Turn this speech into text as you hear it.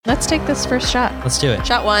Let's take this first shot. Let's do it.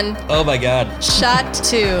 Shot 1. Oh my God. Shot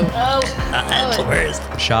 2.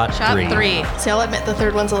 Shot Shot 3. 3. See, I'll admit the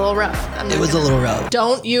third one's a little rough. It was a little rough.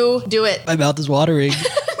 Don't you do it. My mouth is watering.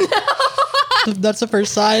 That's the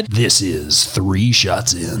first side. This is 3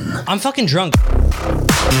 Shots In. I'm fucking drunk.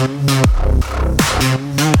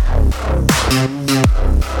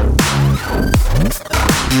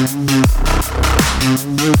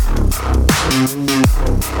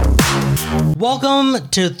 Welcome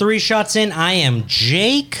to 3 Shots In. I am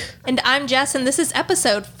Jake. And I'm Jess, and this is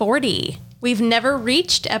episode 40. We've never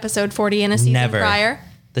reached episode 40 in a season Never. prior.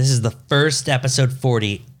 This is the first episode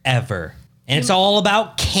 40 ever. And it's all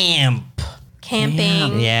about camp.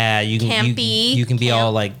 Camping. Yeah, you can Campy you can be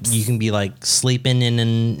all camps. like you can be like sleeping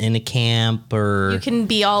in a camp or You can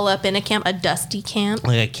be all up in a camp, a dusty camp,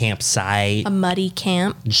 like a campsite, a muddy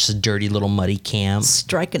camp. just a dirty little muddy camp.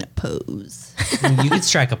 Striking a pose. You can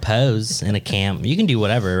strike a pose in a camp. You can do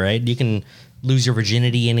whatever, right? You can lose your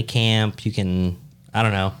virginity in a camp. You can, I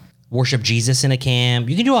don't know, worship Jesus in a camp.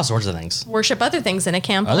 You can do all sorts of things. Worship other things in a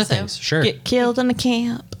camp. Other also. things, sure. Get killed in a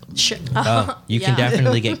camp. Sure. You can Yeah.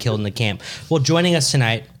 definitely get killed in the camp. Well, joining us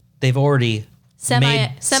tonight, they've already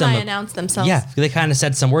made some announced themselves. Yeah, they kind of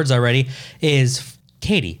said some words already. Is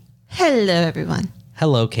Katie. Hello, everyone.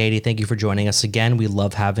 Hello, Katie. Thank you for joining us again. We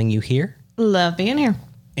love having you here. Love being here.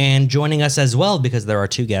 And joining us as well, because there are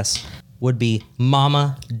 2 guests, would be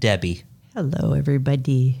Mama Debbie. Hello,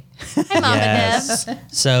 everybody. Hi, Mama Deb.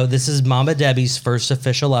 So this is Mama Debbie's first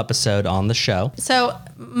official episode on the show. So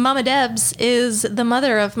Mama Debs is the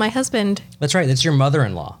mother of my husband. That's right. That's your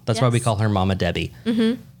mother-in-law. That's why we Yes. call her Mama Debbie.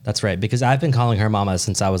 Mm-hmm. That's right. Because I've been calling her Mama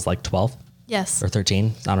since I was like 12 Yes. or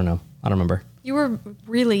 13. I don't know. I don't remember. You were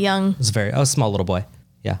really young. I was a small little boy.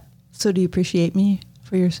 Yeah. So do you appreciate me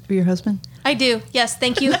for your husband? I do. Yes.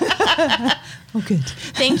 Thank you. Oh, good.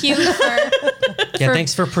 Thank you for Yeah.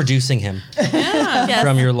 Thanks for producing him yes.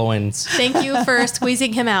 from your loins. Thank you for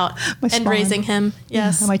squeezing him out My and spawn. raising him.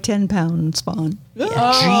 Yes. My 10-pound spawn.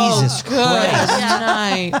 Jesus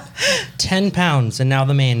Christ. 10 pounds. And now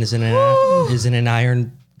the man is in an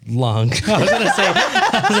iron lung. I was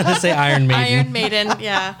gonna say Iron Maiden. Iron Maiden,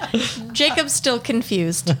 yeah. Jacob's still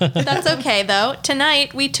confused. That's okay, though.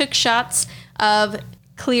 Tonight, we took shots of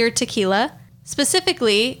clear tequila,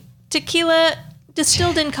 specifically tequila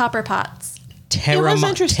distilled in copper pots. was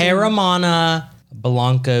interesting. Terramana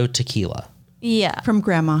Blanco tequila. Yeah. From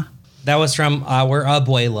Grandma. That was from our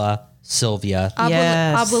abuela, Sylvia.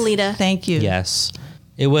 Abuelita. Thank you. Yes.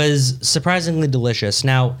 It was surprisingly delicious.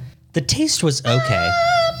 Now, the taste was okay.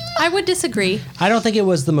 I would disagree. I don't think it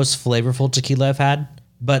was the most flavorful tequila I've had,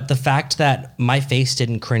 but the fact that my face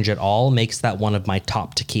didn't cringe at all makes that one of my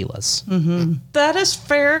top tequilas. That is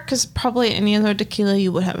fair, because probably any other tequila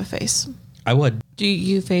you would have a face. I would. Do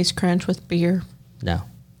you face crunch with beer? No.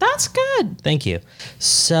 That's good. Thank you.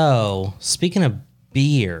 So, speaking of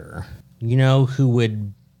beer, you know who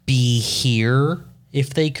would be here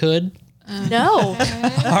if they could? No.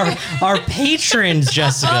 Our patrons,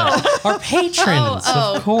 Jessica. Our patrons,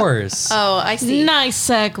 of course. Oh, I see. Nice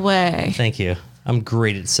segue. Thank you. I'm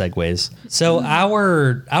great at segues. So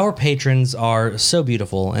our patrons are so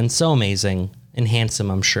beautiful and so amazing and handsome,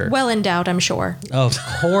 I'm sure. Well endowed, I'm sure. Of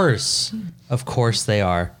course. Of course they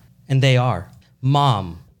are. And they are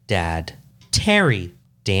Mom, Dad, Terry,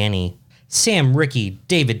 Danny, Sam, Ricky,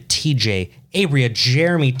 David, TJ, Abria,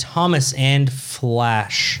 Jeremy, Thomas, and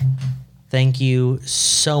Flash. Thank you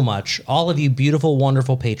so much. All of you beautiful,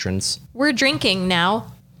 wonderful patrons. We're drinking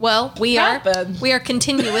now. Well, we are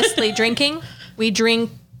continuously drinking. We drink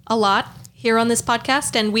a lot here on this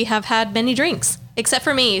podcast, and we have had many drinks, except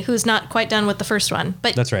for me, who's not quite done with the first one.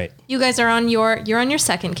 But That's right. you guys are on you're on your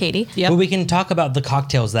second, Katie. Yep. But we can talk about the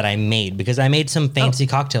cocktails that I made because I made some fancy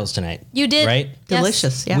cocktails tonight. You did. Right? Yes.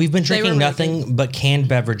 Delicious. Yeah. We've been They were drinking really nothing but canned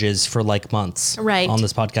beverages for like months Right. on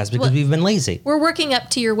this podcast because we've been lazy. We're working up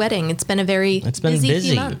to your wedding. It's been a very It's been busy.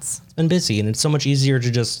 few months. It's been busy, and it's so much easier to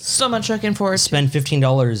just So much looking forward to. spend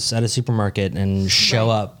 $15 at a supermarket and show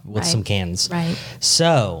up with Right. some cans. Right.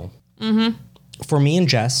 So, for me and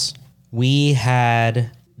Jess, we had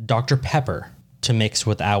Dr. Pepper to mix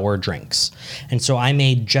with our drinks. And so I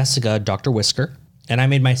made Jessica Dr. Whisker, and I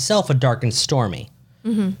made myself a Dark and Stormy.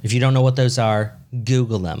 If you don't know what those are,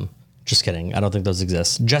 Google them. Just kidding. I don't think those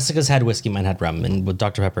exist. Jessica's had whiskey, mine had rum, and with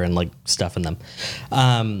Dr. Pepper and like stuff in them.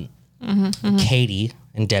 Katie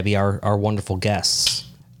and Debbie, our wonderful guests,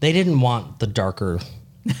 they didn't want the darker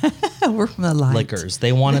We're from the light. liquors.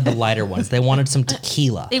 They wanted the lighter ones. They wanted some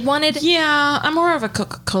tequila. They wanted. Yeah, I'm more of a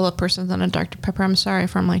Coca-Cola person than a Dr. Pepper. I'm sorry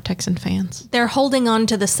for my Texan fans. They're holding on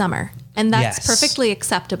to the summer. And that's Yes. perfectly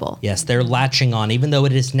acceptable. Yes, they're latching on, even though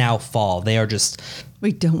it is now fall. They are just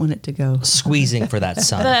We don't want it to go. squeezing for that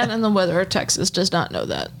sun. That and the weather of Texas does not know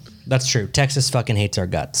that. That's true. Texas fucking hates our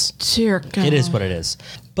guts. Dear God. It is what it is.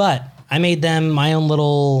 But I made them my own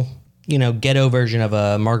little, ghetto version of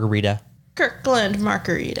a margarita, Kirkland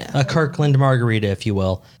margarita. a Kirkland margarita, if you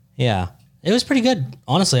will. Yeah, it was pretty good.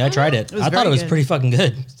 Honestly, I tried it. was I thought very it was good. pretty fucking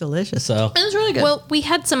good. It's delicious. So It was really good. Well, we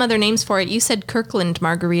had some other names for it. You said Kirkland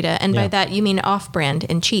margarita, and Yeah. by that you mean off-brand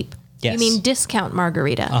and cheap. Yes. You mean discount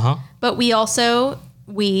margarita. Uh-huh. But we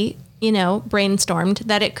brainstormed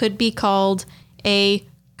that it could be called a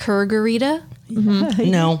Kurgarita.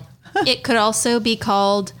 no, It could also be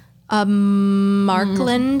called a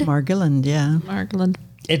Markland Margolin, yeah. Markland.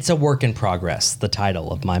 it's a work in progress. The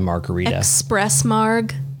title of my margarita, Express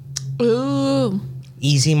Marg. Ooh.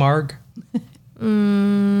 Easy Marg.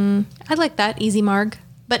 I like that, Easy Marg.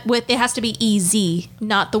 But it has to be easy,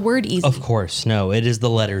 not the word easy. Of course, no. It is the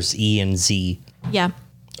letters E and Z. Yeah.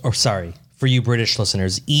 Or sorry, for you British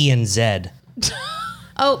listeners, E and Z.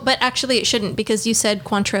 Oh, but actually it shouldn't because you said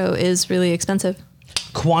Cointreau is really expensive.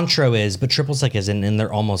 Cointreau is, but triple sec isn't, and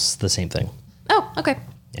they're almost the same thing. Oh, okay.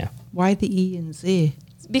 Yeah, Why the E and Z?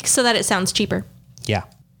 So that it sounds cheaper. yeah,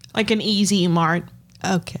 Like an easy mart.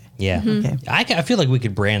 Okay. yeah. Okay. I feel like we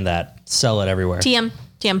could brand that, sell it everywhere. TM.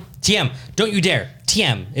 TM, don't you dare.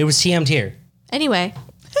 TM, it was TM tier. Anyway,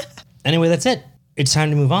 Anyway, that's it. It's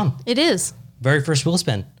time to move on. it is. Very first wheel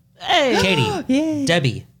spin. Hey. Katie, Yay.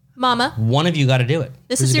 Debbie, Mama, one of you got to do it.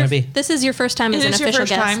 this Who's is it your gonna be? this is your first time as It an is your official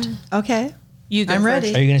first guest. time. Okay. You go I'm first.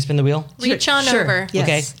 ready. Are you going to spin the wheel? Reach on Sure. over. Yes.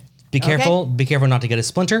 Okay. Be careful. Be careful not to get a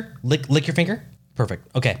splinter. Lick your finger. Perfect.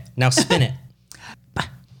 Okay. Now spin it.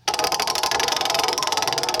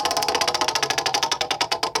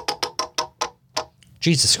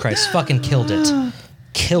 Jesus Christ. Fucking killed it.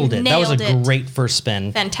 Killed it. That was a nailed it. great first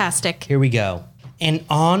spin. Fantastic. Here we go. An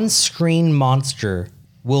on-screen monster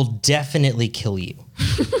will definitely kill you.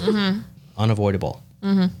 Unavoidable.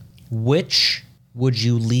 Which would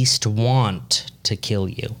you least want to kill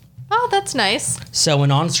you? Oh, that's nice. So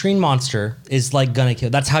an on-screen monster is like gonna kill.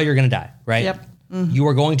 That's how you're gonna die, right? Yep. You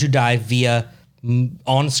are going to die via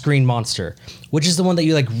on-screen monster, which is the one that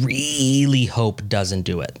you like really hope doesn't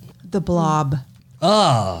do it. The Blob.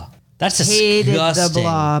 That's Hated disgusting. the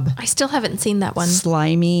Blob. I still haven't seen that one.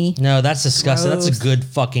 Slimy. No, that's disgusting. That's Gross. a good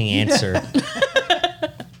fucking answer.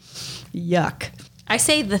 Yuck. I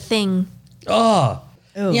say the thing. Oh.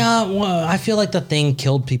 Ew. Yeah, well, I feel like the thing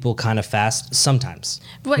killed people kind of fast sometimes.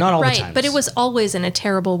 Not all right, the time. but it was always in a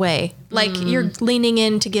terrible way. Like you're leaning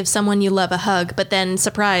in to give someone you love a hug, but then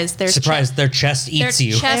surprise, their Their chest their eats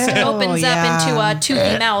you. chest Ew, opens up yeah. into a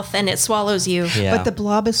toothy mouth and it swallows you. Yeah. But the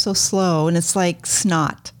Blob is so slow, and it's like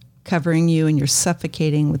snot covering you, and you're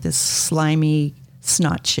suffocating with this slimy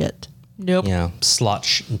snot shit. Nope. yeah, slot.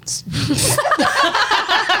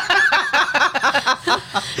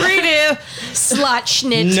 Redo. Slot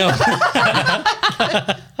schnitz. No.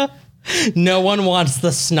 No one wants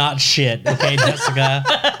the snot shit. Okay, Jessica.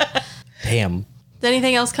 Damn. Is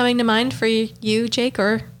anything else coming to mind for you, Jake,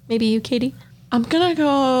 or maybe you, Katie? I'm gonna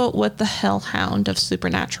go with the Hellhound of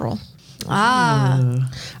Supernatural. Ah.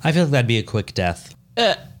 I feel like that'd be a quick death.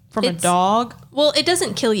 From a It's- dog. Well, it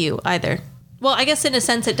doesn't kill you either. Well, I guess in a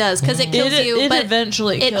sense it does because it kills you, It but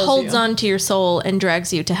eventually it kills holds you. on to your soul and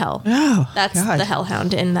drags you to hell. Oh, That's God. the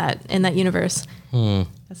Hellhound in that universe.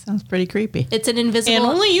 That sounds pretty creepy. It's an invisible. And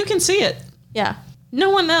only you can see it. yeah,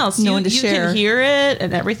 No one else. No you, one to you share. can hear it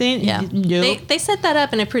and everything. yeah. Nope. They set that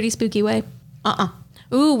up in a pretty spooky way.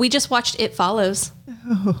 Ooh, we just watched It Follows.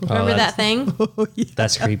 Remember that thing?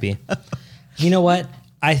 That's creepy. You know what?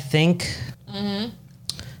 I think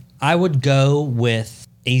I would go with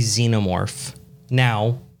a xenomorph.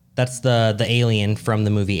 Now, that's the alien from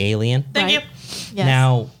the movie Alien. Thank you. Yes.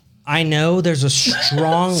 Now, I know there's a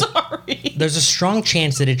strong Sorry. there's a strong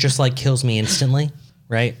chance that it just like kills me instantly,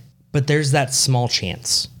 right? But there's that small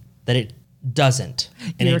chance that it doesn't.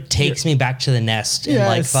 And it takes me back to the nest and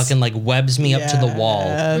like Yes. fucking like webs me up to the wall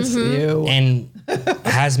Yes, you. and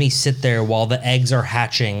has me sit there while the eggs are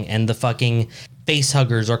hatching and the fucking face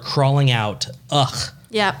huggers are crawling out. Ugh.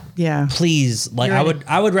 Yeah. Yeah. Please, like You're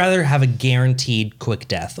I would rather have a guaranteed quick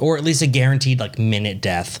death or at least a guaranteed like minute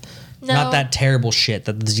death. No. Not that terrible shit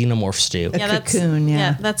that the xenomorphs do. Yeah, cocoon,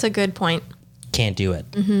 yeah. that's a good point. Can't do it.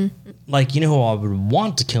 Like, you know who I would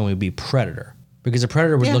want to kill me would be Predator. Because a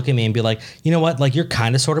Predator would Yeah. look at me and be like, you know what? Like, you're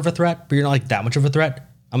kind of sort of a threat, but you're not like that much of a threat.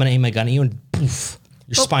 I'm going to aim my gun at you and poof,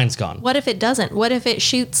 your spine's gone. What if it doesn't? What if it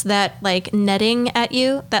shoots that like netting at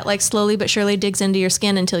you that like slowly but surely digs into your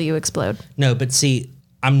skin until you explode? No, but see,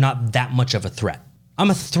 I'm not that much of a threat. I'm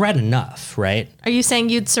a threat enough, right? Are you saying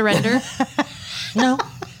you'd surrender? No.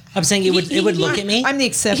 I'm saying it would look at me. I'm the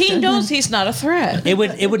exception. He knows he's not a threat. It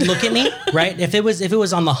would look at me, right? If it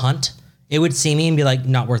was on the hunt, it would see me and be like,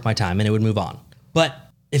 not worth my time, and it would move on. But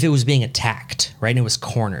if it was being attacked, right, and it was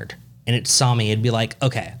cornered, and it saw me, it'd be like,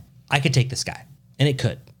 okay, I could take this guy, and it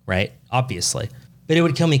could, right? Obviously, but it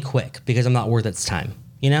would kill me quick because I'm not worth its time,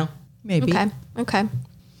 you know? Maybe. Okay.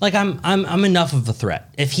 Like I'm enough of a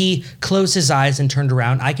threat. If he closed his eyes and turned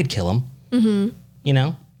around, I could kill him. Mm-hmm. You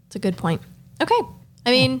know? It's a good point. Okay. I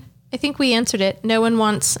mean, I think we answered it. No one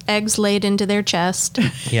wants eggs laid into their chest.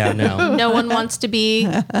 Yeah, no. No one wants to be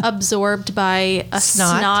absorbed by a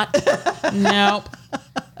snot. Nope.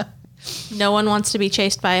 No one wants to be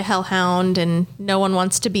chased by a hellhound, and no one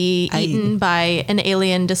wants to be eaten by an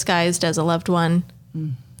alien disguised as a loved one.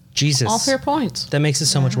 Jesus. All fair points. That makes it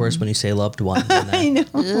so much worse when you say loved one. I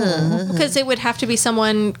know. Because it would have to be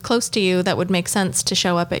someone close to you that would make sense to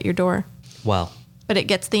show up at your door. Well, But it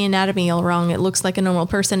gets the anatomy all wrong. It looks like a normal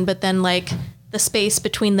person, but then like the space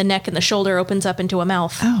between the neck and the shoulder opens up into a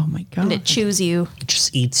mouth. Oh my God. And it chews you. it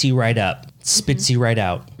just eats you right up, spits you right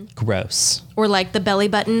out. Gross. Or like the belly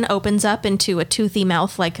button opens up into a toothy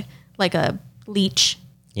mouth like a leech.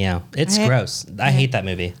 Yeah, it's I- gross. I hate that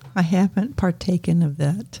movie. I haven't partaken of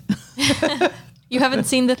that. You haven't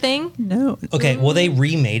seen the thing? No. Okay, well, they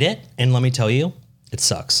remade it, and let me tell you, it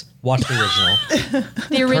sucks. Watch the original.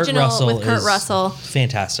 The original with Kurt is Russell.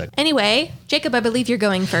 Fantastic. Anyway, Jacob, I believe you're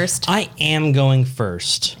going first. I am going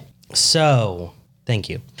first. So, thank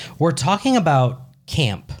you. We're talking about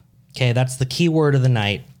camp. Okay, that's the key word of the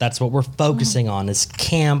night. That's what we're focusing on is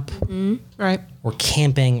camp Right. or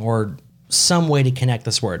camping or some way to connect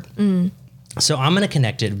this word. So I'm going to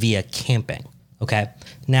connect it via camping. Okay.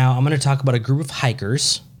 Now I'm going to talk about a group of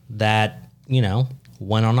hikers that,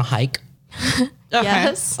 went on a hike,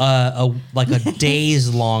 Yes. like a days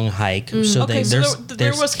long hike. So Okay, so there's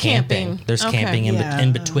there was camping. There's Okay. camping Yeah.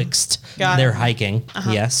 in betwixt Got their it. hiking.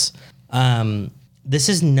 Yes. This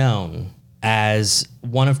is known as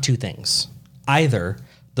one of two things. Either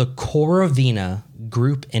the Korovina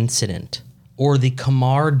group incident or the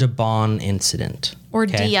Kamar Daban incident. Or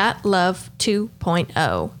Okay? Dyatlov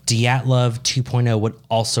 2.0. Dyatlov 2.0 would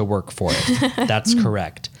also work for it. That's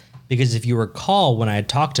correct. Because if you recall, when I had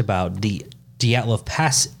talked about the Dyatlov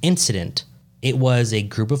Pass incident, it was a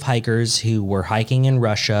group of hikers who were hiking in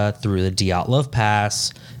Russia through the Dyatlov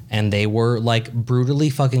Pass, and they were like brutally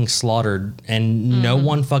fucking slaughtered, and no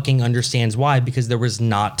one fucking understands why, because there was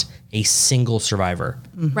not a single survivor.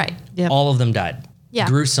 Right. Yep. All of them died. Yeah.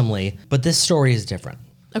 Gruesomely. But this story is different.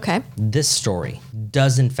 Okay. This story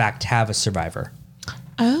does in fact have a survivor.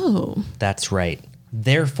 Oh. That's right.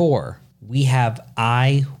 Therefore, we have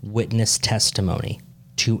eyewitness testimony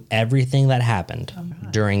to everything that happened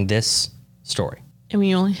during this story. And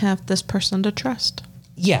we only have this person to trust.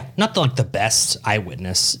 Yeah, not the best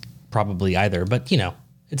eyewitness probably either, but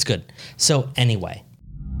it's good. So anyway,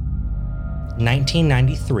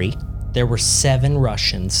 1993, there were 7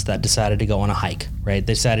 Russians that decided to go on a hike, right?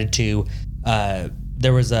 They decided to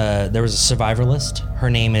there was a survivalist. Her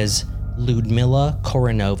name is Ludmila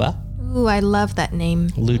Koronova. Ooh, I love that name.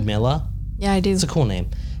 Ludmila. Yeah, I do. It's a cool name.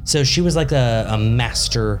 So she was like a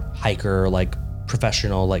master hiker, like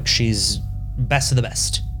professional, like she's best of the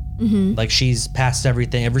best. Like she's passed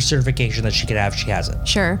everything, every certification that she could have, she has it.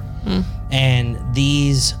 Sure. And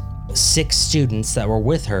these 6 students that were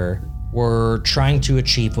with her were trying to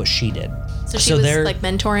achieve what she did. So she was they're like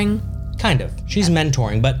mentoring. kind of, she's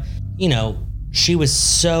mentoring, but she was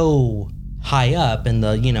so high up in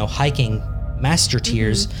the, hiking master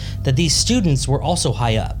tiers that these students were also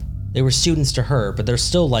high up. They were students to her, but they're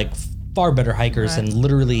still like far better hikers than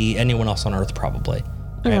literally anyone else on earth, probably.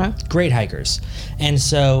 Right? Great hikers. And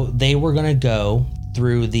so they were going to go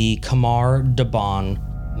through the Kamar Daban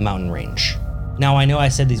mountain range. Now, I know I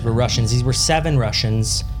said these were Russians. These were 7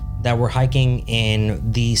 Russians that were hiking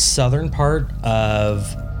in the southern part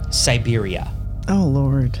of Siberia. Oh,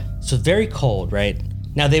 Lord. So very cold, right?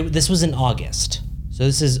 Now, this was in August. So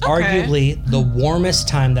this is arguably the warmest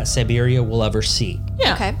time that Siberia will ever see.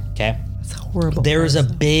 Yeah. Okay. Okay? It's horrible. There is a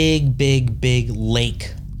big, big, big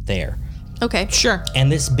lake there. Okay. Sure.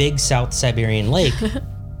 And this big South Siberian lake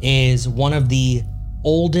is one of the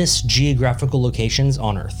oldest geographical locations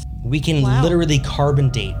on Earth. We can literally carbon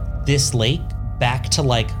date this lake back to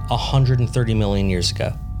like 130 million years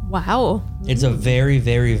ago. Wow. It's a very,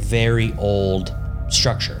 very, very old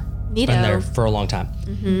structure. It's been Neato. there for a long time.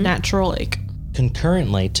 Natural lake.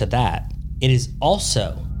 Concurrently to that, it is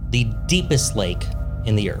also the deepest lake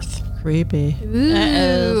in the Earth. Creepy.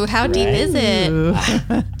 Ooh, how deep is it?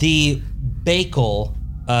 The Baikal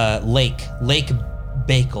Lake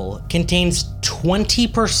Baikal contains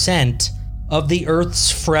 20% of the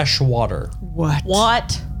Earth's fresh water. What?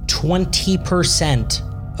 What? 20%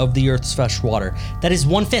 of the Earth's fresh water. That is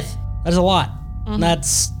 1/5. That is a lot.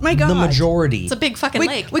 That's My God. the majority. It's a big fucking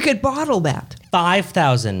lake. We could bottle that.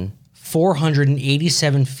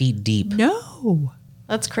 5,487 feet deep. No.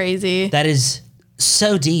 That's crazy. That is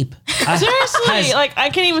so deep. Seriously, like I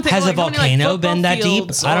can't even think. Has of, a like, how many, volcano football been that deep?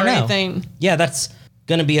 fields I don't or know. anything. Yeah, that's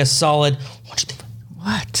gonna be a solid. What you think?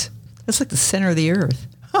 What? That's like the center of the earth.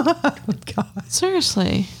 Oh, God.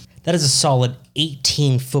 Seriously. That is a solid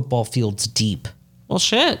 18 football fields deep. Well,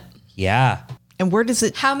 shit. Yeah. And where does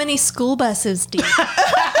it? How many school buses deep?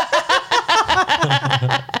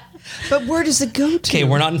 But where does it go to? Okay,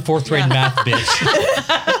 we're not in fourth grade math, bitch.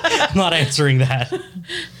 I'm not answering that.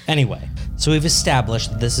 Anyway, so we've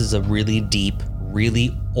established that this is a really deep,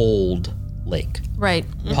 really old lake. Right.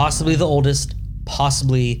 Possibly the oldest,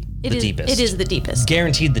 possibly the deepest. It is the deepest.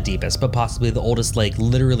 Guaranteed the deepest, but possibly the oldest lake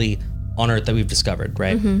literally on Earth that we've discovered,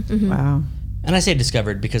 right? Wow. And I say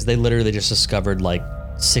discovered because they literally just discovered like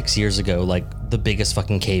 6 years ago, like the biggest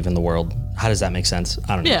fucking cave in the world. How does that make sense?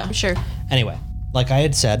 I don't know. Yeah. Sure. Anyway, like I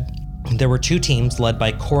had said, there were two teams led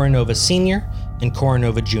by Coronova Sr. and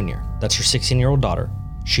Coronova Jr. That's her 16-year-old daughter.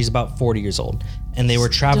 She's about 40 years old. And they were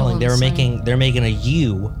traveling. They're making a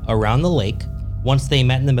U around the lake. Once they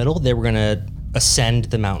met in the middle, they were going to ascend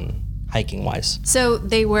the mountain, hiking-wise. So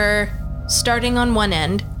they were starting on one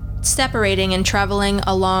end, separating and traveling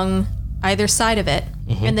along either side of it,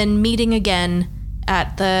 and then meeting again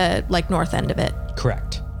at the north end of it.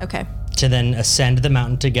 Correct. Okay. To then ascend the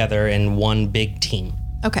mountain together in one big team.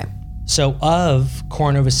 Okay. So of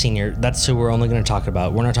Coronova Sr., that's who we're only going to talk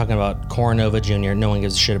about. We're not talking about Coronova Jr. No one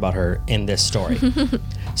gives a shit about her in this story.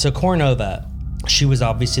 So Coronova, she was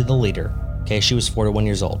obviously the leader. Okay, she was 41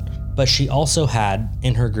 years old. But she also had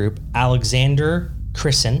in her group Alexander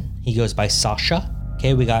Krisin. He goes by Sasha.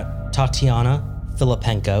 Okay, we got Tatiana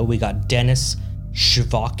Filipenko. We got Denis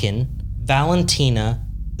Shvakin, Valentina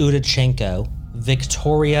Udachenko,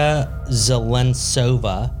 Victoria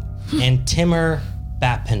Zelentsova, and Timur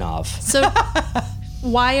Bapinov. So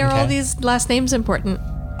why are all Okay. these last names important?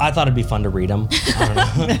 I thought it'd be fun to read them.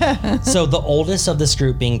 I don't know. So the oldest of this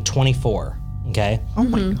group being 24. Okay, Oh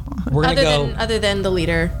my God. we're gonna go. Other than the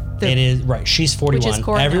leader. It is right. She's 41.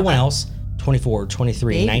 Coronova. Everyone else 24,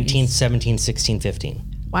 23, Babies. 19, 17, 16, 15.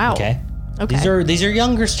 Wow. Okay. Okay. These are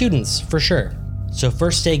younger students for sure. So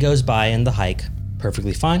first day goes by in the hike,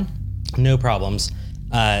 perfectly fine, no problems.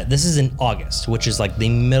 This is in August, which is like the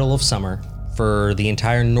middle of summer for the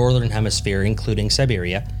entire northern hemisphere, including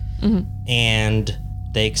Siberia, and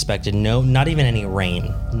they expected not even any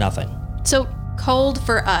rain, nothing. So cold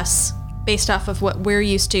for us, based off of what we're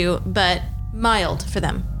used to, but mild for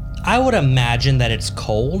them. I would imagine that it's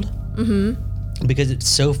cold because it's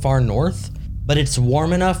so far north, but it's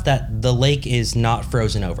warm enough that the lake is not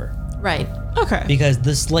frozen over. Right. Okay. Because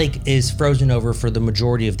this lake is frozen over for the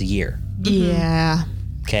majority of the year. Yeah.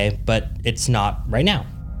 Okay, but it's not right now.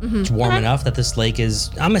 It's warm enough that this lake is,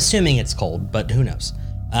 I'm assuming it's cold, but who knows.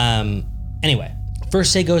 Anyway,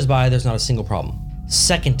 first day goes by, there's not a single problem.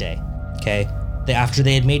 Second day, okay, after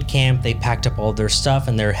they had made camp, they packed up all of their stuff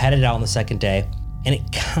and they're headed out on the second day. And it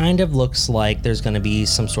kind of looks like there's going to be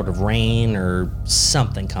some sort of rain or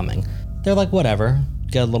something coming. They're like, whatever,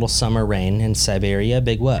 get a little summer rain in Siberia,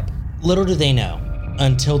 big whoop. Little do they know,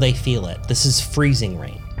 until they feel it. This is freezing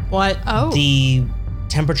rain. What? Oh. The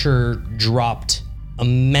temperature dropped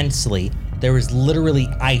immensely. There was literally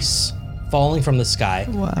ice falling from the sky,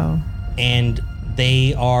 Wow. and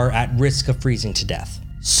they are at risk of freezing to death.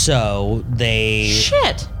 So they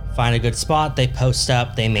Shit. find a good spot, they post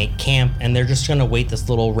up, they make camp, and they're just gonna wait this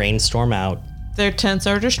little rainstorm out. Their tents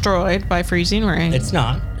are destroyed by freezing rain. It's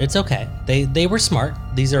not. It's okay. They were smart.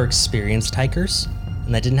 These are experienced hikers,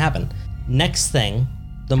 and that didn't happen. Next thing,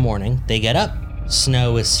 the morning, they get up.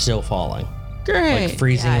 Snow is still falling. great. Like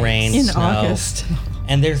freezing rain, In snow. August.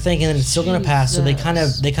 And they're thinking that it's still going to pass, so they kind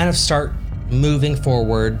of start moving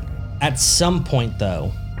forward. At some point,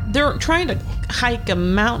 though, They're trying to hike a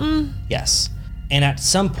mountain. yes, and at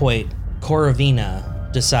some point,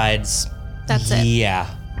 Korovina decides, That's it. Yeah,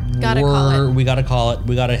 Gotta call it. We gotta call it.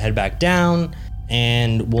 We gotta head back down,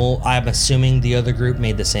 and I'm assuming the other group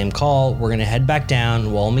made the same call. We're gonna head back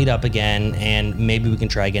down. We'll meet up again, and maybe we can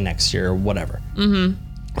try again next year or whatever.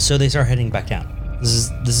 So they start heading back down. This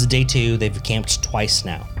is day 2. They've camped twice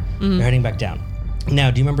now. They're heading back down.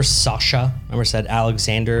 Now, do you remember Sasha? Remember I said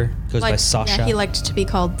Alexander goes by Sasha? Yeah, he liked to be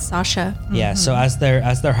called Sasha. Yeah, so as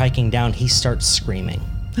they're hiking down, he starts screaming.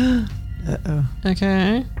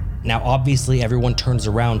 Okay. Now, obviously, everyone turns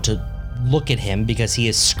around to look at him because he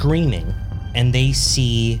is screaming and they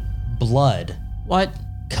see blood What?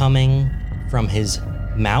 coming from his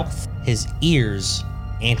mouth, his ears,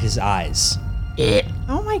 and his eyes.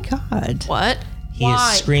 Oh my God. What? He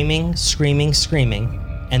Why? is screaming, screaming, screaming,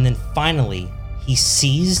 and then finally he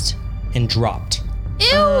seized and dropped. Ew,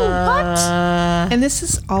 what? And this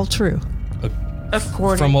is all true.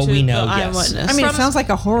 According From what to we know, the yes. eyewitness. I mean, it sounds like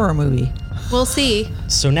a horror movie. We'll see.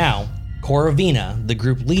 So now, Koravina, the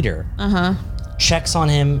group leader, checks on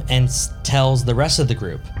him and tells the rest of the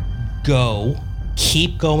group, go,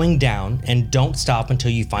 keep going down, and don't stop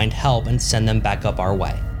until you find help and send them back up our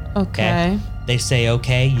way. Okay. They say,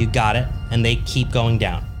 okay, you got it, and they keep going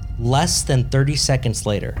down. Less than 30 seconds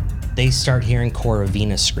later, they start hearing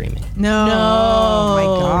Koravina screaming. No. Oh my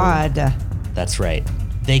God. That's right.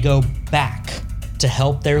 They go back to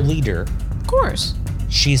help their leader. Of course.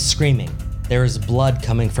 She's screaming. There is blood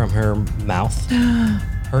coming from her mouth,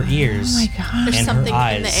 her ears, There's and something her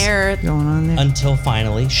eyes. in the air. Going on there. Until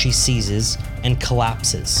finally she seizes and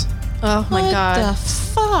collapses. Oh my What God. the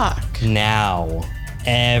fuck? Now,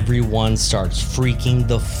 everyone starts freaking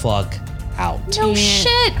the fuck out. No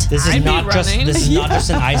shit. This is I'd be not just running. this is not just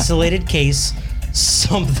an isolated case.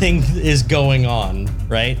 Something is going on,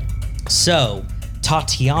 right? So,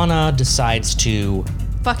 Tatiana decides to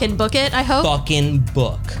Fucking book it, I hope. fucking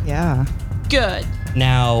book. Yeah. Good.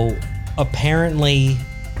 Now, apparently,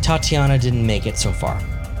 Tatiana didn't make it so far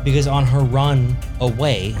because on her run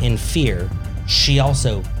away in fear, she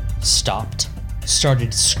also stopped,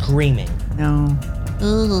 started screaming, No.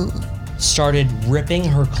 started ripping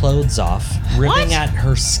her clothes off, ripping What? at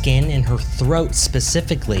her skin and her throat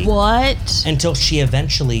specifically, What? until she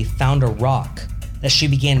eventually found a rock that she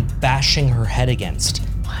began bashing her head against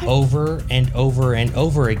over and over and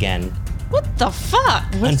over again What the fuck?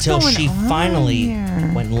 until going she on finally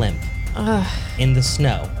here? went limp in the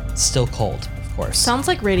snow. It's still cold, of course. Sounds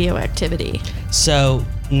like radioactivity. So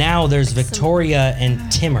now there's Victoria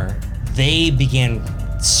and Timur. They began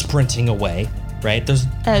sprinting away, right? There's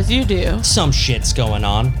As you do. some shit's going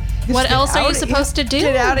on. What Get else are out you of supposed to do?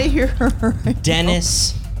 Get out of here.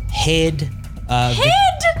 Dennis hid.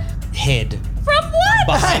 Hid. From what?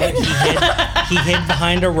 Behind, he hid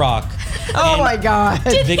behind a rock. Oh And my God.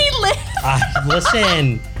 Did Vic- he live?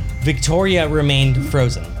 Listen, Victoria remained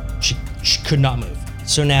frozen. She could not move.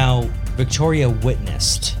 So now Victoria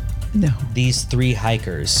witnessed No. these three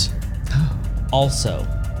hikers also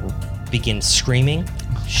begin screaming,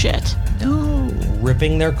 Shit. No.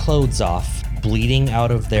 ripping their clothes off, bleeding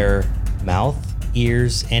out of their mouth,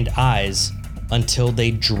 ears, and eyes until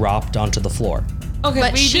they dropped onto the floor. Okay,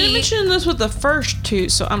 But we she- didn't mention this with the first two,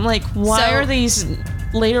 so I'm like, why So- are these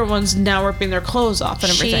later ones now ripping their clothes off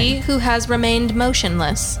and She everything? who has remained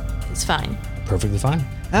motionless is fine. Perfectly fine.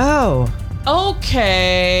 Oh.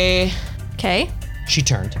 Okay. Okay. She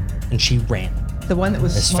turned and she ran. The one that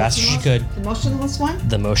was As fast as she motionless? could. The motionless one?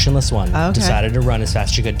 The motionless one Okay. decided to run as fast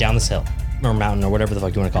as she could down this hill or mountain or whatever the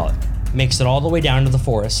fuck you want to call it. Makes it all the way down to the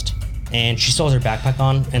forest, and she still has her backpack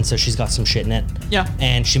on, and so she's got some shit in it. Yeah.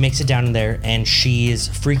 And she makes it down in there, and she is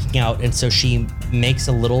freaking out, and so she makes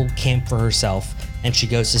a little camp for herself, and she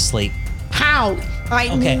goes to sleep. How?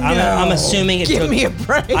 Okay, I'm assuming it Give took. me a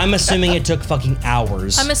break. I'm assuming it took fucking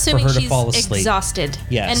hours. I'm assuming for her to she's fall asleep. exhausted.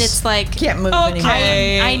 Yes. And it's like Can't move Okay.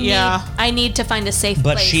 anymore. I need Yeah. I need to find a safe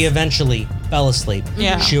But place. she eventually fell asleep.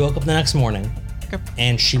 Yeah. She woke up the next morning, Okay.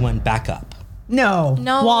 and she went back up. No.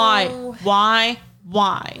 No. Why? Why?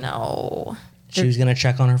 Why? No. She was gonna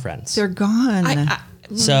check on her friends. They're gone.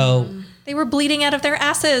 So They were bleeding out of their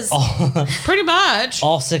asses. Pretty much.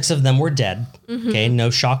 all 6 of them were dead. Mm-hmm. Okay, no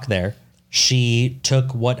shock there. She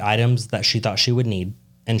took what items that she thought she would need,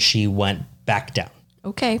 and she went back down.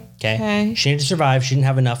 Okay. Okay. She needed to survive. She didn't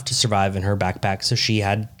have enough to survive in her backpack, so she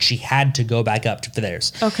had to go back up for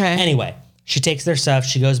theirs. Okay. Anyway, she takes their stuff,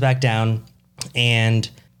 she goes back down, and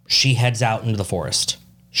she heads out into the forest.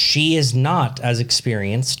 She is not as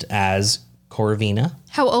experienced as Corvina,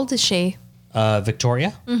 How old is she?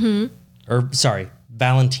 Victoria. Mm-hmm. Or sorry,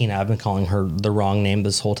 Valentina. I've been calling her the wrong name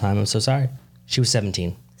this whole time. I'm so sorry. She was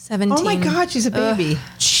 17. 17. Oh my God, she's a baby.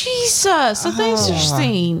 Jesus, the things you've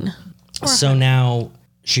seen. So now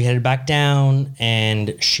she headed back down,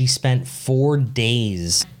 and she spent 4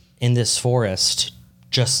 days in this forest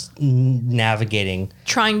just navigating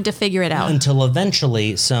Trying to figure it out. until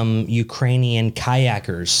eventually some Ukrainian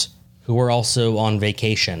kayakers who were also on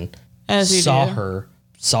vacation As you saw do.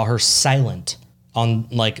 her silent on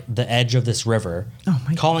like the edge of this river,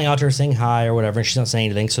 my calling out to her, saying hi or whatever, and she's not saying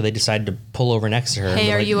anything. So they decided to pull over next to her. and Hey,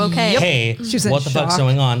 be are like, you okay? Hey, She's in what the fuck's shock.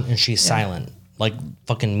 going on? And she's silent, like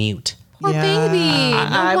fucking mute. Poor Yeah. baby. No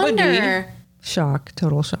I would be. wonder. Shock.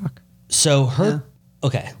 Total shock. So her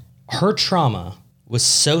her trauma was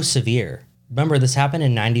so severe. Remember, this happened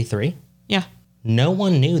in 93? Yeah. No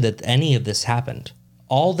one knew that any of this happened.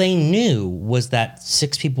 All they knew was that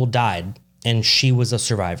 6 people died and she was a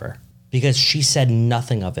survivor because she said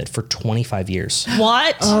nothing of it for 25 years.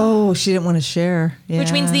 What? Oh, she didn't want to share. Yeah.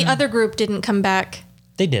 Which means the other group didn't come back.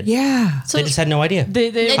 They did. Yeah. So They just had no idea.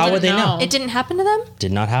 How would they know? it didn't happen to them?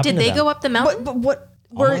 Did not happen Did to they them. go up the mountain? But what?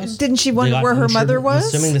 Where Almost. didn't she They wonder got- where her I'm sure- mother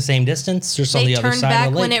was? Assuming the same distance, just on They the other turned side back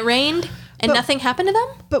of the lake. when it rained and nothing happened to them?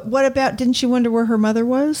 But what about? Didn't she wonder where her mother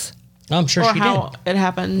was? I'm sure Or she how did. it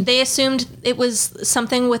happened. They assumed it was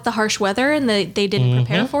something with the harsh weather and they didn't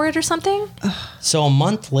prepare for it or something? So a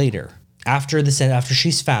month later, after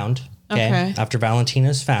she's found, Okay. after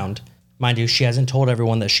Valentina's found, mind you, she hasn't told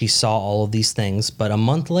everyone that she saw all of these things, but a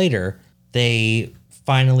month later, they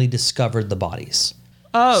finally discovered the bodies.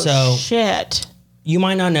 Oh, So- shit. You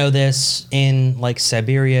might not know this, in like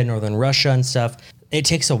Siberia, northern Russia and stuff, it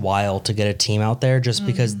takes a while to get a team out there just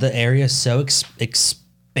because the area is so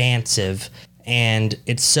expansive and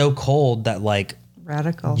it's so cold that like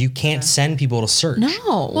Radical. you can't send people to search.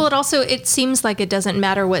 No. Well, it seems like it doesn't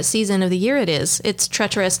matter what season of the year it is. It's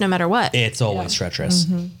treacherous no matter what. It's always treacherous.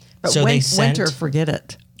 But So they sent, winter, forget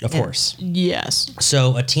it. of course. Yes.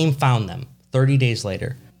 So a team found them 30 days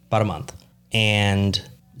later, about a month. And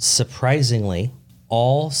surprisingly,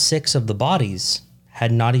 all 6 of the bodies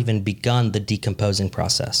had not even begun the decomposing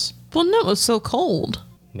process. Well, no, it was so cold.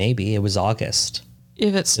 Maybe it was August. If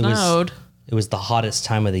it It was, snowed. it was the hottest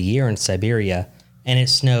time of the year in Siberia, and it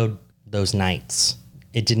snowed those nights.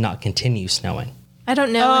 It did not continue snowing. I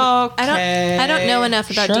don't know. Okay. I don't know enough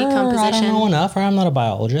about I don't know decomposition. enough, or I'm not a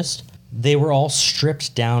biologist. They were all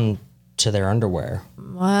stripped down to their underwear,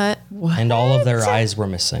 What? and all of their eyes were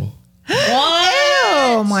missing.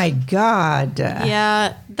 Oh my God.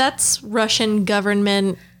 Yeah, that's Russian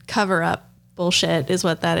government cover up bullshit is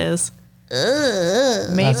what that is.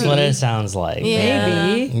 Maybe. That's what it sounds like.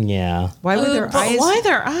 Maybe. Yeah. Why were their But eyes? why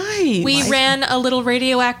their eyes? We ran a little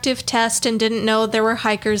radioactive test and didn't know there were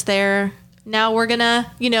hikers there. Now we're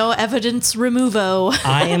gonna, evidence removo.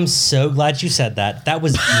 I am so glad you said that. That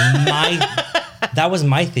was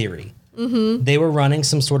my theory. Mm-hmm. They were running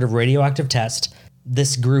some sort of radioactive test.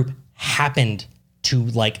 This group happened to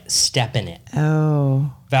step in it.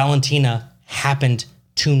 Oh. Valentina happened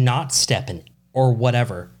to not step in it or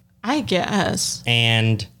whatever. I guess.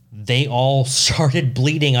 And they all started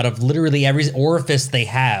bleeding out of literally every orifice they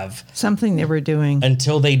have Something they were doing.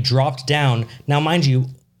 until they dropped down. Now, mind you,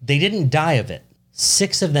 they didn't die of it.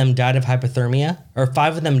 6 of them died of hypothermia, or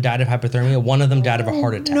 5 of them died of hypothermia. 1 of them died of a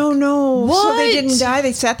heart attack. No. So What? they didn't die.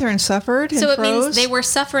 They sat there and suffered. So and it means froze? they were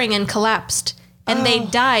suffering and collapsed, and they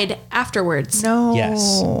died afterwards. No.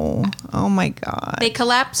 Yes. Oh my God. They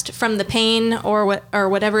collapsed from the pain or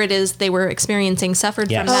whatever it is they were experiencing,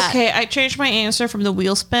 suffered Yes. from that. Okay, I changed my answer from the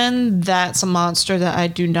wheel spin. That's a monster that I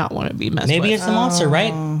do not want to be messed Maybe with. it's the monster,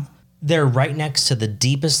 right? They're right next to the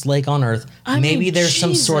deepest lake on Earth. Maybe mean, there's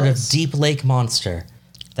some sort of Jesus. deep lake monster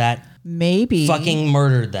that Maybe. fucking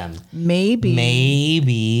murdered them. Maybe.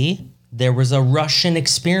 Maybe there was a Russian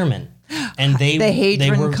experiment, and The they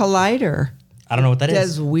Hadron were. Collider I don't know what that is,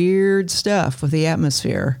 does weird stuff with the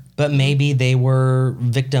atmosphere. but maybe they were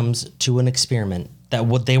victims to an experiment that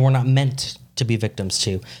what they were not meant to be victims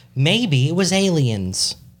to. Maybe it was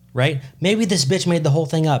aliens, right? Maybe this bitch made the whole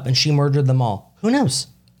thing up and she murdered them all. Who knows?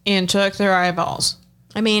 And took their eyeballs.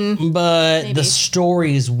 I mean, But Maybe. the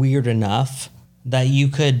story is weird enough that you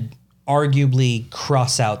could arguably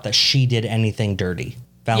cross out that she did anything dirty.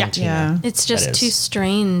 Valentina. Yeah. it's that just is. too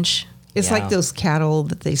strange. It's Yeah. like those cattle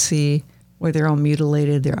that they see where they're all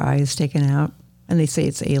mutilated, their eyes taken out, and they say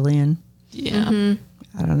it's alien. Yeah.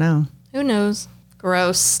 I don't know. Who knows?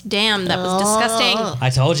 Gross. Damn, that was disgusting. I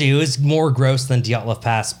told you it was more gross than Dyatlov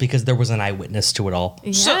Pass because there was an eyewitness to it all.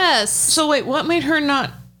 Yes. So wait, what made her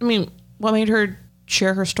what made her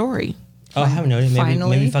share her story? Oh, I have no idea.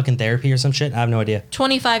 Finally. Maybe fucking therapy or some shit. I have no idea.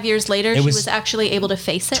 25 years later, she was- was actually able to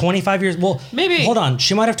face it. 25 years. Well, Maybe- Hold on.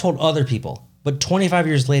 She might have told other people, but 25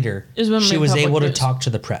 years later, Is when she made was public able to news. talk to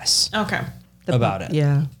the press Okay. about it.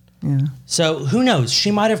 Yeah. Yeah. So who knows?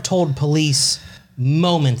 She might have told police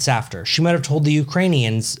moments after. She might have told the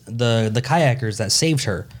Ukrainians, the kayakers that saved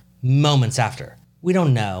her, moments after. We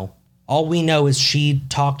don't know. All we know is she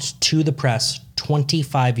talked to the press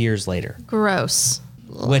 25 years later, Gross.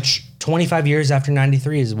 which 25 years after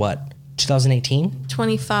 93 is what? 2018?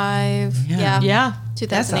 25. Yeah. Yeah.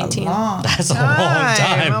 2018. That's a long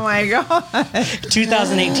time. Oh my God.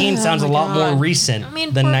 2018 sounds a lot more recent I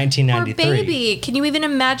mean, than poor 1993. baby. Can you even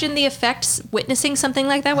imagine the effects witnessing something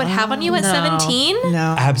like that would have on you at no. 17?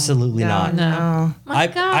 No. Absolutely not. No. My I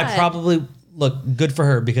God. probably look, good for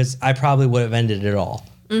her because I probably would have ended it all.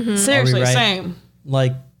 Seriously, right? same.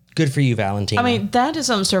 Like, good for you, Valentina. I mean, that is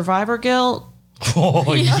some survivor guilt.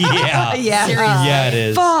 oh yeah, Yeah. yeah, it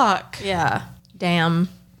is. Fuck. Yeah. Damn.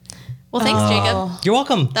 Well, thanks, Jacob. You're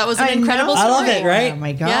welcome. That was an I incredible know. story. I love it, right? Oh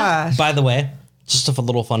my gosh. By the way, just a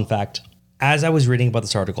little fun fact. As I was reading about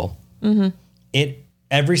this article,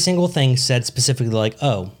 every single thing said specifically like,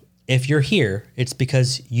 oh, if you're here, it's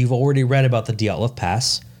because you've already read about the Dyatlov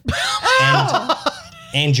Pass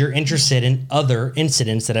and you're interested in other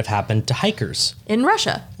incidents that have happened to hikers. In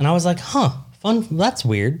Russia. And I was like, huh, fun. That's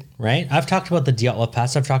weird, right? I've talked about the Dyatlov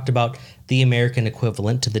Pass. I've talked about the American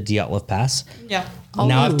equivalent to the Dyatlov Pass. Yeah.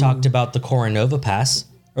 Now I've talked about the Koronova Pass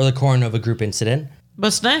or the Koronova group incident.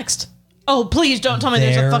 What's next? Oh, please don't tell me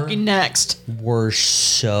there's There- a fucking next. Were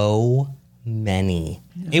so many.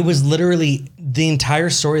 It was literally the entire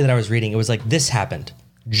story that I was reading. It was like, this happened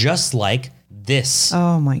just like this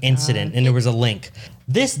Oh my God. incident. And there was a link.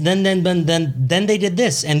 This, then they did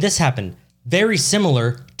this and this happened. Very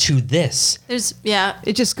similar to this. There's, yeah.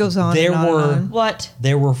 It just goes on. There and on were- and on. What?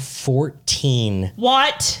 There were 14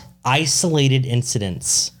 What? isolated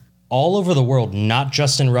incidents all over the world, not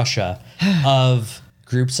just in Russia, of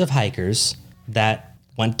groups of hikers that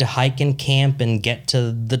went to hike and camp and get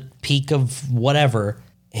to the peak of whatever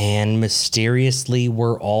and mysteriously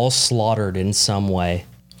were all slaughtered in some way.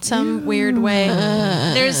 Some weird way.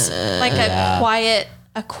 There's like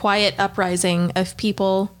a quiet uprising of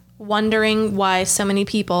people wondering why so many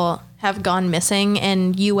people have gone missing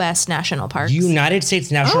in U.S. national parks. United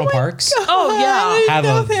States national parks Oh, yeah. have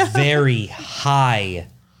a very high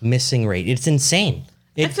missing rate. It's insane.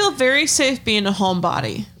 I feel very safe being a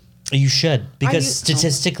homebody. You should, because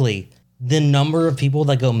statistically, the number of people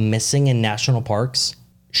that go missing in national parks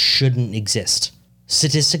shouldn't exist.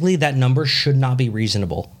 Statistically, that number should not be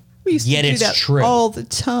reasonable. We used Yet to do it's that true. all the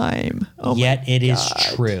time. Oh Yet it is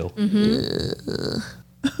true.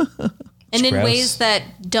 and in gross. ways that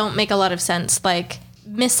don't make a lot of sense, like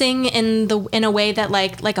missing in a way that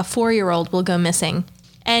like a 4-year-old will go missing,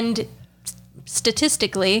 and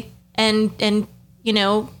statistically, and you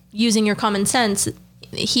know, using your common sense,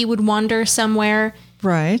 he would wander somewhere,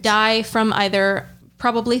 right. die from either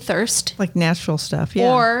probably thirst Like natural stuff.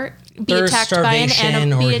 Yeah. or be Thirst, attacked by an starvation,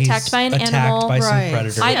 animal. or Be he's attacked by an attacked animal. by some Right.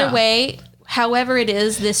 predator. Either Yeah. way, however it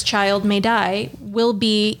is, this child may die, will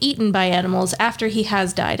be eaten by animals after he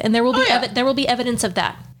has died, and there will be there will be evidence of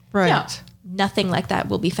that. right. Yeah. Nothing like that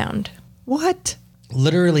will be found. What?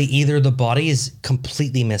 Literally, either the body is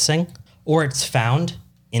completely missing or it's found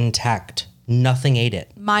intact. Nothing ate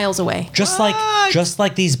it. Miles away. Just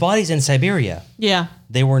like these bodies in Siberia. Yeah.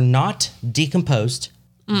 They were not decomposed.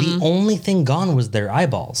 The only thing gone was their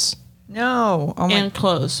eyeballs. No. Oh my. And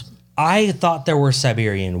clothes. I thought there were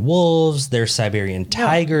Siberian wolves, there's Siberian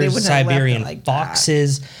tigers, wouldn't have left it Siberian like that.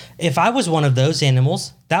 foxes. If I was one of those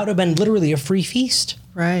animals, that would have been literally a free feast.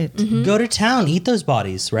 right. Go to town, eat those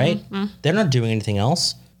bodies, right? They're not doing anything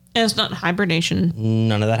else. And it's not hibernation.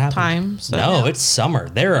 None of that happened. Time, so- no, it's summer.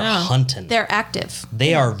 They're hunting. They're active.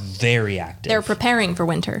 They are very active. They're preparing for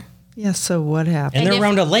winter. Yeah. So what happened? and they're if-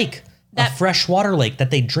 around a lake, a that- freshwater lake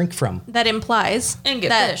that they drink from. That implies And get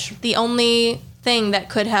that fish. the only thing that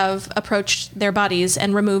could have approached their bodies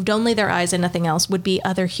and removed only their eyes and nothing else would be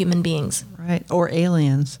other human beings. Right. Or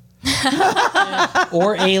aliens.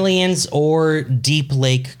 Or aliens or deep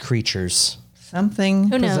lake creatures. Something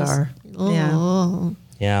Who knows? bizarre. Yeah.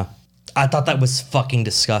 Yeah. I thought that was fucking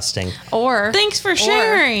disgusting. Or Thanks for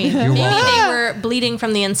sharing. You're maybe welcome. they were bleeding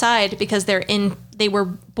from the inside because they were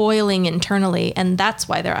boiling internally, and that's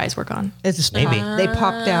why their eyes were gone. It's just Maybe. They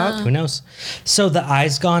popped out. Who knows? So the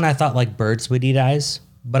eyes gone, I thought like birds would eat eyes,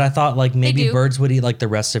 but I thought like maybe do. birds would eat like the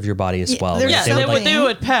rest of your body as well. there's Like, Yeah, they they would, would, like, they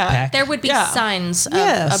would peck. peck. There would be Yeah. signs of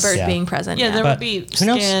Yes. a bird Yeah. being present. Yeah, there But would be who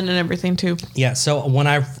knows? skin and everything too. Yeah, so when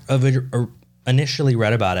I initially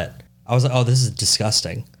read about it, I was like, oh, this is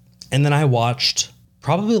disgusting. And then I watched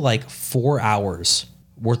probably like 4 hours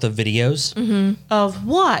worth of videos, Of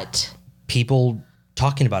what? people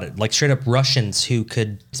talking about it, like straight up Russians who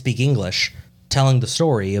could speak English, telling the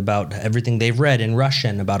story about everything they've read in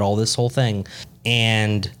Russian about all this whole thing.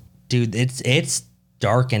 And dude, it's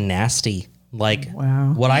dark and nasty. Like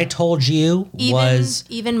Wow. what I told you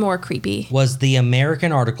Even more creepy. was the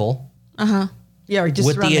American article Yeah. Or just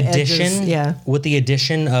with around the edges. addition Yeah. with the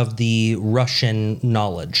addition of the Russian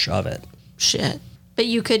knowledge of it. Shit. But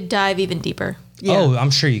you could dive even deeper. Yeah. Oh, I'm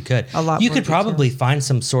sure you could. A lot You more could probably find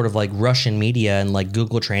some sort of like Russian media and like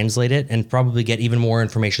Google Translate it and probably get even more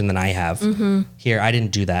information than I have. Here, I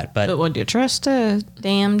didn't do that, But would you trust it?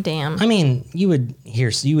 Damn. I mean, you would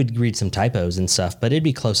read some typos and stuff, but it'd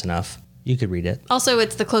be close enough. You could read it. Also,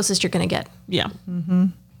 it's the closest you're going to get. Yeah.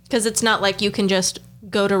 Because it's not like you can just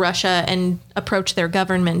go to Russia and approach their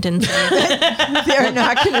government and say, They're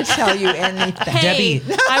not going to tell you anything. hey,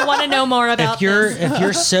 Debbie, I want to know more about this. If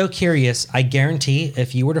you're so curious, I guarantee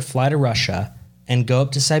if you were to fly to Russia and go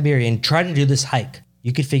up to Siberia and try to do this hike,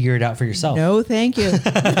 you could figure it out for yourself. No, thank you.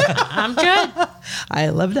 I'm good. I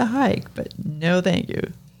love to hike, but no, thank you.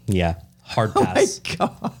 Yeah. Hard Oh my pass.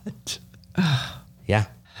 God. Yeah.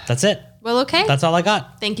 That's it. Well, okay. That's all I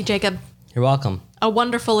got. Thank you, Jacob. You're welcome. A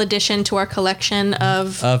wonderful addition to our collection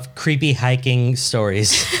of Creepy hiking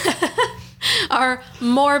stories. our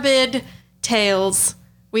morbid tales.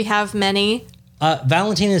 We have many.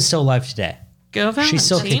 Valentina is still alive today. Go Valentina. She's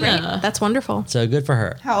still kicking. That's wonderful. So good for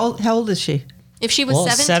her. How old is she? If she was Well,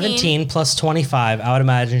 17, 17 plus 25, I would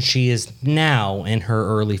imagine she is now in her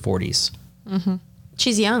early 40s.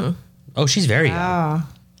 she's young. Oh, she's very young. Oh,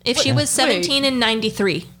 If she was 17 in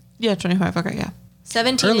 93. Yeah, 25. Okay, yeah.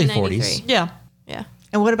 17 Early in 93. 40s. Yeah. Yeah.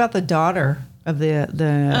 and what about the daughter of the?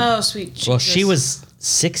 Oh, sweet. Well, she was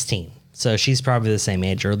 16, so she's probably the same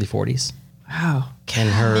age, early 40s. Wow. And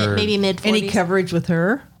her, Maybe mid 40s. Any coverage with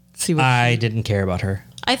her? See what I didn't care about her.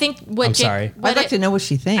 I think what I'm sorry. what I'd like it- to know what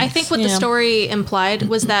she thinks. I think what the Yeah. story implied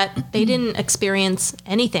was that they didn't experience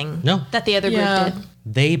anything No. that the other Yeah. group did.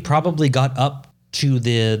 They probably got up to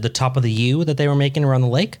the top of the U that they were making around the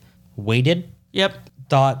lake, waited, Yep.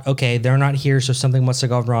 thought, okay, they're not here, so something must have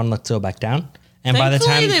gone wrong. Let's go back down. And by the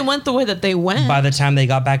Thankfully, time they went the way that they went. they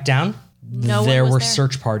got back down, No one there was were there.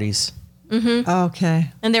 search parties.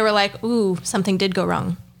 Okay. And they were like, ooh, something did go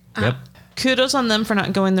wrong. Yep, Kudos on them for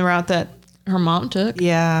not going the route that her mom took.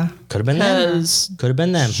 Yeah. could have been them. Because, Could have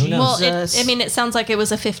been them. Who knows? Well, Jesus. it sounds like it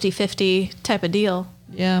was a 50-50 type of deal.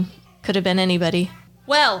 yeah. Could have been anybody.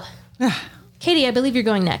 Well, Katie, I believe you're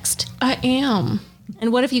going next. I am.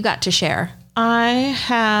 And what have you got to share? I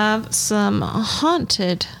have some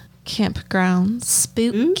haunted campgrounds.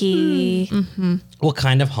 Spooky. What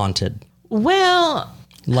kind of haunted? Well,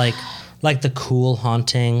 Like the cool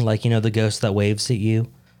haunting, like the ghost that waves at you,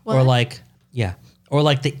 or What? or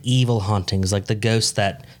like the evil hauntings, like the ghost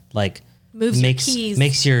that like Moves your makes keys.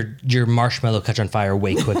 makes your marshmallow catch on fire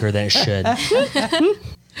way quicker than it should.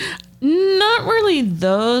 not really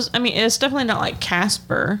those. I mean, it's definitely not like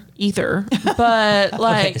Casper either. But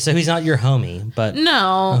like, Okay, so he's not your homie, but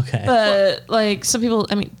no. Okay. But like some people,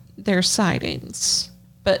 I mean, they're sightings,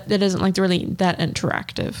 but it isn't like really that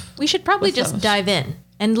interactive. We should probably With just those. dive in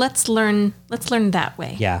and let's learn that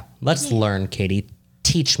way. yeah, let's learn, Katie.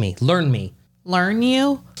 Teach me, learn me. Learn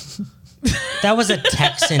you. That was a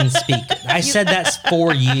Texan speak. I said that's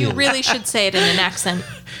for you. You really should say it in an accent.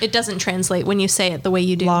 It doesn't translate when you say it the way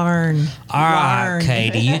you do. Larn. All right,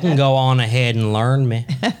 Katie, you can go on ahead and learn me.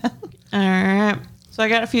 All right. So I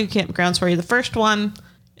got a few campgrounds for you. The first one,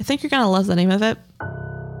 I think you're going to love the name of it.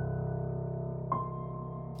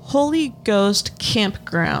 Holy Ghost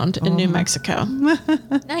Campground in New Mexico.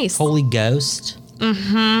 Nice. Holy Ghost.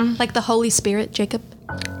 Like the Holy Spirit, Jacob?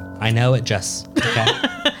 I know it, Jess. Okay.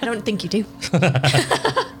 I don't think you do.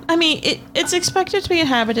 I mean, it's expected to be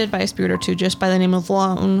inhabited by a spirit or two just by the name of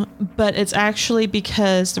alone, but it's actually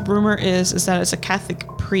because the rumor is that it's a Catholic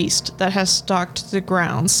priest that has stalked the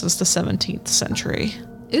grounds since the 17th century.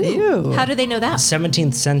 Ooh. Ew. How do they know that?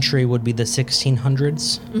 17th century would be the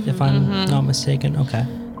 1600s, if I'm not mistaken. Okay.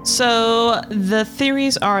 So the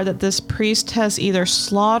theories are that this priest has either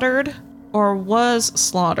slaughtered or was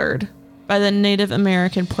slaughtered by the Native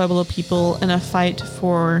American Pueblo people in a fight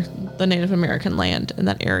for the Native American land in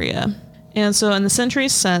that area. And so in the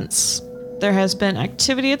centuries since, there has been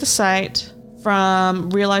activity at the site from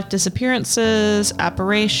real life disappearances,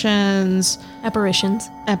 apparitions,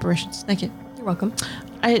 thank you. You're welcome.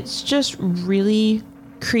 It's just really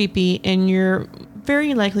creepy, and you're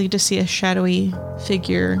very likely to see a shadowy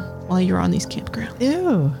figure while you're on these campgrounds.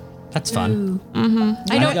 Ew. That's fun.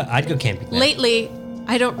 I'd go camping there. Lately,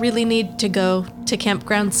 I don't really need to go to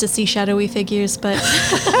campgrounds to see shadowy figures, but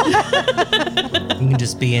You can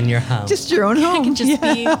just be in your home. Just your own home. I can just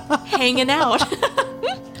be hanging out.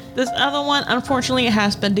 This other one, unfortunately, it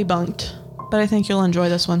has been debunked, but I think you'll enjoy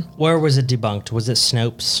this one. Where was it debunked? Was it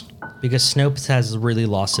Snopes? Because Snopes has really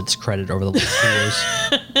lost its credit over the last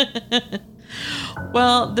few years.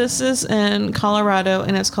 Well, this is in Colorado,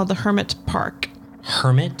 and it's called the Hermit Park.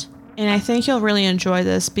 Hermit? And I think you'll really enjoy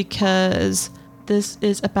this because this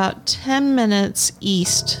is about 10 minutes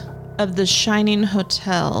east of the Shining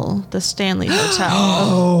Hotel, the Stanley Hotel,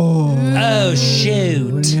 Oh,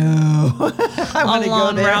 shoot. I want to go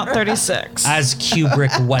along there. Route 36. As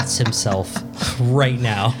Kubrick wets himself right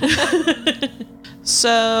now.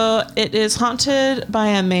 So it is haunted by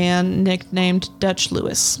a man nicknamed Dutch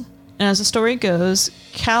Lewis. And as the story goes,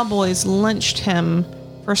 cowboys lynched him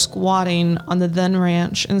for squatting on the then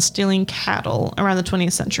ranch and stealing cattle around the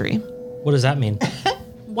 20th century. What does that mean?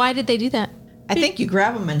 Why did they do that? I think you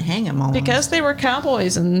grab them and hang them all. Because they were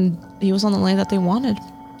cowboys and he was on the land that they wanted.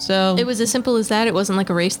 So It was as simple as that. It wasn't like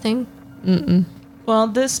a race thing. well,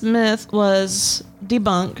 this myth was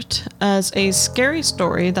debunked as a scary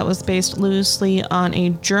story that was based loosely on a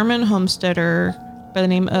German homesteader by the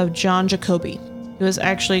name of John Jacobi, who was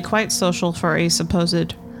actually quite social for a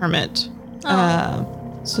supposed hermit.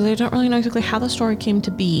 So they don't really know exactly how the story came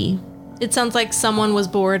to be. It sounds like someone was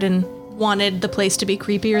bored and wanted the place to be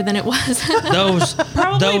creepier than it was.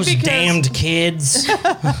 Those because- damned kids.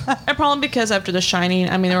 And probably because after The Shining,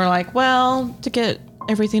 I mean, they were like, well, to get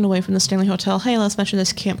everything away from the Stanley Hotel, hey, let's mention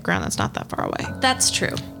this campground that's not that far away. That's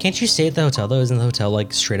true. Can't you stay at the hotel though? Isn't the hotel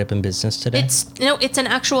like straight up in business today? It's an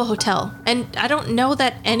actual hotel, and I don't know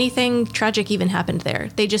that anything tragic even happened there.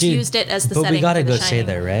 They just Dude, used it as the but setting. we gotta for The go stay Shining.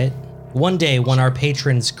 there, right? One day when our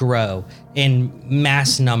patrons grow in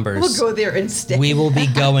mass numbers, We'll go there and stay. we will be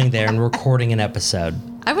going there and recording an episode.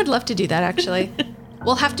 I would love to do that. Actually,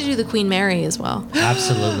 we'll have to do the Queen Mary as well.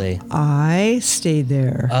 Absolutely. I stayed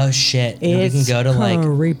there. Oh shit. And It's we can go to like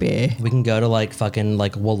creepy. fucking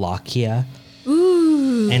like Wallachia.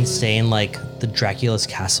 Ooh. And stay in like the Dracula's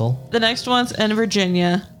castle. The next one's in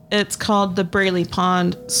Virginia. It's called the Braley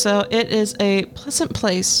Pond. So it is a pleasant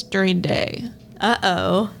place during day.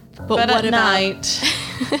 Uh-oh. But But what at about night,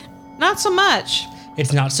 not so much.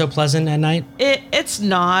 It's not so pleasant at night. It's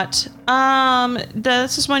not.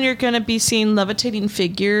 This is when you're going to be seeing levitating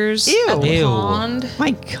figures at the Ew. pond.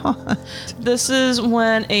 My God. This is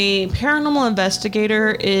when a paranormal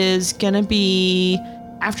investigator is going to be,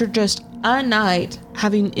 after just a night,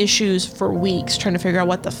 having issues for weeks trying to figure out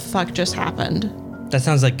what the fuck just happened. That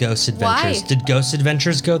sounds like Ghost Adventures. Why? Did Ghost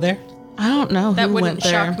Adventures go there? I don't know that who wouldn't went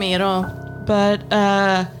there. shock me at all. But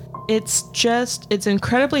it's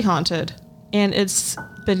incredibly haunted, and it's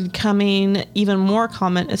been becoming even more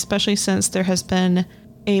common, especially since there has been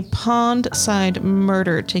a pond-side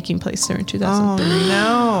murder taking place there in 2003.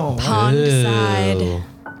 No. Pond side. Ooh.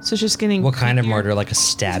 So it's just getting What kind of creepier. murder? Like a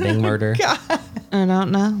stabbing murder? I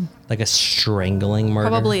don't know. Like a strangling murder?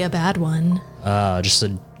 Probably a bad one. Just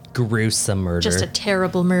a gruesome murder. Just a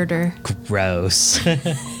terrible murder. Gross.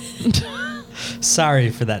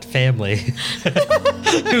 Sorry for that family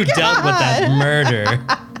who dealt with that murder.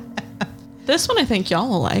 This one I think y'all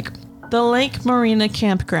will like. The Lake Marina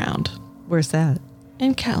Campground Where's that?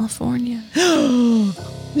 in California.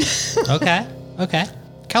 Okay.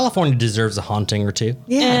 California deserves a haunting or two.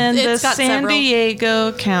 Yeah. And the It's got San several.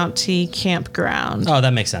 Diego County Campground. Oh,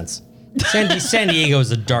 that makes sense. San Diego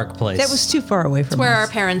is a dark place. That was too far away from Where our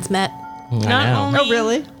us. parents met. I Not know. only- Oh,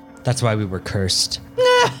 really? That's why we were cursed.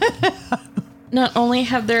 Not only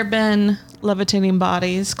have there been levitating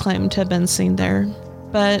bodies claimed to have been seen there,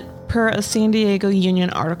 but per a San Diego Union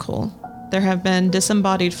article, there have been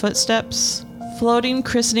disembodied footsteps, floating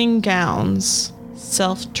christening gowns,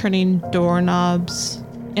 self-turning doorknobs,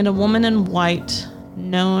 and a woman in white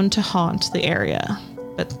known to haunt the area.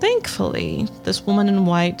 But thankfully, this woman in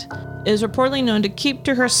white is reportedly known to keep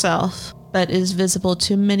to herself, but is visible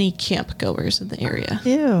to many campgoers in the area.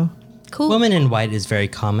 Ew. Cool. Woman in White is very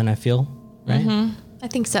common, I feel. Right? I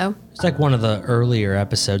think so. It's like one of the earlier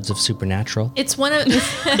episodes of Supernatural. It's one of.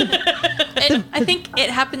 I think it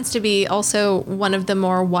happens to be also one of the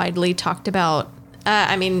more widely talked about.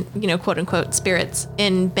 Quote unquote spirits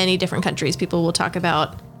in many different countries. People will talk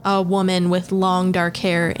about a woman with long dark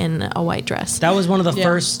hair in a white dress. That was one of the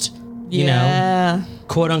first,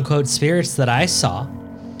 quote unquote spirits that I saw.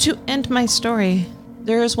 To end my story,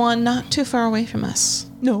 there is one not too far away from us.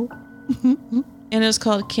 No. And it was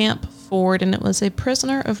called Camp Ford, and it was a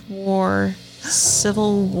prisoner of war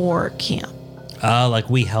Civil War camp. Like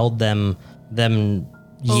we held them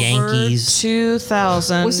Yankees. Over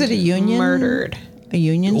 2,000 Was it a union? murdered. A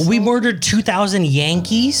union? We sold? murdered 2,000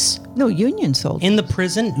 Yankees No, union sold. in the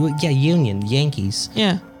prison. Yeah, Union Yankees.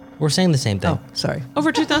 Yeah. We're saying the same thing. Oh, sorry.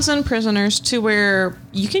 Over 2,000 prisoners to where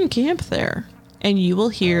you can camp there, and you will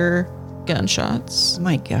hear gunshots.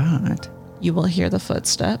 My God. You will hear the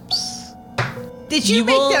footsteps. Did you, You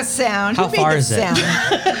make will- that sound? How Who made far that is it?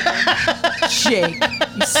 sound? Jake,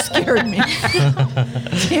 you scared me.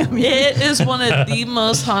 Damn you. It is one of the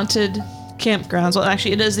most haunted campgrounds. Well,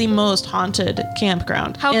 actually, it is the most haunted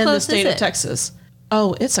campground How in the close state is of it? Texas.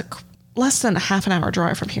 Oh, it's less than a half an hour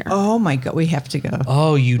drive from here. Oh my God, we have to go.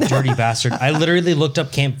 Oh, you dirty bastard. I literally looked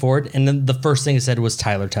up Camp Ford, and then the first thing it said was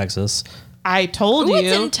Tyler, Texas. I told Ooh, you.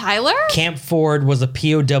 it's in Tyler? Camp Ford was a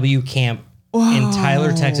POW camp in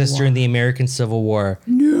Tyler, Texas during the American Civil War.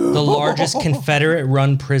 No. The largest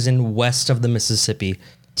Confederate-run prison west of the Mississippi.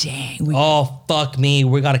 Dang. Oh, fuck me.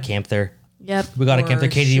 We got to camp there. Yep. We got to camp there.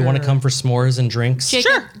 Katie, do you want to come for s'mores and drinks?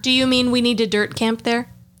 Jacob, do you mean we need to dirt camp there?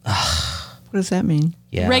 What does that mean?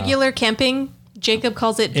 Yeah. Regular camping? Jacob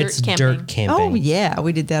calls it dirt It's camping. dirt camping. Oh, yeah.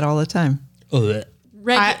 We did that all the time. Ugh.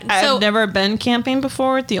 I've never been camping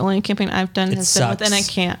before. The only camping I've done has been within a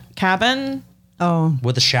sucks. cabin Oh,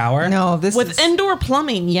 With a shower? no. This with is... indoor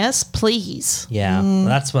plumbing. Yes, please. Yeah,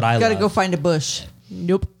 that's what I Got to love. go find a bush.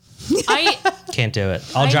 Nope. I Can't do it.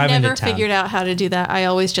 I'll drive never into town. figured out how to do that. I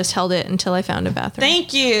always just held it until I found a bathroom.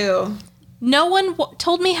 Thank you. No one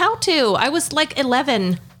told me how to. I was like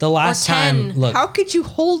 11. The last or 10. time, look, How could you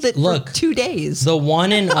hold it Look. for 2 days? the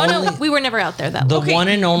one and Oh only... no, we were never out there that The long. one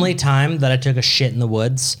and only time that I took a shit in the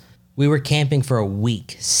woods, we were camping for a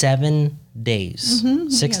week, 7 days,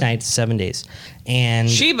 6 nights, 7 days. And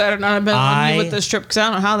She better not have been on I- me with this trip because I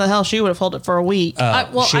don't know how the hell she would have held it for a week.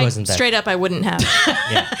 Well, she wasn't there. straight up, I wouldn't have.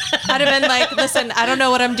 yeah. I'd have been like, listen, I don't know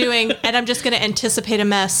what I'm doing, and I'm just going to anticipate a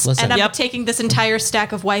mess. Listen. And I'm Yep. taking this entire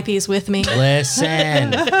stack of wipies with me.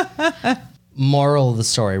 Listen. Moral of the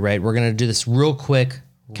story, right? We're going to do this real quick,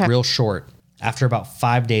 'Kay. real short. After about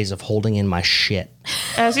 5 days of holding in my shit,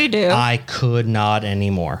 As you do. I could not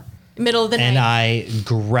anymore. Middle of the And night. I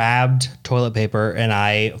grabbed toilet paper and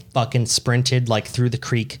I fucking sprinted like through the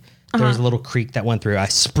creek. There was a little creek that went through. I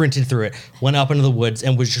sprinted through it, went up into the woods,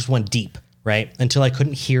 and just went deep, right? Until I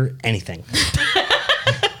couldn't hear anything.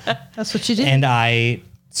 That's what you did. And I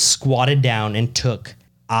squatted down and took,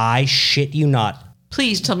 I shit you not,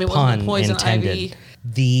 Please tell me it wasn't pun the poison intended, ivy.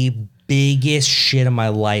 the biggest shit of my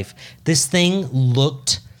life. This thing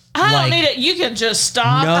looked I like... don't need it. You can just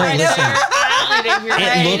stop No, right listen. there. I don't need to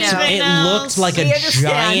hear anything It looked like a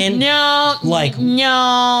giant... No, like-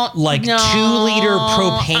 no, like no. 2-liter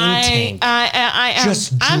propane tank. I am.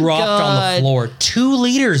 just I'm dropped on the good. floor. 2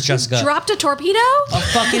 liters, Jessica. Dropped a torpedo? A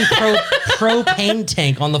fucking propane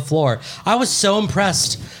tank on the floor. I was so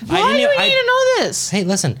impressed. Why do we need to know this? Hey,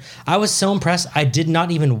 listen. I was so impressed. I did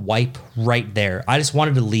not even wipe right there. I just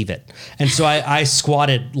wanted to leave it. And so I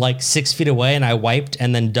squatted like 6 feet away and I wiped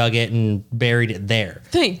and then dug it and buried it there.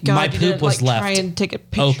 Thank God My you poop didn't, was left. Try and take a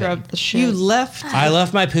picture open. of the shit. you left. I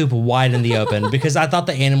left my poop wide in the open because I thought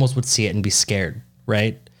the animals would see it and be scared,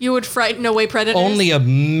 right? You would frighten away predators? Only a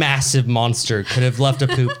massive monster could have left a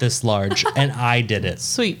poop this large, and I did it.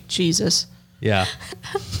 Sweet Jesus. Yeah.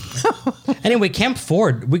 Anyway, Camp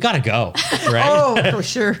Ford, we gotta go, right? Oh, for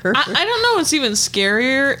sure. I don't know what's even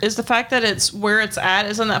scarier is the fact that it's where it's at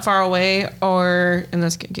isn't that far away, or and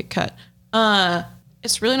that's gonna get cut.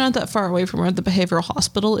 It's really not that far away from where the behavioral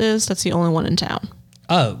hospital is. That's the only one in town.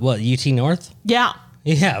 Oh, what, UT North? Yeah.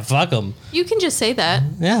 Yeah, fuck them. You can just say that.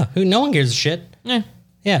 Yeah, no one gives a shit. Yeah.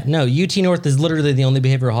 Yeah, no, UT North is literally the only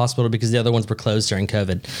behavioral hospital because the other ones were closed during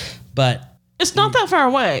COVID. But It's not that far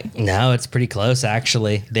away. no, it's pretty close,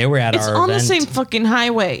 actually. They were at It's our on event. the same fucking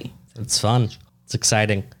highway. It's fun. It's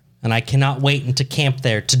exciting. And I cannot wait to camp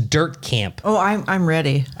there, to dirt camp. Oh, I'm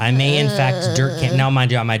ready. I may, in fact, dirt camp. Now,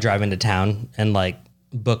 mind you, I might drive into town and like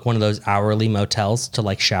book one of those hourly motels to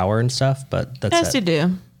like shower and stuff, but that's As you it.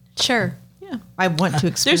 do. Sure. Yeah. I want to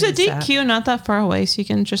experience There's a that. DQ not that far away, so you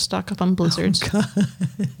can just stock up on blizzards.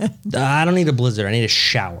 I don't need a blizzard. I need a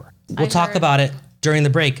shower. We'll talk heard. about it during the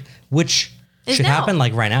break, which Is should now. happen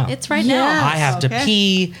like right now. It's right now. I have to Okay.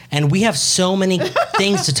 pee, and we have so many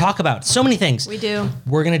things to talk about. So many things. We do.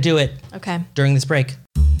 We're going to do it Okay. during this break.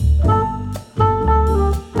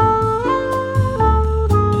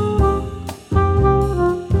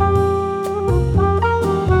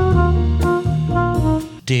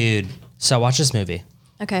 Dude, so I watched this movie.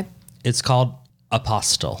 Okay. It's called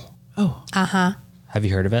Apostle. Uh-huh. Have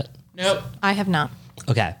you heard of it? Nope. I have not.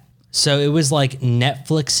 Okay. So it was like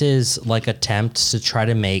Netflix's like attempt to try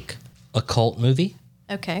to make a cult movie.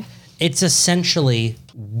 Okay. It's essentially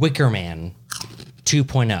Wicker Man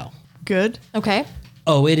 2.0. Good. Okay.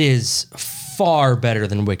 Oh, it is far better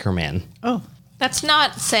than Wicker Man. Oh, That's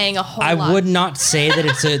not saying a whole I lot. would not say that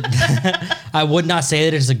it's a I would not say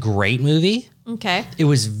that it's a great movie. Okay. It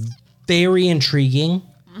was very intriguing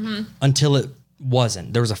until it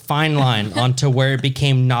wasn't. There was a fine line onto where it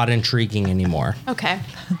became not intriguing anymore. Okay.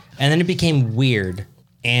 And then it became weird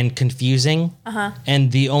and confusing.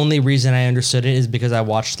 And the only reason I understood it is because I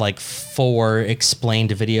watched like 4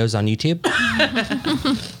 explained videos on YouTube.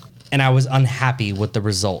 And I was unhappy with the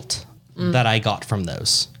result that I got from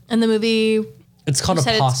those. And the movie It's called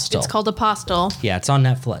said Apostle. it's called Apostle. Yeah, it's on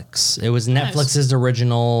Netflix. It was Netflix's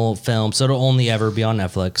original film, so it'll only ever be on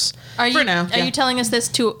Netflix. Are you now, are yeah. you telling us this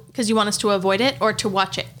because you want us to avoid it or to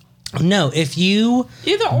watch it? No, if you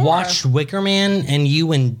Either or. watched Wicker Man and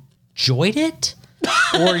you enjoyed it,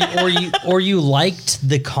 or you liked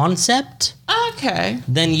the concept, Okay.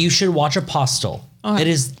 then you should watch Apostle. Okay. It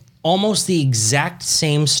is almost the exact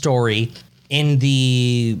same story in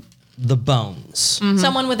the bones.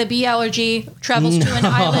 Someone with a bee allergy travels to an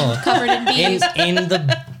island covered in bees. In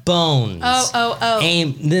the bones. Oh.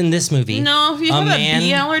 In this movie. No, if you have man, a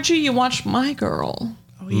bee allergy, you watch My Girl.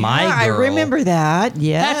 My I Girl. remember that.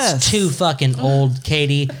 Yes. That's too fucking old,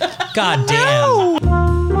 Katie. God damn.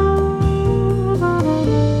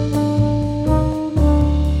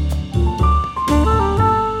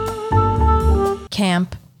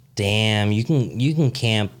 Camp. Damn, you can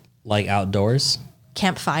camp like outdoors.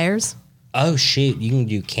 Campfires. Oh shit, you can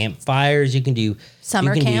do campfires, you can do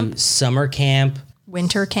Summer camp. do summer camp.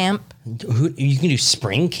 Winter camp. You can do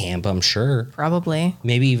spring camp, I'm sure. Probably.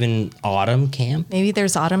 Maybe even autumn camp. Maybe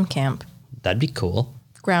there's autumn camp. That'd be cool.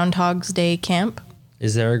 Groundhog's Day camp.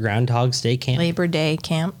 Is there a Groundhog's Day camp? Labor Day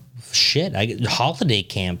camp. Shit, I get holiday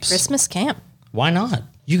camps. Christmas camp. Why not?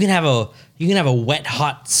 You can have a wet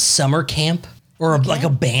hot summer camp or like a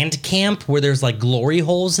band camp where there's like glory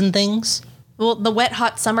holes and things. Well, the wet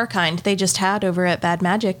hot summer kind they just had over at Bad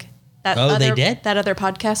Magic. That They did? That other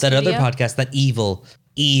podcast. That studio. other podcast, that evil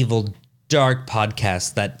dark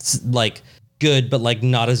podcast that's like good but like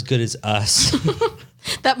not as good as us.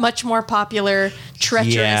 That much more popular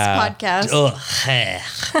treacherous podcast. Ugh.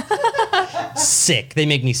 Sick. They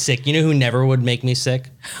make me sick. You know who never would make me sick?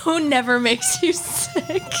 Who never makes you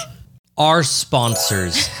sick? Our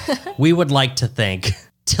sponsors. We would like to thank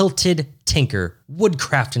Tilted Tinker,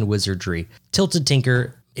 Woodcraft and Wizardry. Tilted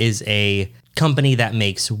Tinker is a company that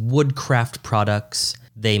makes woodcraft products.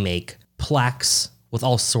 They make plaques with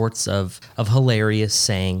all sorts of hilarious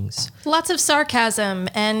sayings. Lots of sarcasm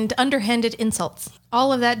and underhanded insults.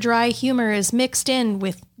 All of that dry humor is mixed in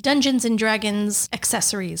with Dungeons and Dragons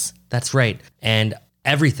accessories. That's right. And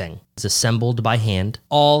everything is assembled by hand,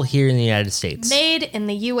 all here in the United States. Made in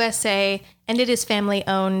the USA, and it is family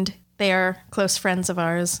owned. They are close friends of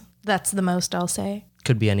ours. That's the most I'll say.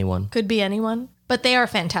 Could be anyone. Could be anyone. But they are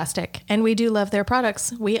fantastic, and we do love their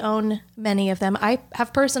products. We own many of them. I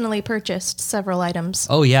have personally purchased several items.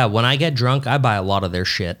 Oh yeah, when I get drunk, I buy a lot of their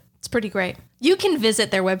shit. It's pretty great. You can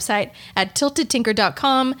visit their website at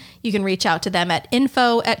tiltedtinker.com. You can reach out to them at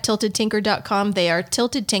info@tiltedtinker.com. They are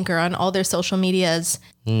Tilted Tinker on all their social medias.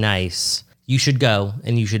 Nice. You should go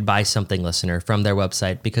and you should buy something, listener, from their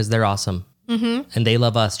website because they're awesome. Mm-hmm. And they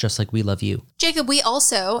love us just like we love you. Jacob, we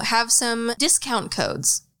also have some discount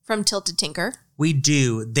codes from Tilted Tinker. We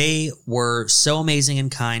do. They were so amazing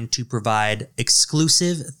and kind to provide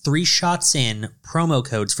exclusive 3 Shots In promo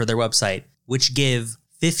codes for their website, which give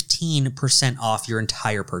 15% off your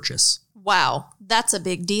entire purchase. Wow, that's a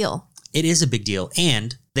big deal. It is a big deal.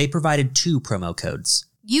 And they provided 2 promo codes.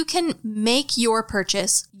 You can make your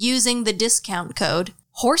purchase using the discount code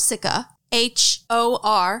HORSICA,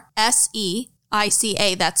 HORSEICA.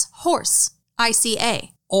 That's horse, ICA.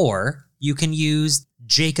 Or you can use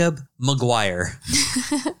Jacob Maguire.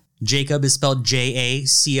 Jacob is spelled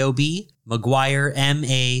Jacob, Maguire,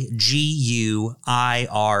 Maguire.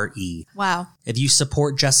 Wow. If you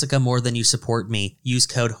support Jessica more than you support me, use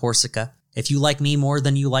code HORSICA. If you like me more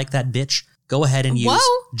than you like that bitch, go ahead and use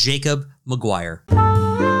Whoa. Jacob Maguire.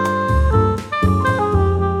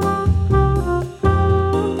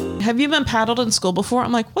 Have you been paddled in school before?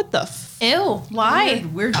 I'm like, what the Ew, why?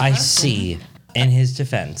 Weird I question. see. In his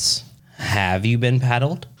defense, have you been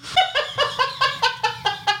paddled?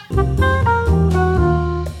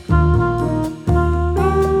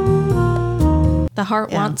 The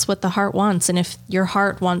heart wants what the heart wants, and if your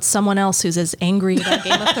heart wants someone else who's as angry about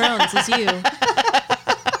Game of Thrones as you,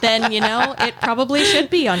 then, you know, it probably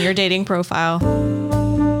should be on your dating profile.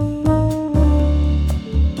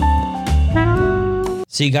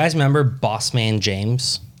 So you guys remember Boss Man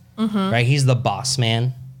James? Mm-hmm. Right? He's the boss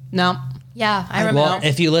man. No. Yeah, I remember. Well,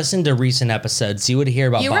 if you listen to recent episodes, you would hear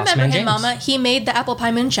about You Boss remember Man him, James. Mama. He made the apple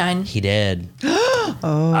pie moonshine. He did.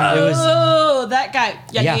 Oh, that guy.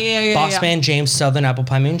 Yeah. Boss Man James Southern Apple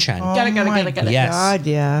Pie Moonshine. Got it. Yes. God,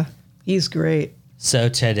 yeah. He's great. So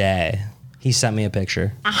today, he sent me a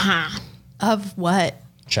picture. Of what?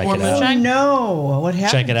 Check Or it out. moonshine? No, what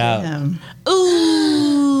happened Check it to out. him?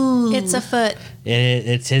 Ooh. It's a foot.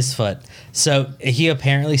 It's his foot. So he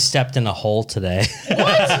apparently stepped in a hole today.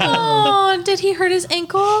 Oh, did he hurt his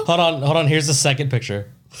ankle? Hold on. Here's the second picture.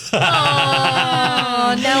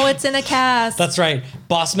 Oh, now it's in a cast. That's right.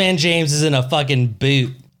 Boss Man James is in a fucking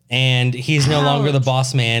boot, and he's no longer the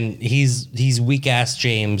boss man. He's weak ass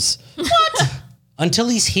James. What? Until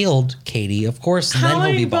he's healed, Katie, of course, How then he'll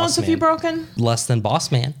many be bones boss have you man. broken? Less than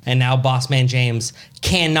boss man. And now boss man James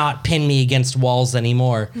cannot pin me against walls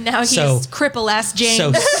anymore. Now he's so, cripple ass James.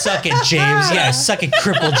 So suck it, James. Yeah, suck it,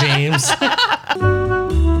 cripple James.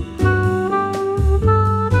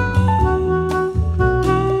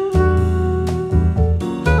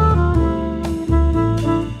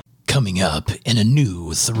 Coming up in a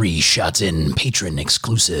new 3 Shots In patron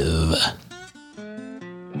exclusive.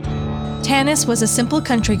 Tanis was a simple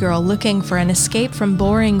country girl looking for an escape from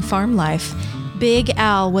boring farm life. Big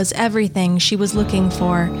Al was everything she was looking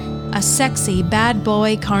for. A sexy, bad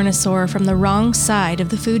boy carnosaur from the wrong side of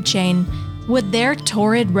the food chain. Would their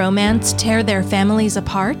torrid romance tear their families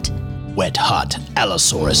apart? Wet Hot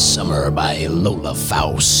Allosaurus Summer by Lola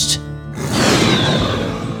Faust.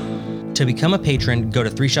 To become a patron, go to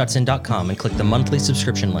 3shotsin.com and click the monthly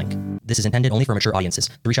subscription link. This is intended only for mature audiences.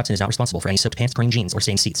 3 Shots In is not responsible for any soaked pants, praying jeans, or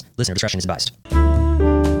stained seats. Listener discretion is advised.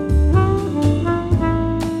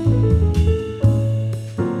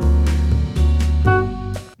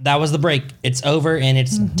 That was the break. It's over and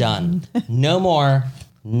it's done. No more,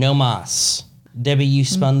 no mas. Debbie, you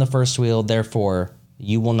spun the first wheel, therefore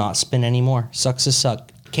you will not spin anymore. Sucks to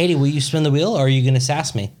suck. Katie, will you spin the wheel or are you going to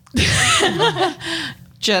sass me?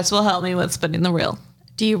 Jess will help me with spinning the wheel.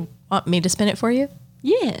 Do you want me to spin it for you?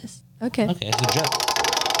 Yes. Okay. Okay, good job.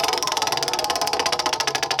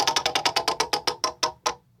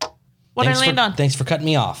 What I land on? Thanks for cutting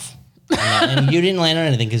me off. And you didn't land on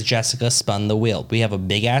anything because Jessica spun the wheel. We have a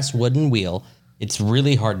big ass wooden wheel. It's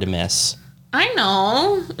really hard to miss. I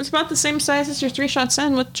know. It's about the same size as your 3 Shots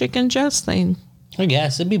In with Jake and Jess thing. I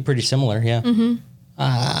guess it'd be pretty similar, yeah. Mm-hmm.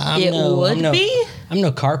 I'm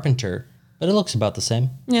no carpenter, but it looks about the same.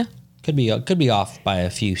 Yeah. Could be off by a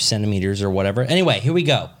few centimeters or whatever. Anyway, here we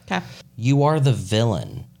go. Okay. You are the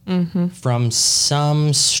villain from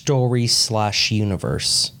some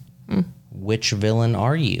story/universe. Which villain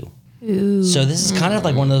are you? Ooh. So this is kind of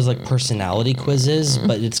like one of those like personality quizzes,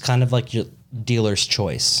 but it's kind of like your dealer's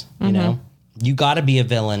choice. You know, you got to be a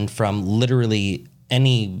villain from literally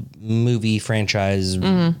any movie, franchise,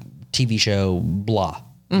 TV show, blah.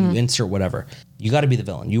 You insert whatever. You got to be the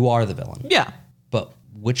villain. You are the villain. Yeah. But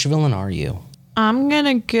which villain are you? I'm going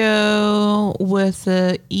to go with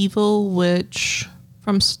the evil witch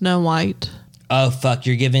from Snow White. Oh, fuck.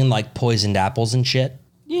 You're giving like poisoned apples and shit.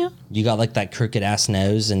 Yeah. You got like that crooked ass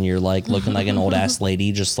nose and you're like looking like an old ass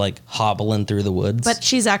lady just like hobbling through the woods. But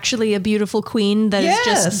she's actually a beautiful queen that is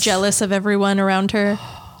Yes. just jealous of everyone around her.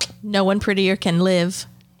 No one prettier can live,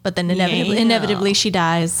 but then inevitably she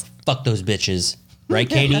dies. Fuck those bitches. Right,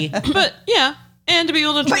 Katie? But yeah. And to be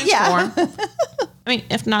able to But yeah. transform. I mean,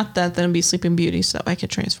 if not that, then it'd be Sleeping Beauty so I could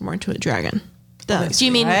transform her into a dragon. That's Do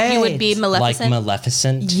you mean you would be Right. Like Maleficent?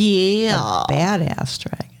 Maleficent. yeah. Badass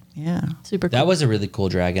dragon. Yeah. Super cool. That was a really cool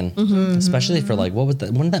dragon. Especially for like, when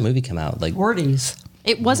did that movie come out? Like, 40s.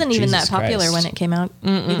 It wasn't even that Jesus popular Christ. when it came out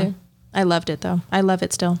either. I loved it though. I love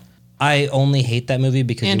it still. I only hate that movie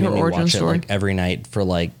because And you her made me origin watch it story. like every night for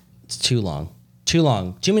like, it's too long. Too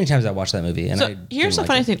long. Too many times I watched that movie. And So I here's the didn't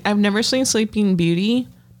funny like it. thing. I've never seen Sleeping Beauty,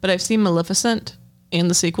 but I've seen Maleficent and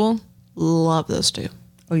the sequel. Love those two.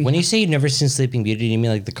 Oh, yeah. When you say you've never seen Sleeping Beauty, do you mean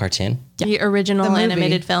like the cartoon? The original The movie.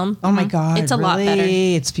 animated film. Oh my God. It's a lot really? better.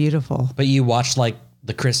 It's beautiful. But you watched like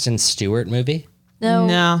the Kristen Stewart movie?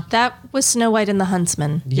 No, that was Snow White and the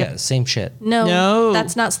Huntsman. Yeah, same shit. No,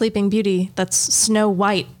 that's not Sleeping Beauty. That's Snow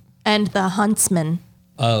White and the Huntsman.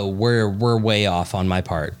 Oh, we're way off on my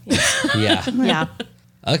part. Yeah. Yeah.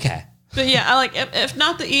 Okay. But yeah, I like if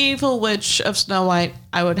not the evil witch of Snow White,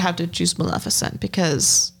 I would have to choose Maleficent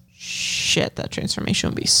because shit, that transformation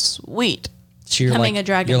would be sweet. So you're Becoming like a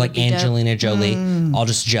dragon you're would like be dope. Angelina Jolie, all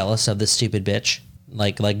just jealous of this stupid bitch.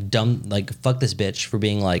 Like dumb, like fuck this bitch for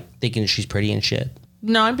being like thinking she's pretty and shit.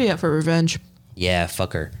 No, I'd be up for revenge. Yeah,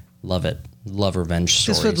 fuck her. Love it. Love revenge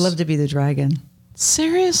stories. Just would love to be the dragon.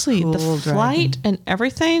 Seriously, Cool the dragon. flight and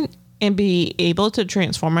everything, and be able to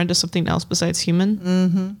transform into something else besides human.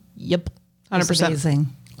 Mm-hmm. Yep, It's 100%. amazing.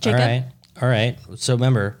 Jacob? All right. So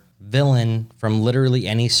remember, villain from literally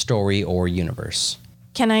any story or universe.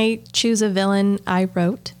 Can I choose a villain I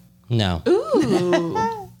wrote? No.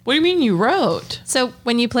 What do you mean you wrote? So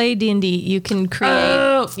when you play D&D, you can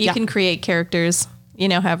create yeah. can create characters,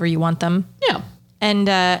 however you want them. Yeah.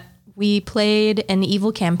 And we played an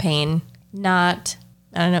evil campaign. Not,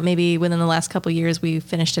 I don't know, maybe within the last couple years we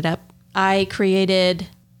finished it up. I created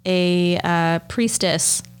a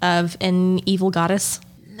priestess of an evil goddess.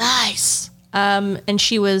 Nice. And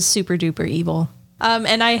she was super duper evil.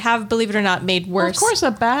 And I have, believe it or not, made Well, worse. of course,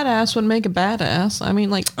 a badass would make a badass. I mean,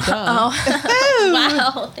 like, duh.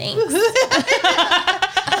 Wow, thanks.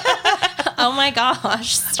 Oh my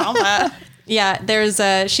gosh. Stop that.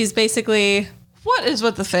 Yeah, she's basically What is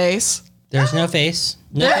with the face? There's no face.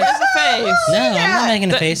 No, There is a face. no, I'm not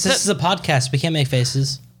making a face. This is a podcast. We can't make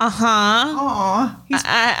faces. Uh-huh. Aw,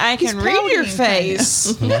 I can read your pouting,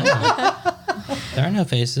 face. No. There are no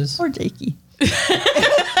faces. poor Jakey.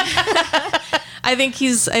 I think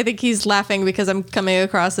he's laughing because I'm coming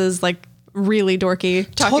across as like really dorky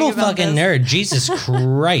talking Total about fucking this. nerd. Jesus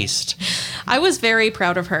Christ. I was very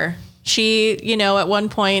proud of her. She, at one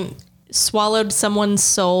point swallowed someone's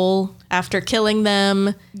soul after killing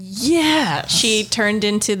them. Yes. She turned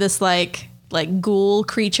into this like ghoul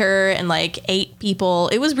creature and like ate people.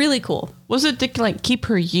 It was really cool. Was it to like keep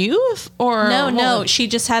her youth or No, she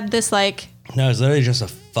just had this like No, it's literally just a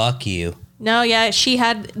fuck you. no, yeah, she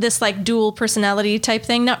had this like dual personality type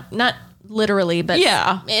thing. Not literally, but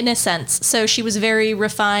Yeah. in a sense. So she was very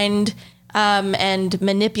refined and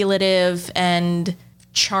manipulative and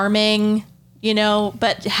charming,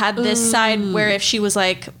 but had this side where if she was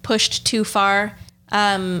like pushed too far,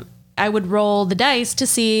 I would roll the dice to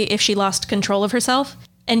see if she lost control of herself.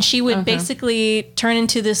 And she would basically turn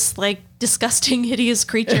into this like disgusting, hideous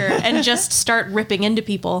creature and just start ripping into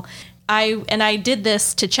people. I did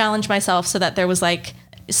this to challenge myself so that there was like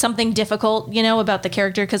something difficult, about the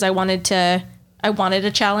character because I wanted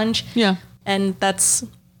a challenge. Yeah. And that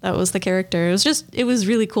was the character. It was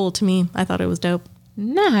really cool to me. I thought it was dope.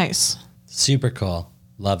 Nice. Super cool.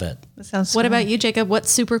 Love it. That sounds What fun. about you, Jacob? What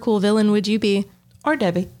super cool villain would you be? Or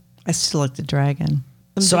Debbie. I still like the dragon.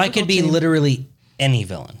 So I could be difficulty. literally any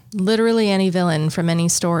villain. Literally any villain from any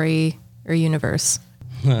story or universe.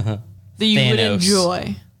 That you would Thanos.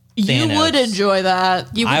 enjoy. You Thanos. would enjoy that.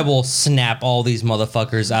 I will snap all these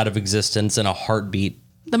motherfuckers out of existence in a heartbeat.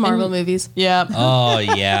 The Marvel movies. Yep. Oh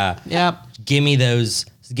yeah. Yep. Give me those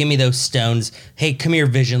stones. Hey, come here,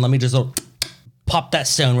 Vision. Let me just pop that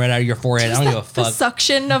stone right out of your forehead. I don't give a The fuck.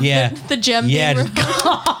 suction of Yeah. the gem Yeah, being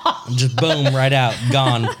just boom, right out,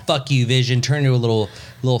 gone. Fuck you, Vision. Turn into a little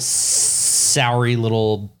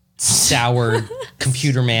sour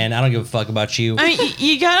computer man. I don't give a fuck about you. I mean,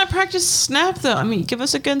 you gotta practice snap though. I mean, give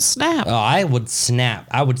us a good snap. Oh, I would snap.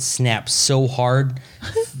 I would snap so hard.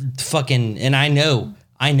 Fucking, and I know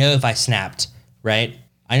if I snapped, right?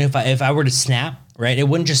 I know if I were to snap, right? It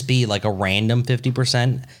wouldn't just be like a random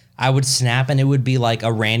 50%. I would snap and it would be like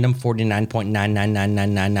a random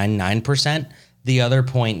 49.9999999%. The other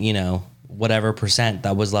point, whatever percent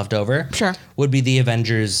that was left over Sure. would be the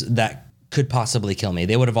Avengers that could possibly kill me.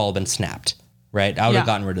 They would have all been snapped, right? I would have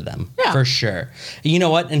Yeah. gotten rid of them Yeah. for sure. You know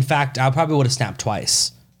what? In fact, I probably would have snapped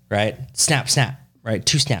twice, right? Snap, right?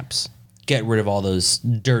 2 snaps. Get rid of all those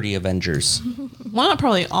dirty Avengers. Well, not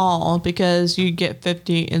probably all because you get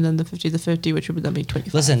 50 and then the 50, which would then be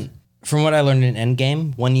 25. Listen, from what I learned in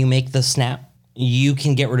Endgame, when you make the snap, you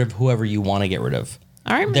can get rid of whoever you want to get rid of.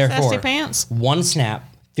 All right, Miss Therefore, Nasty Pants. one snap,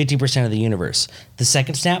 50% of the universe. The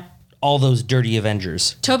second snap, all those dirty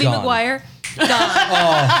Avengers. Tobey gone. Maguire. Gone.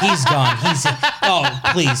 Oh, he's gone.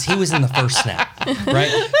 Please. He was in the first snap,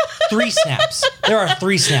 right? 3 snaps. There are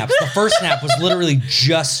 3 snaps. The first snap was literally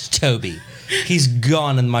just Toby. He's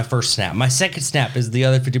gone in my first snap. My second snap is the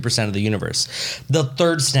other 50% of the universe. The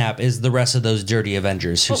third snap is the rest of those dirty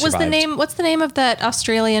Avengers who What was survived. the name? What's the name of that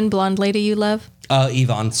Australian blonde lady you love?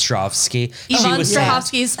 Yvonne Strahovski. Yvonne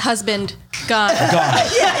Strahovski's husband. Gone.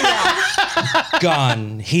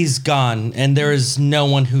 Gone. He's gone. And there is no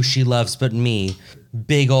one who she loves but me.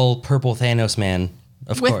 Big old purple Thanos man,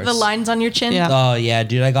 of With course. the lines on your chin. Yeah. Oh, yeah,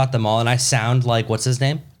 dude, I got them all. And I sound like, what's his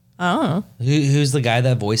name? Oh. Who's the guy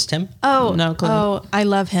that voiced him? Oh. No clue. Oh, I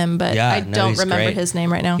love him, but Yeah, I no, don't he's remember great. his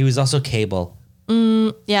name right now. He was also Cable.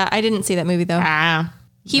 Yeah, I didn't see that movie though.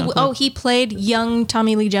 He played young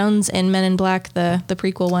Tommy Lee Jones in Men in Black, the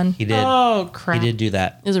prequel one. He did. Oh, He crap. did do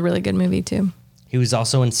that. It was a really good movie too. He was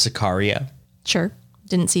also in Sicaria. Sure.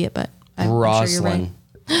 Didn't see it, but I'm sure you're right.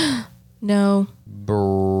 Roslin. No.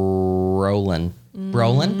 Brolin.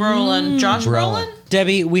 Brolin? Brolin. Josh Brolin?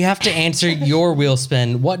 Debbie, we have to answer your wheel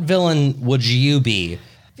spin. What villain would you be?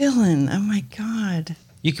 Villain. Oh my God.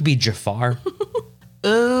 You could be Jafar.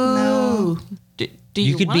 Oh. Do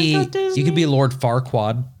You could wanna be go Disney? you could be Lord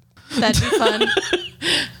Farquaad. That'd be fun.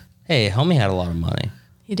 Hey, homie had a lot of money.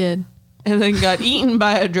 He did. And then got eaten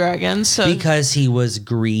by a dragon. So, Because he was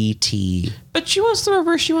greedy. but she wants the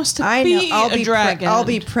reverse. She wants to I be know. a dragon. I'll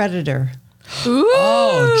be Predator.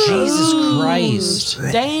 Oh, Jesus Christ.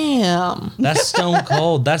 Damn. That's stone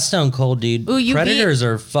cold. That's stone cold, dude. Ooh, you Predators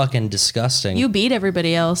are fucking disgusting. You beat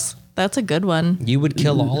everybody else. That's a good one. You would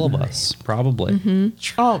kill all of us, probably.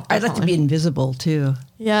 Oh, I'd like to be invisible too.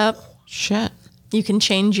 Yep. shit. You can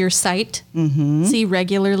change your sight, see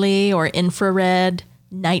regularly or infrared.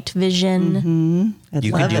 night vision,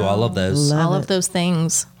 You could do all of those. all of those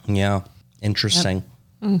things. Yeah. Interesting.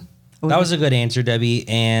 That was a good answer, Debbie.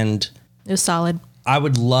 And It was solid. I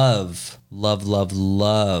would love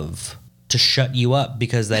to shut you up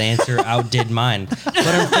because that answer outdid mine. But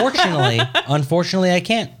unfortunately, I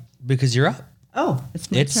can't because you're up. Oh, it's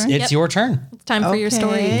my It's turn. your turn. It's time for your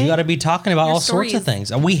story. Okay. You got to be talking about Your all sorts of stories.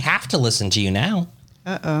 things. And we have to listen to you now.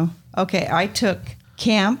 Okay, I took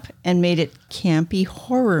camp and made it campy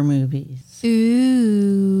horror movies.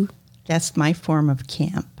 Ooh. That's my form of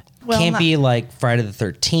camp. Well, Can't be like Friday the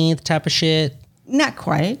 13th type of shit. not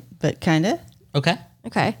quite, but kind of. Okay.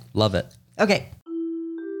 Okay. Love it. Okay.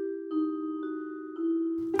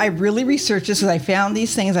 I really researched this because I found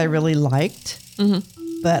these things I really liked,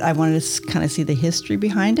 but I wanted to kind of see the history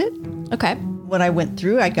behind it. Okay. When I went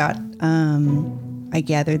through, I gathered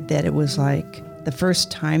that it was like the first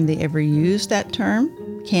time they ever used that term,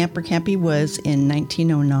 camp or campy, was in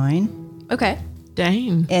 1909, Okay.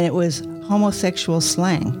 Dang. and it was homosexual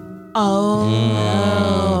slang.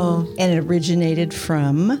 Oh. And it originated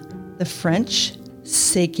from the French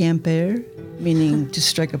 "se camper," meaning to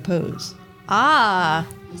strike a pose. Ah.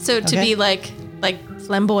 So to Okay. be like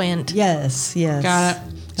flamboyant. Yes. Got it.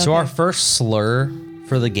 So our first slur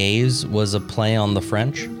for the gays was a play on the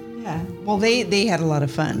French. Yeah. Well, they had a lot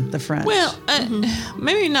of fun, the French. Well,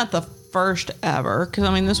 maybe not the first ever, because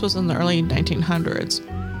I mean, this was in the early 1900s.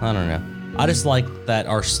 I don't know. I just like that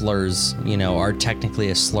our slurs, are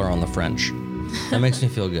technically a slur on the French. That makes me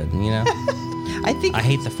feel good, I think I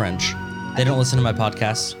hate the French. They don't listen to my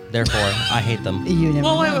podcast. Therefore, I hate them. you never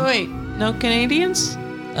Well, know. wait. No Canadians?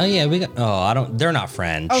 Oh, yeah, they're not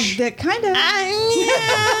French. Oh, that kind of.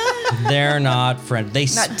 They're not French. They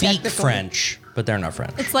speak technically. French, but they're not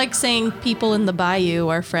French. It's like saying people in the bayou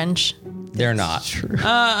are French. They're not.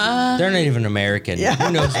 They're not even American. Yeah.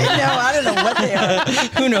 Who knows? No, I don't know what they are.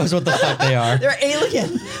 Who knows what the fuck they are? They're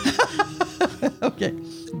alien. Okay.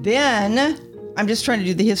 Then I'm just trying to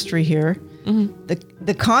do the history here.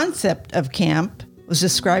 The concept of camp was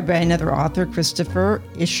described by another author, Christopher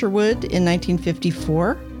Isherwood, in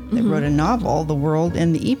 1954, that wrote a novel, The World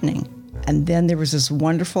in the Evening. And then there was this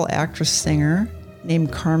wonderful actress-singer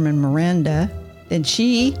named Carmen Miranda. Then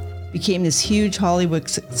she became this huge Hollywood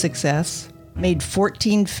success, made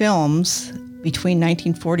 14 films between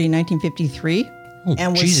 1940 and 1953.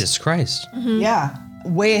 and was, Jesus Christ. Yeah,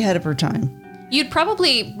 way ahead of her time. You'd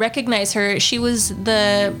probably recognize her. She was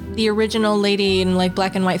the original lady in like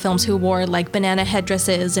black and white films who wore like banana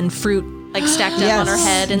headdresses and fruit like stacked up on her Yes.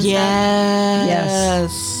 head and stuff.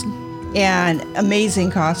 Yes. And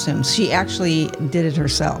amazing costumes. She actually did it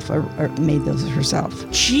herself, or made those herself.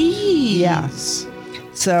 Jeez. Yes.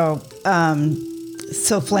 So,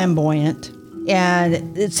 so flamboyant.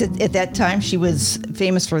 And it's at that time she was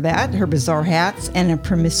famous for that, her bizarre hats, and a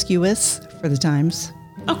promiscuous for the times.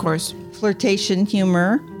 Of course. Flirtation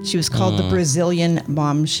humor. She was called the Brazilian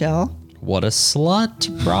bombshell. What a slut,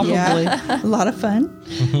 probably. Yeah, a lot of fun.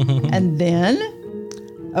 And then,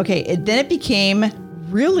 then it became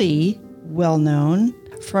really well known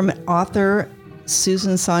from author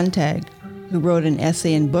Susan Sontag, who wrote an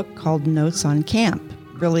essay and book called Notes on Camp,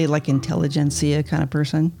 really like intelligentsia kind of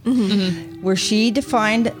person, where she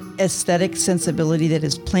defined aesthetic sensibility that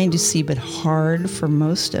is plain to see but hard for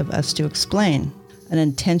most of us to explain. An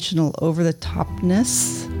intentional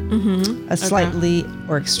over-the-topness, a slightly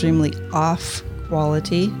or extremely off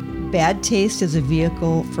quality, bad taste as a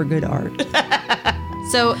vehicle for good art.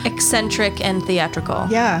 So eccentric and theatrical.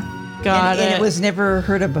 Yeah. Got And it. it was never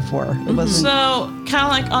heard of before. It wasn't. So, kind of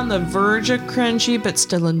like on the verge of cringy, but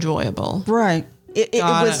still enjoyable. Right. It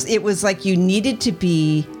Got was it was like you needed to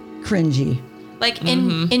be cringy. Like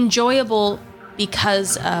enjoyable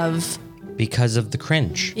because of The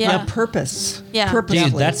cringe. yeah. A purpose. Yeah. Purposefully.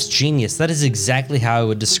 Dude, that's genius. That is exactly how I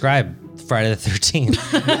would describe Friday the 13th.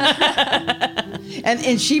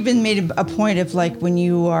 and she even made a point of like when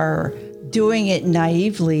you are doing it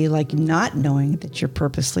naively, like not knowing that you're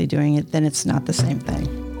purposely doing it, then it's not the same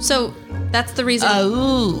thing. So that's the reason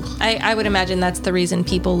I would imagine that's the reason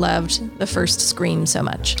people loved the first Scream so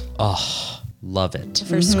much. Love it. The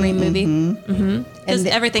first Scream movie. Because And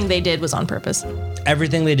everything they did was on purpose.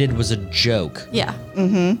 Everything they did was a joke, Yeah.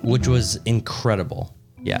 which was incredible.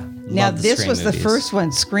 Yeah. Now love the this Scream was movies. the first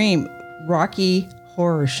one, Scream, Rocky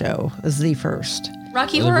Horror Show was the first.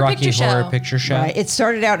 Rocky The Horror Rocky Picture Horror Show. Picture Show. Right. It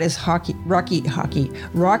started out as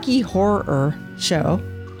Rocky Horror Show,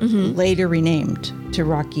 later renamed to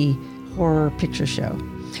Rocky Horror Picture Show.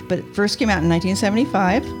 But it first came out in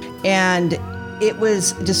 1975, and it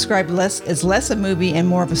was described as less a movie and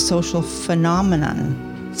more of a social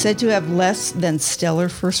phenomenon. Said to have less than stellar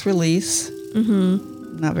first release.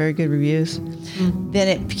 not very good reviews. Then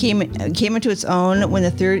it came into its own when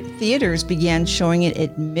the theaters began showing it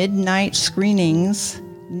at midnight screenings.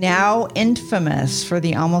 Now infamous for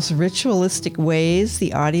the almost ritualistic ways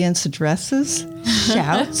the audience addresses,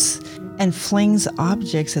 shouts, and flings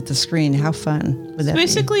objects at the screen. How fun would that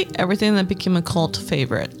Basically, everything that became a cult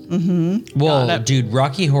favorite. Well, dude,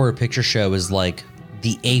 Rocky Horror Picture Show is like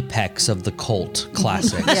the apex of the cult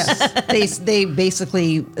classics. be? Yes, they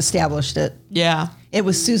basically established it. Yeah. It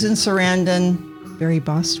was Susan Sarandon, Barry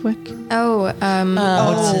Bostwick, Oh,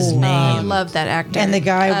 What's his I name? love that actor. and the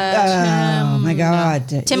guy. oh my God,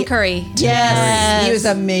 Tim Curry. Yes, he was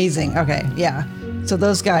amazing. Okay, yeah. So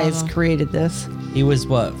those guys created this. He was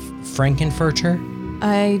what? Frankenfurter?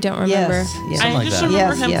 I don't remember. Yes, yes. I like just that.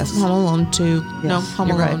 remember Yes, him yes. from Home Alone 2. No, Yes, Home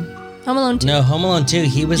you're right. Alone. Home Alone 2. No, Home Alone 2.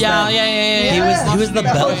 He was Yeah, that. yeah. He was the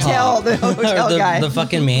bellhop. the hotel the, guy. the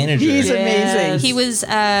fucking manager. He's amazing. He was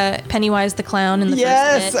Pennywise the clown in the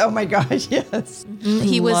Yes. first bit. Oh my gosh. Yes.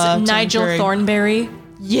 He was Love Tim Nigel Curry. Thornberry.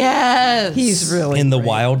 Yes. He's really in the great.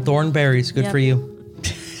 Wild Thornberries. Good Yep. for you.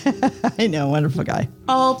 I know, wonderful guy.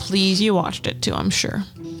 Oh, please. You watched it too, I'm sure.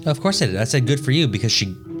 Of course I did. I said good for you because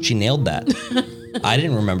she nailed that. I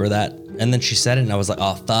didn't remember that. And then she said it and I was like,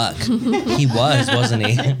 oh, fuck. He was, wasn't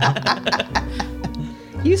he?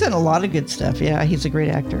 He's in a lot of good stuff. Yeah, he's a great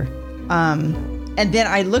actor. And then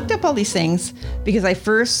I looked up all these things because I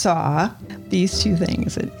first saw these two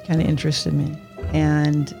things that kind of interested me.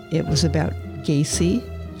 And it was about Gacy,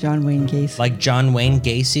 John Wayne Gacy. Like John Wayne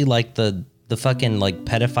Gacy, like the fucking like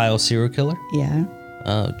pedophile serial killer? Yeah.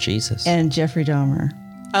 Oh, Jesus. And Jeffrey Dahmer.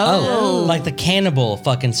 Oh, like the cannibal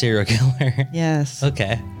fucking serial killer. Yes.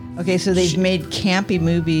 Okay. Okay, so they've made campy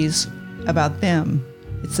movies about them.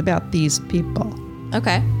 It's about these people.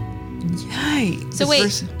 Okay. Yikes. So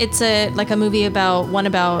wait, it's a movie about one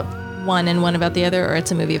and one about the other, or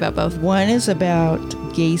it's a movie about both? One is about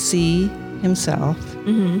Gacy himself,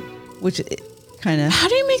 which kind of, How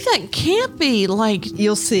do you make that campy? Like,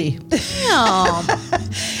 you'll see. damn.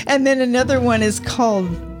 And then another one is called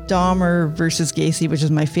Dahmer versus Gacy, which is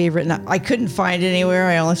my favorite. And I couldn't find it anywhere.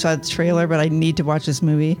 I only saw the trailer, but I need to watch this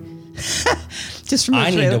movie. Just from the I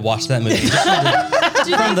need trailer. to watch that movie. Just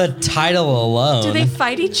from the title alone. Do they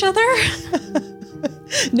fight each other?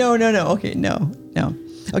 No. Okay, no.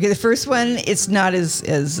 Okay, the first one, it's not it's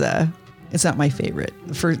not my favorite.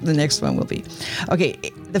 The next one will be. Okay,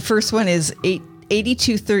 the first one is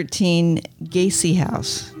 8213 Gacy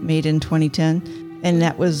House, made in 2010, and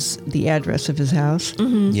that was the address of his house.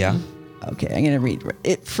 Yeah. Okay, I'm going to read.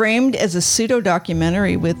 It framed as a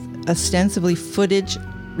pseudo-documentary with ostensibly footage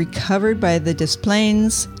recovered by the Des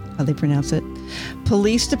Plaines, how they pronounce it,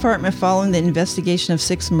 police department following the investigation of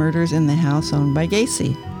 6 murders in the house owned by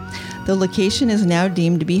Gacy. The location is now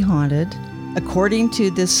deemed to be haunted. According to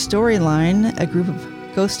this storyline, a group of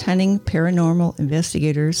ghost hunting paranormal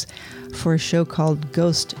investigators for a show called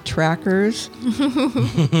Ghost Trackers,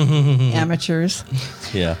 amateurs,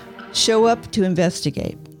 Yeah. show up to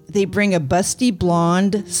investigate. They bring a busty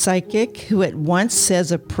blonde psychic who at once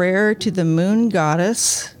says a prayer to the moon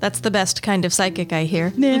goddess. That's the best kind of psychic, I hear.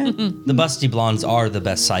 The busty blondes are the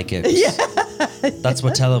best psychics. Yeah. That's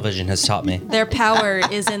what television has taught me. Their power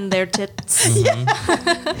is in their tits.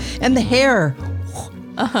 And the hair.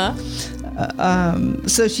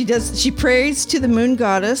 So she prays to the moon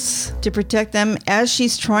goddess to protect them as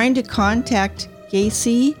she's trying to contact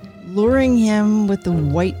Gacy, luring him with the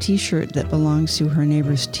white t-shirt that belongs to her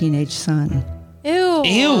neighbor's teenage son. Ew.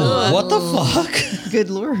 Ew, what the fuck? Good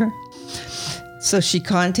lure. So she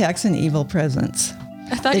contacts an evil presence.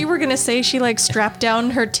 I thought you were going to say she like strapped down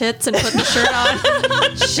her tits and put the shirt on.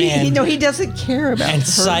 And- He doesn't care about And her.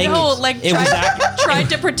 psych, No, like it was tried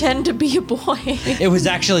to pretend to be a boy. it was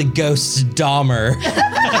actually Ghost Dahmer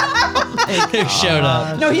who showed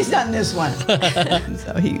up. No, he's not in this one.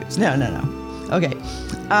 So no. Okay.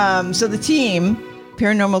 So the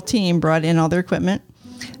paranormal team brought in all their equipment,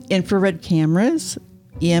 infrared cameras,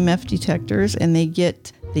 EMF detectors, and they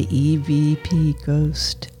get the EVP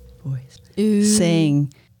ghost voice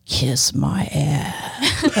saying, "Kiss my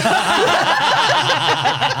ass."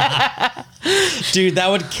 Dude, that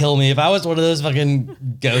would kill me. If I was one of those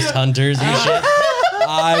fucking ghost hunters and shit,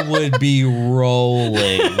 I would be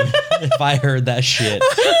rolling if I heard that shit.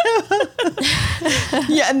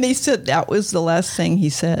 Yeah, and they said that was the last thing he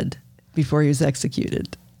said before he was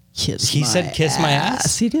executed. He said, "Kiss my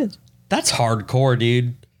ass." He did. That's hardcore,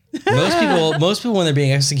 dude. Most people when they're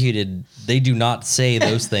being executed, they do not say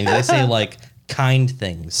those things. They say like kind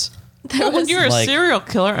things. Well, when you're a like, serial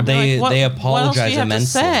killer, I mean, they- like, what, they what else do apologize you have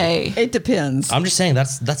immensely. to say? It depends. I'm just saying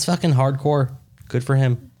that's fucking hardcore. Good for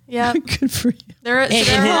him. Yeah. Good for you.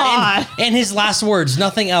 And his last words,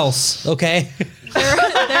 nothing else. Okay,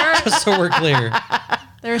 just so we're clear.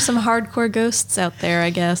 There are some hardcore ghosts out there, I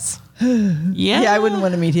guess. Yeah. Yeah, I wouldn't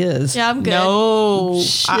want to meet his. Yeah, I'm good. No.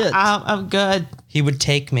 Shit. I'm good. He would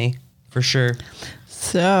take me for sure.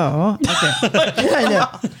 So, okay. I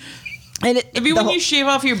know. And Maybe when you shave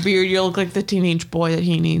off your beard, you'll look like the teenage boy that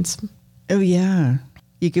he needs. oh yeah,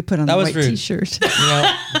 you could put on That a was white rude. T-shirt. You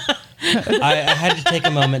know, I had to take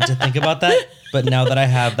a moment to think about that, but now that I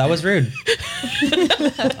have, that was rude.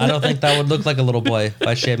 I don't think that would look like a little boy if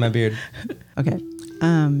I shaved my beard. Okay.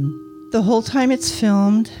 The whole time it's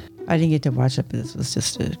filmed, I didn't get to watch it, but this was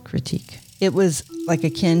just a critique. It was like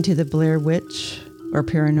akin to the Blair Witch or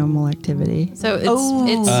Paranormal Activity. So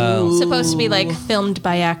it's supposed to be like filmed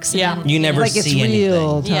by accident. You never Like it's see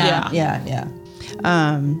real anything. time. Yeah.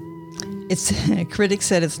 It's critics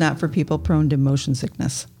said it's not for people prone to motion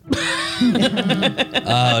sickness.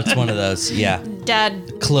 Oh, it's one of those. Yeah. Dad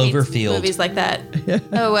Cloverfield. hates movies like that.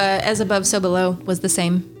 As Above, So Below was the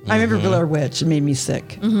same. I remember Blair Witch. It made me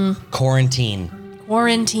sick. Quarantine.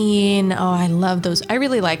 Quarantine. Oh, I love those. I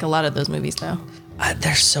really like a lot of those movies, though.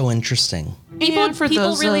 They're so interesting. People for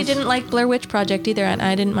those really of- didn't like Blair Witch Project either, and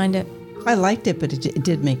I didn't mind it. I liked it, but it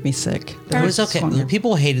did make me sick. It was okay. Stronger.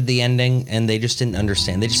 People hated the ending, and they just didn't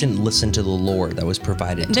understand. They just didn't listen to the lore that was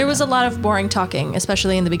provided. There was a lot of boring talking,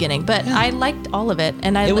 especially in the beginning, but I liked all of it,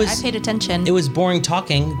 and I paid attention. It was boring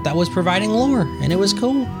talking that was providing lore, and it was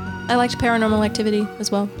cool. I liked Paranormal Activity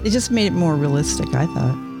as well. It just made it more realistic, I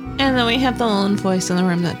thought. And then we have the lone voice in the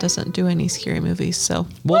room that doesn't do any scary movies. So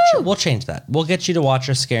We'll change that. We'll get you to watch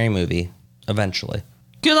a scary movie eventually.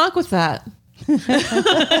 good luck with that.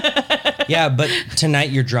 Yeah, but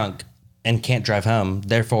tonight you're drunk and can't drive home.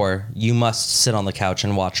 Therefore, you must sit on the couch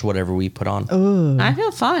and watch whatever we put on. I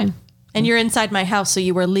feel fine. And you're inside my house, so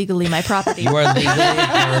you were legally my property. You are legally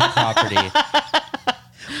your property.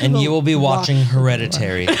 And you will be watching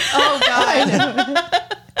Hereditary.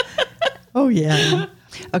 Oh, yeah.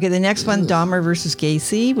 Okay, the next one, Dahmer versus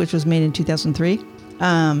Gacy, which was made in 2003.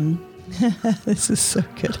 This is so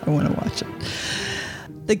good. I want to watch it.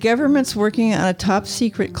 The government's working on a top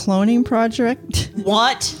secret cloning project.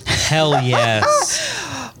 What? Hell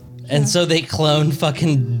yes. And so they cloned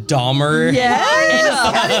fucking Dahmer.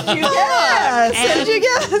 Yes! How did you guess? How did you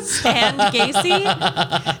guess? And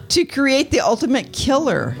Gacy? To create the ultimate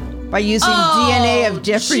killer by using DNA of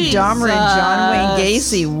Jeffrey Dahmer and John Wayne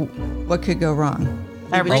Gacy. What could go wrong?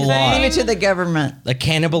 Everything. Leave it to the government. A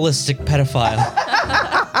cannibalistic pedophile.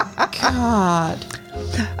 God.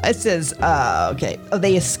 It says, okay. Oh,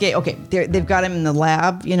 they escape. Okay, they've got him in the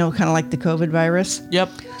lab, kind of like the COVID virus. Yep.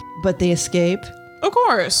 But they escape. Of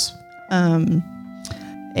course.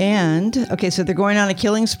 And, okay, so they're going on a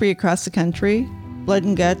killing spree across the country. Blood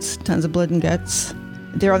and guts, tons of blood and guts.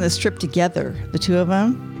 They're on this trip together, the two of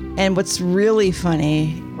them. And what's really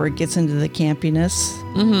funny, where it gets into the campiness,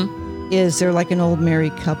 is they're like an old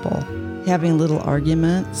married couple having little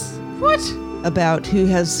arguments. What? About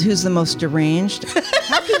who's the most deranged.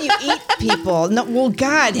 How can you eat people? No, well,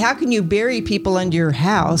 God, how can you bury people under your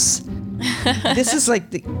house? This is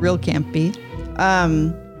like the real campy.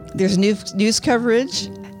 There's news coverage,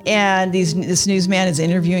 and this newsman is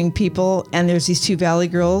interviewing people, and there's these two Valley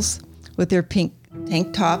girls with their pink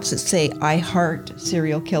tank tops that say "I heart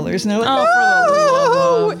serial killers," and they're like,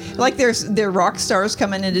 Oh, "Oh!" Like they're rock stars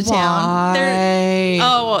coming into town.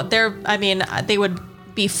 They would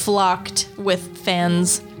be flocked with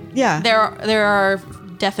fans. Yeah, There are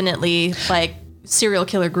definitely like serial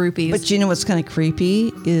killer groupies. but you know what's kind of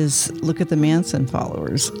creepy is look at the Manson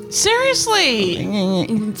followers.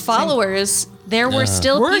 Seriously. followers, there were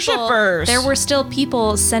still Worshippers. There were still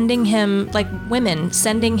people sending him, like women,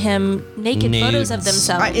 sending him naked photos of Nudes.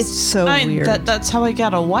 themselves. It's so weird. That's how I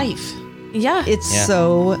got a wife. yeah. It's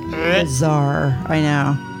so bizarre. I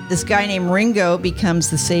know. This guy named Ringo becomes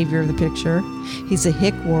the savior of the picture. He's a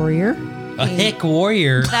hick warrior, A hick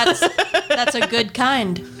warrior. That's a good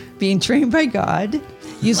kind. being trained by God,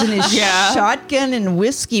 using his shotgun and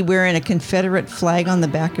whiskey, wearing a Confederate flag on the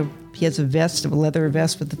back of. He has a leather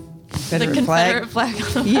vest with the Confederate, Confederate flag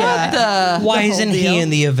on the Yeah. Why isn't he deal. in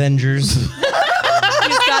the Avengers?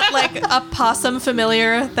 He's got like a possum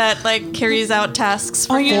familiar that like carries out tasks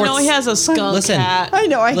for You know he has a skunk Listen. cat. I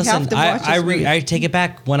know. I Listen, have to watch this movie. I take it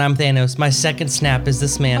back when I'm Thanos. My second snap is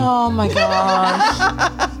this man. Oh my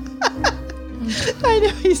god. I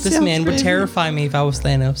know. This man would terrify me if I was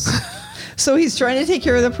Thanos. So he's trying to take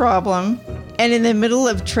care of the problem. And in the middle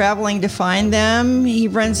of traveling to find them, he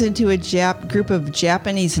runs into a group of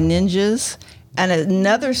Japanese ninjas and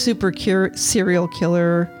another serial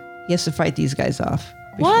killer. He has to fight these guys off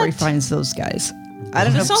before he What? finds those guys. I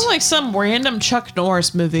don't know. It sounds like some random Chuck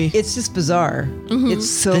Norris movie. It's just bizarre. It's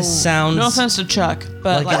so. This sounds No offense to Chuck,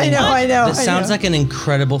 but Like like, an- I know. This sounds like an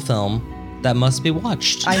incredible film that must be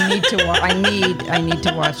watched. I need to. I need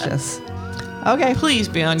to watch this. Okay. please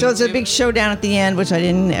be on So it's a YouTube. big showdown at the end, which I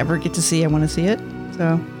didn't ever get to see. I want to see it.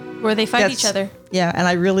 So Where they fight that's- each other. Yeah, and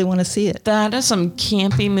I really want to see it. That is some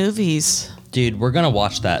campy movies. Dude, we're gonna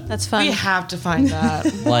watch that. That's fun. We have to find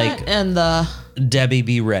that. Like, And the Debbie,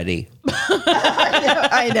 be ready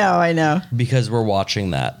I know. because we're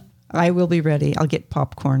watching that. I will be ready. I'll get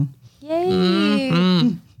popcorn. Yay.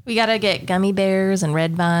 We got to get gummy bears and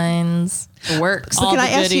red vines. It works. So All can the I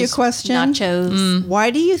ask you a goodies. question? Nachos. Why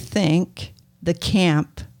do you think the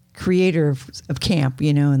camp creator of camp,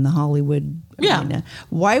 in the Hollywood arena,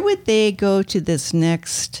 why would they go to this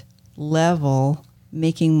next level,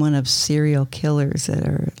 making one of serial killers that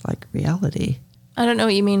are like reality? I don't know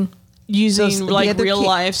what you mean. using So the like other real ki-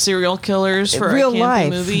 life serial killers for Real a campy life.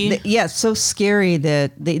 movie. Yeah, it's so scary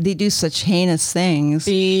that they do such heinous things.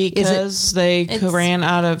 Because they It's- ran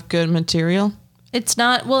out of good material. It's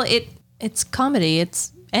not, well, it's comedy.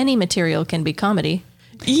 It's any material can be comedy.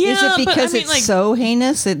 Yeah, Is it because but, I mean, it's like, so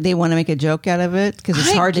heinous that they want to make a joke out of it because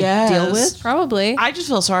it's I hard to deal guess. with? Probably. I just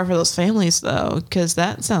feel sorry for those families though, because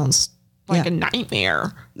that sounds like Yeah. a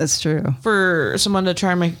nightmare That's true. for someone to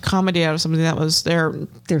try and make a comedy out of something that was their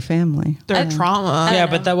Their family. trauma. Yeah,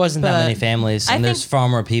 but that wasn't that But many families, I and there's think- far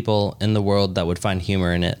more people in the world that would find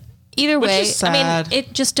humor in it. Either Which way, is sad.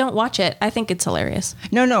 just don't watch it. I think it's hilarious.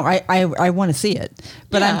 No, I want to see it.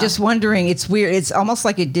 But I'm Yeah. just wondering, it's weird. It's almost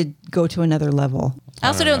like it did go to another level. I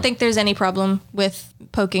also don't think there's any problem with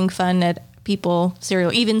poking fun at people,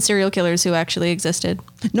 even serial killers who actually existed.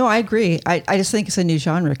 No, I agree. I just think it's a new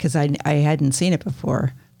genre because I hadn't seen it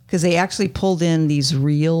before. Because they actually pulled in these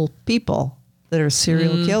real people that are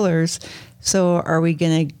serial killers. So are we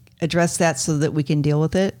going to address that so that we can deal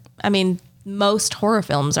with it? I mean, most horror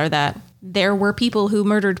films are that. There were people who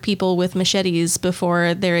murdered people with machetes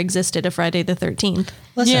before there existed a Friday the 13th.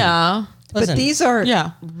 Listen, yeah. listen, But these are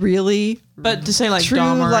Yeah. really But to say like true,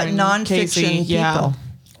 Dahmer like and nonfiction Casey, people. yeah.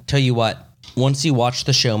 tell you what, once you watch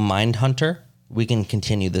the show Mindhunter, we can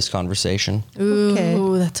continue this conversation. Okay.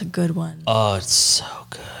 Ooh, that's a good one. Oh, it's so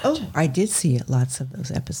good. Oh, I did see it. Lots of those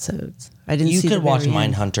episodes. I didn't. You see could the watch very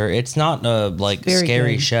end. Mindhunter. It's not a Very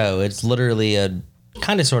scary good. show. It's literally a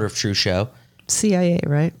kind of sort of true show. CIA,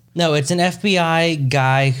 right? No, it's an FBI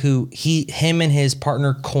guy who him and his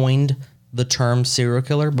partner coined the term serial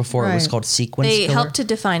killer before it was Right. called sequence They killer. helped to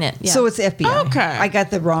define it. Yeah. So it's FBI. Okay. I got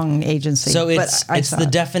the wrong agency. So but it's I it's saw the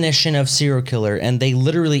it. definition of serial killer, and they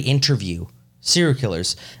literally interview serial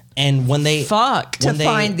killers. And when they Fuck. To when they-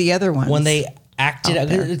 find the other ones. when they acted out,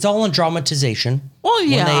 there. it's all in dramatization. Well,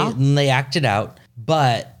 yeah. when they act it out,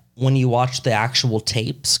 but when you watch the actual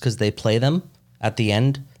tapes because they play them at the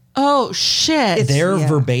end, Oh shit. they're yeah.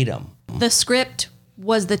 verbatim. the script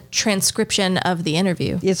was the transcription of the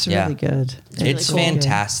interview. It's Yeah. really good. It's cool.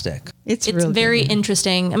 fantastic. It's It's really very good.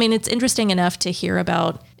 interesting. I mean, it's interesting enough to hear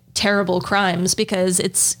about terrible crimes because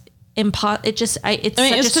it's I mean, such it's a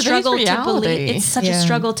today's struggle to reality. believe. It's such Yeah. a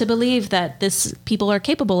struggle to believe that this people are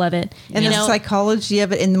capable of it. And you the know, psychology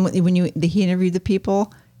of it, and when he interviewed the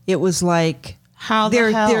people, it was like How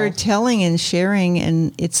the hell? they're telling and sharing,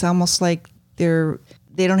 and it's almost like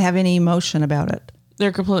they don't have any emotion about it.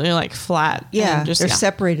 They're completely like flat. Yeah, and just they're yeah.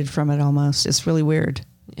 separated from it almost. It's really weird.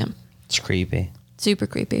 Yeah. It's creepy. super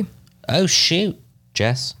creepy. Oh shoot,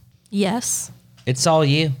 Jess, Yes. it's all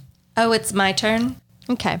you. Oh, it's my turn.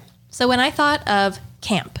 Okay. So when I thought of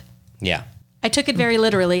camp, Yeah. I took it very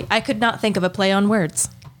literally. I could not think of a play on words.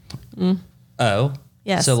 Oh.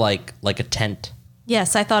 Yes. So like a tent.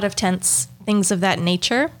 Yes, I thought of tents, things of that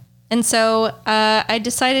nature. And so I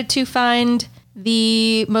decided to find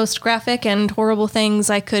the most graphic and horrible things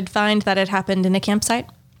I could find that had happened in a campsite.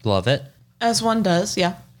 Love it. As one does,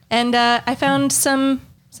 yeah. And I found some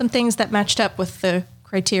things that matched up with the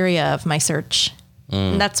criteria of my search.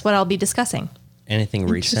 And that's what I'll be discussing. Anything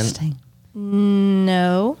recent? Interesting.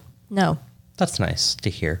 No. That's nice to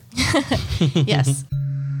hear. Yes.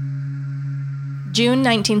 June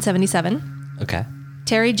 1977. Okay.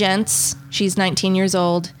 Terry Gents, she's 19 years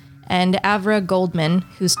old, and Avra Goldman,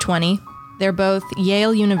 who's 20. They're both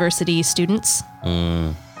Yale University students.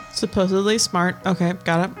 Supposedly smart. Okay,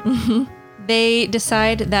 got it. They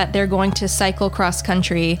decide that they're going to cycle cross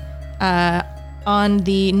country on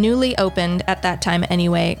the newly opened, at that time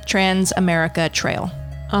anyway, Trans America Trail.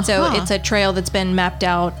 So it's a trail that's been mapped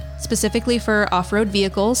out specifically for off-road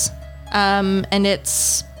vehicles, and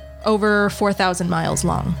it's over 4,000 miles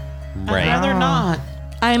long. I'd Right. rather not.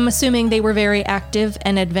 I'm assuming they were very active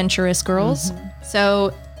and adventurous girls.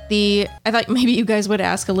 So I thought maybe you guys would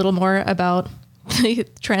ask a little more about the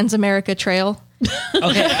Transamerica Trail.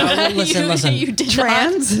 Okay, listen. You did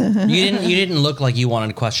Trans? You didn't look like you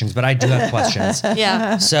wanted questions, but I do have questions. not.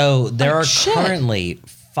 Yeah. So there are currently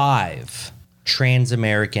 5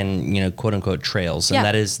 Trans-American, quote unquote trails, and Yeah.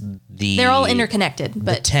 that is They're all interconnected, the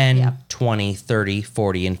but 10, yeah. 20, 30,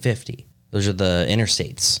 40, and 50. Those are the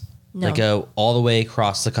interstates No. that go all the way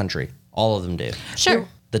across the country. All of them do. Sure.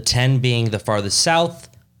 The 10 being the farthest south,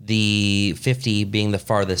 the 50 being the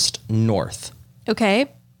farthest north. Okay.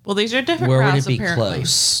 Well, these are different Where would routes, it be apparently.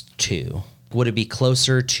 close to? Would it be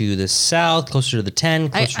closer to the south, closer to the 10,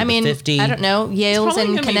 closer I to mean, the 50? I don't know. Yale's probably in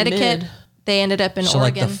gonna be Connecticut. mid. They ended up in So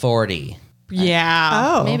like Oregon. the 40. Yeah.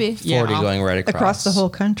 Oh, Maybe. 40 Yeah. going right across the whole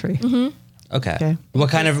country. Okay. Okay. What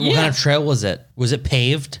kind of trail was it? Was it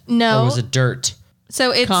paved? No. Or was it dirt?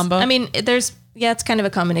 So it's, Combo? I mean, it's kind of a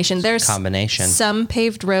combination. There's Combination. some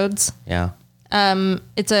paved roads. Yeah.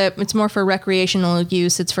 It's more for recreational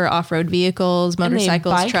use. It's for off-road vehicles, And they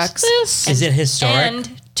motorcycles, biked trucks, this? Is it historic?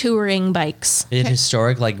 and touring bikes. Is it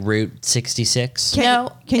historic like Route 66?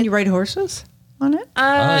 No, Can you ride horses on it? Oh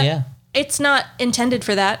yeah. it's not intended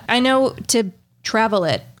for that. I know to travel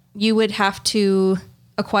it, you would have to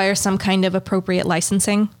acquire some kind of appropriate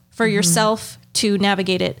licensing for yourself to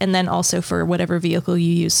navigate it, and then also for whatever vehicle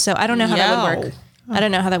you use. So I don't know how that would work. I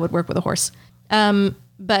don't know how that would work with a horse.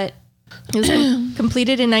 But it was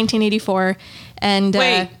completed in 1984, and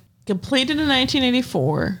Wait, completed in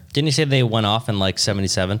 1984. Didn't you say they went off in like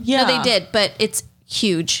 77? Yeah. no, they did, but it's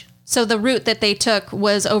huge. So the route that they took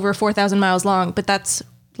was over 4,000 miles long, but that's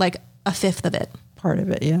like a fifth of it. Part of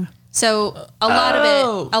it, yeah. So a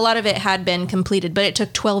lot of it had been completed, but it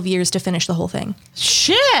took 12 years to finish the whole thing.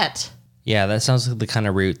 Shit. Yeah, that sounds like the kind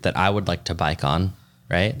of route that I would like to bike on,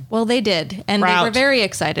 right? Well, they did, and they were Route. very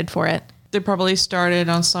excited for it. They probably started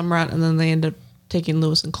on some route and then they ended up taking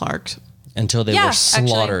Lewis and Clark. Until they Yeah, were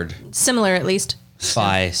slaughtered actually, similar at least.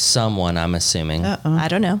 by someone, I'm assuming. I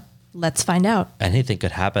don't know. Let's find out. Anything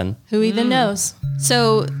could happen. Who even knows?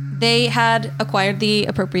 So they had acquired the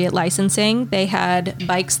appropriate licensing. They had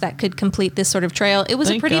bikes that could complete this sort of trail. It was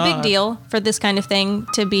a Thank pretty big God. deal for this kind of thing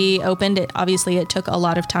to be opened. It took a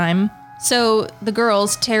lot of time. So the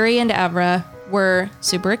girls, Terry and Avra, were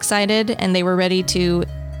super excited and they were ready to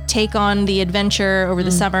take on the adventure over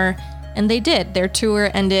the summer. And they did. Their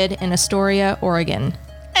tour ended in Astoria, Oregon.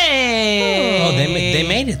 Hey. Oh, they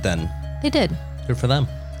made it then. They did. Good for them.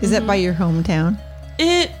 Is that by your hometown?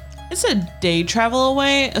 It's a day travel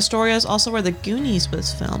away. Astoria is also where the Goonies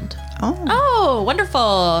was filmed. Oh. Oh,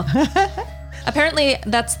 wonderful. Apparently,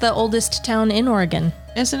 that's the oldest town in Oregon.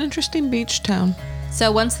 It's an interesting beach town.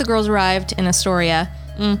 So once the girls arrived in Astoria,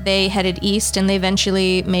 they headed east and they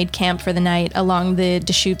eventually made camp for the night along the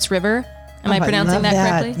Deschutes River. Am I pronouncing love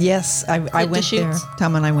that correctly? Yes, I went Deschutes? there.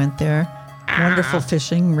 Tom and I went there. Wonderful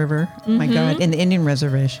fishing river. Oh my God, in the Indian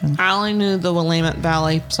reservation. I only knew the Willamette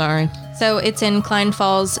Valley. Sorry. So it's in Klein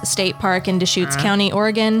Falls State Park in Deschutes County,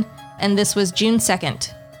 Oregon. And this was June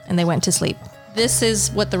 2nd. And they went to sleep. This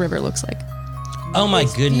is what the river looks like. Oh my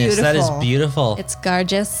goodness, that is beautiful. beautiful. It's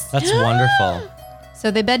gorgeous. That's wonderful.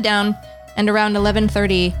 So they bed down, and around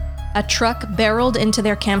 11:30, a truck barreled into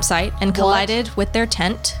their campsite and collided with their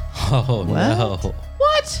tent. Oh no.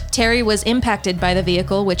 What? Terry was impacted by the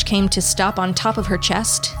vehicle, which came to stop on top of her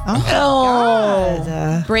chest,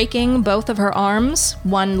 breaking both of her arms,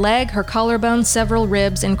 one leg, her collarbone, several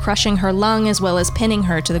ribs, and crushing her lung as well as pinning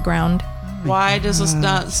her to the ground. Why does this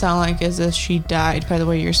not sound like as if she died by the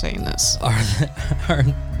way you're saying this?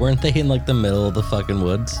 Weren't they in like the middle of the fucking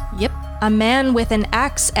woods? Yep. A man with an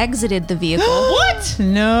axe exited the vehicle, What?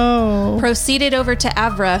 No. proceeded over to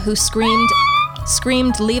Avra, who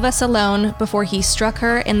screamed, "Leave us alone," before he struck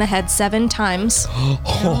her in the head 7 times.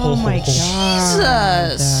 Oh my God.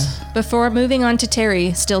 Jesus. Before moving on to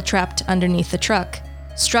Terry, still trapped underneath the truck,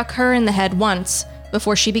 struck her in the head once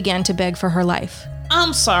before she began to beg for her life.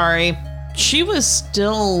 I'm sorry. She was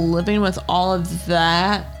still living with all of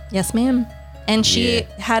that. Yes, ma'am. And she Yeah.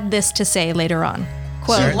 had this to say later on.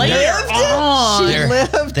 Quote,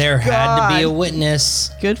 There had to be a witness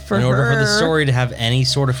Good for in order for the her. story to have any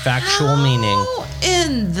sort of factual meaning. Oh,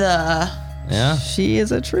 in the. Yeah. She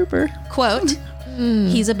is a trooper. quote,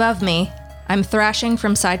 "He's above me. I'm thrashing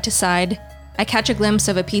from side to side. I catch a glimpse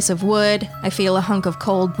of a piece of wood. I feel a hunk of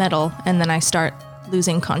cold metal, and then I start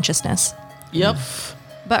losing consciousness." Yep.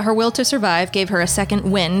 But her will to survive gave her a second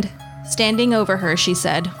wind. Standing over her, she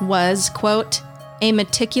said, was, quote, "a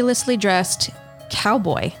meticulously dressed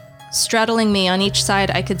cowboy. Straddling me on each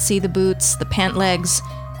side, I could see the boots, the pant legs,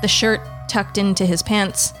 the shirt tucked into his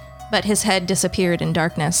pants, but his head disappeared in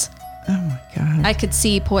darkness. Oh my God. I could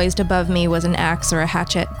see poised above me was an axe or a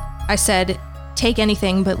hatchet. I said, "Take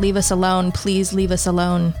anything, but leave us alone. Please leave us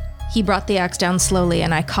alone." He brought the axe down slowly,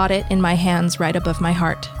 and I caught it in my hands right above my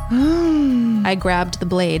heart. I grabbed the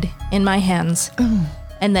blade in my hands,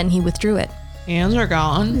 and then he withdrew it. Hands are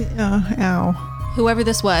gone. Ow. Whoever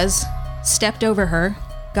this was stepped over her,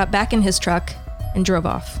 got back in his truck, and drove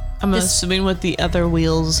off. I'm assuming with the other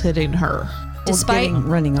wheels hitting her. Despite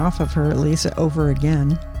Running off of her at least over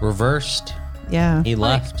again. Reversed. Yeah. He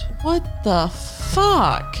left. What the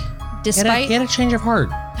fuck? He had a change of heart.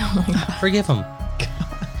 Oh my God. Forgive him.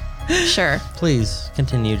 Sure. Please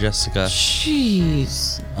continue, Jessica,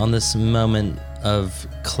 Jeez. on this moment of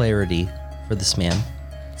clarity for this man.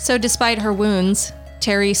 So despite her wounds,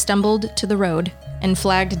 Terry stumbled to the road and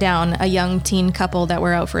flagged down a young teen couple that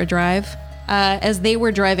were out for a drive. As they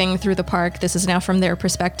were driving through the park, this is now from their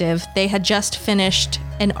perspective, they had just finished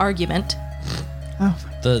an argument.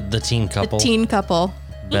 The teen couple. Teen couple.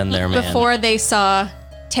 Been there, man. Before they saw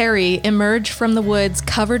Terry emerge from the woods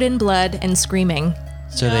covered in blood and screaming.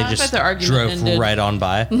 So Yeah, they I just bet the argument drove ended. right on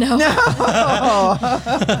by.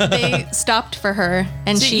 They stopped for her,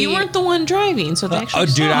 and See, you weren't the one driving, so they actually Oh,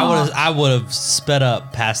 dude, saw. I would have sped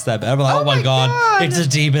up past that. I'm like, oh my God, it's a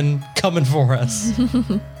demon coming for us.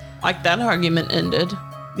 Like that argument ended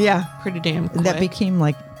Yeah. pretty damn quick. That became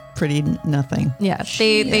like pretty nothing. Yeah,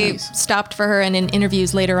 they stopped for her, and in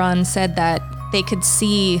interviews later on said that they could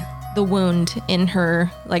see the wound in her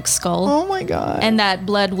like skull, Oh my God. and that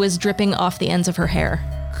blood was dripping off the ends of her hair.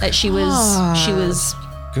 That she was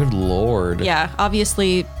Good Lord. yeah,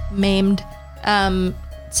 obviously maimed.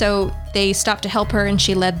 So they stopped to help her, and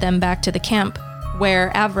she led them back to the camp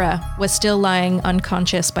where Avra was still lying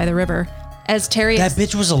unconscious by the river. As Terry, That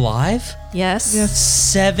bitch was alive? yes,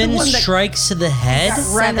 7 strikes to the head?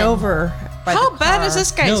 Run over. By How the bad car. is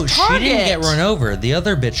this guy's No, target? she didn't get run over. The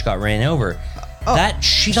other bitch got ran over.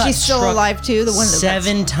 She got She's still struck alive too. The one that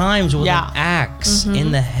 7 times with Yeah. an axe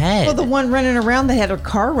in the head. Well, the one running around, they had a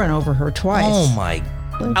car run over her twice. Oh my.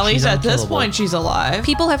 At least She's at this unkillable. point, she's alive.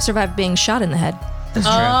 people have survived being shot in the head.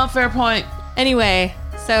 Oh, fair point. Anyway,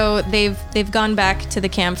 so they've gone back to the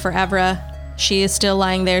camp for Avra. She is still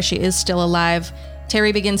lying there. She is still alive.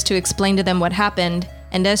 Terry begins to explain to them what happened,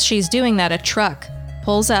 and as she's doing that, a truck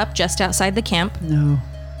pulls up just outside the camp, No.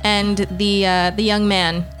 and the young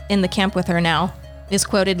man in the camp with her now is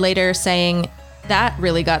quoted later saying that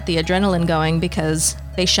really got the adrenaline going because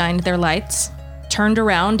they shined their lights, turned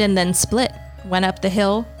around, and then split, went up the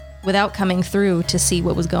hill without coming through to see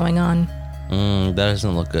what was going on. That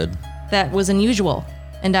doesn't look good. That was unusual,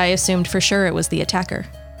 and I assumed for sure it was the attacker.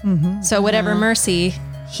 So whatever mercy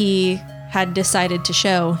he had decided to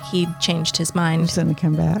show, he'd changed his mind He's going to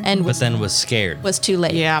come back. and But was, then was scared. was too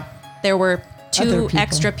late. Yeah. There were Other 2 people.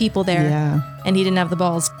 extra people there, Yeah. and he didn't have the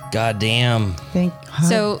balls. God damn. Thank God.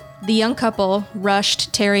 So the young couple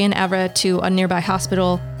rushed Terry and Avra to a nearby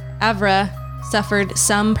hospital. Avra suffered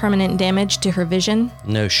some permanent damage to her vision,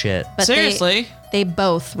 No shit. but Seriously? they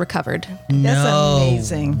both recovered. That's no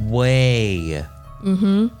amazing. way.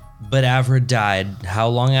 Mm-hmm. But Avra died how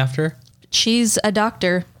long after? She's a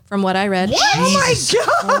doctor, from what I read. Oh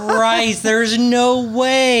my God. Christ, there's no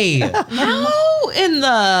way. How in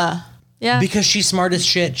the... Yeah. Because she's smart as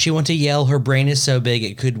shit. She went to Yale. Her brain is so big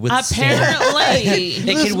it could withstand. Apparently. It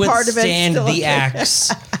This could part of it's withstand still the okay.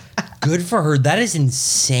 axe. Good for her. That is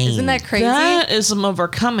insane. Isn't that crazy? That is some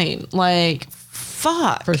overcoming. Like,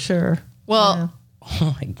 fuck. For sure. Well,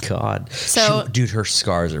 Oh my God. So- Dude, her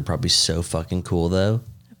scars are probably so fucking cool though.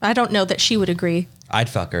 I don't know that she would agree. I'd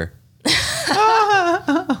fuck her.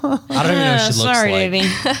 I don't even know what she looks Sorry, like.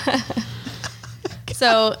 Davey.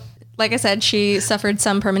 So, like I said, she suffered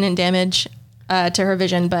some permanent damage to her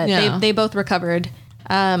vision, but Yeah. they both recovered,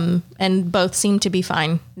 and both seem to be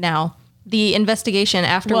fine now. The investigation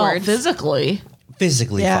Well, afterwards. physically.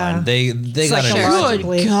 Physically Yeah. fine. They got to do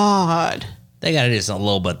Psychologically. Good God. they got to do some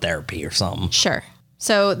little bit of therapy or something. Sure.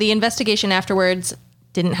 So the investigation afterwards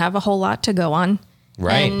didn't have a whole lot to go on.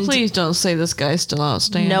 Right. And Please don't say this guy's still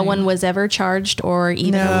outstanding. no one was ever charged or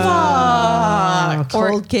even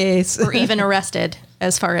Cold case. or even arrested,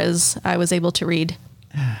 as far as I was able to read.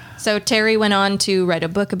 So Terry went on to write a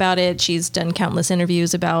book about it. She's done countless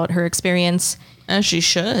interviews about her experience. As she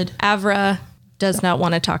should. Avra does not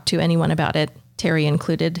want to talk to anyone about it, Terry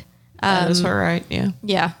included. That is her right, yeah.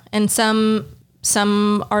 Yeah, and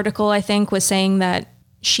some article I think was saying that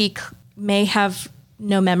she may have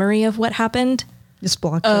no memory of what happened. Just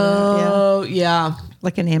blocked her out. Yeah. Oh, yeah.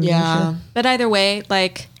 Like an amnesia. Yeah. But either way,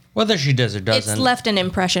 like Whether she does or it's doesn't. left an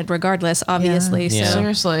impression regardless, obviously. Yeah. So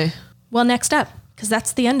Seriously. well, next up, because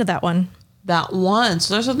that's the end of that one. That one.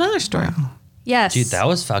 So there's another story. Yes. Dude, that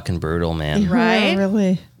was fucking brutal, man. right. Yeah,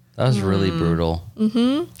 really. That was really brutal.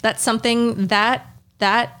 That's something that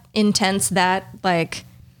intense, that like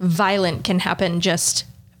violent can happen just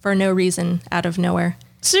for no reason out of nowhere.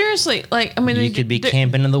 Seriously, like, I mean, You could be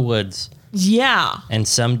camping in the woods, Yeah. and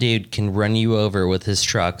some dude can run you over with his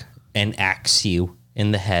truck and axe you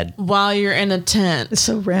in the head. While you're in a tent. It's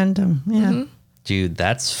so random. Yeah. Dude,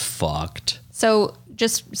 that's fucked. So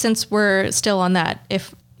just since we're still on that,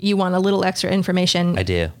 if you want a little extra information, I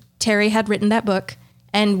do. Terry had written that book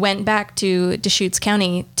and went back to Deschutes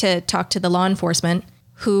County to talk to the law enforcement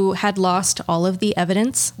who had lost all of the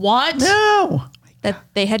evidence What? No. that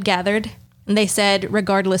they had gathered. And they said,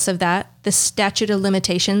 regardless of that, the statute of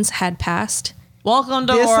limitations had passed. Welcome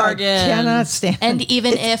to This I Oregon. cannot stand. And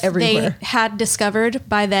even It's if everywhere. they had discovered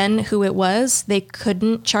by then who it was, they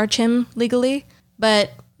couldn't charge him legally,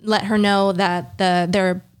 but let her know that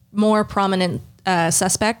their more prominent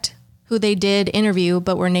suspect, who they did interview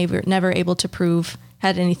but were never able to prove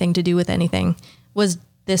had anything to do with anything, was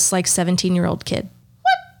this like 17-year-old kid.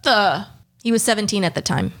 The He was 17 at the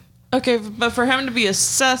time. Okay, but for him to be a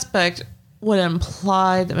suspect would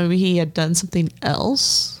imply that maybe he had done something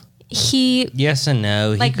else. He Yes and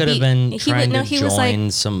no. Like, he could have he- been he trying would- no, to he was like- join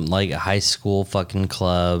some like high school fucking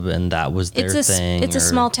club, and that was their thing. It's a or-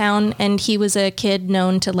 small town, and he was a kid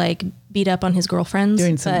known to like beat up on his girlfriends.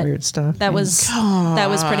 Doing some but weird stuff. That was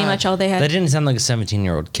pretty much all they had. That didn't sound like a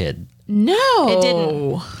 17-year-old kid. No. It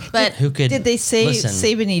didn't. But Who could? Did they listen,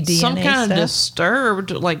 save any DNA Some kind stuff? of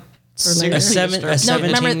disturbed, like, later? a seriously disturbed. no,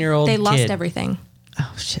 remember 17-year-old they kid? lost everything.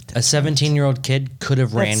 Oh shit. A 17-year-old kid could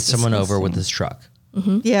have ran That's someone over disgusting. with his truck.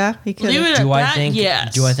 Yeah, he could. Leave it Do at I that, think?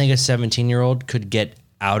 yes. Do I think a 17-year-old could get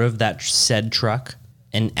out of that said truck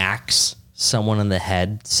and axe someone in the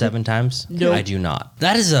head 7 times? Nope. I do not.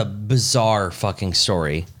 That is a bizarre fucking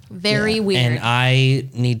story, Very weird. and I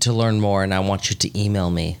need to learn more. And I want you to email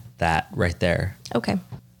me that right there. Okay.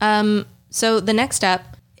 So the next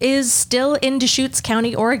step is still in Deschutes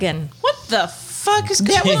County, Oregon. What the fuck is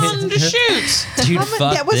going on to shoot? Dude, Tom,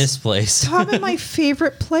 fuck that was- this place. Tom, my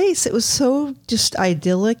favorite place. It was so just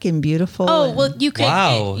idyllic and beautiful. Oh, and- well, you could.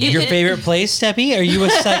 Wow, you your could- favorite place, Steppy? Are you a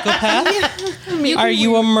psychopath? Are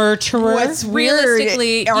you a murderer? What's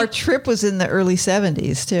realistically, weird? Our you- trip was in the early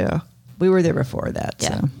 70s too. We were there before that.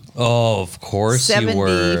 Yeah. So. Oh, of course you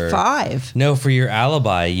were. 75. No, for your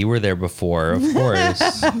alibi, you were there before, of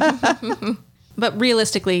course. But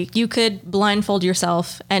realistically, you could blindfold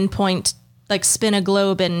yourself and point, like spin a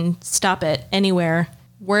globe and stop it anywhere.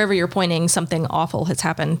 Wherever you're pointing, something awful has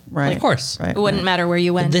happened. Right. Of course. Right. It wouldn't matter where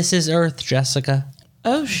you went. This is Earth, Jessica.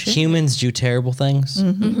 Oh, shit. Humans do terrible things.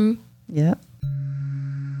 Yeah.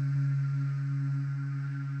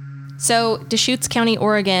 So, Deschutes County,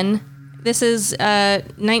 Oregon. This is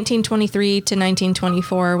 1923 to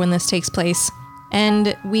 1924 when this takes place.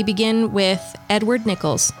 And we begin with Edward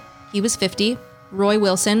Nichols. He was 50. Roy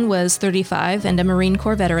Wilson was 35 and a Marine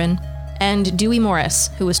Corps veteran. And Dewey Morris,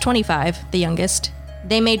 who was 25, the youngest.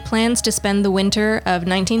 They made plans to spend the winter of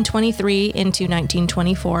 1923 into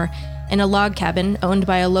 1924 in a log cabin owned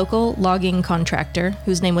by a local logging contractor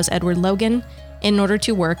whose name was Edward Logan in order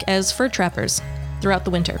to work as fur trappers throughout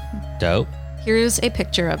the winter. Dope. Here's a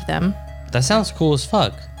picture of them That sounds cool as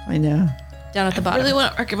fuck. I know. down at the I bottom. really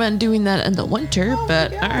wouldn't recommend doing that in the winter,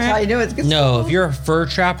 but all right. I know it's good. No, if you're a fur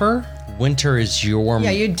trapper, winter is your Yeah,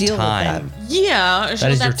 you deal time. with that. Yeah. it's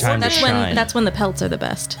That is just- your time to that's shine. when that's when the pelts are the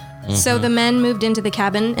best. So the men moved into the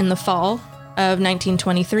cabin in the fall of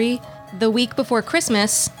 1923. The week before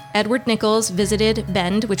Christmas, Edward Nichols visited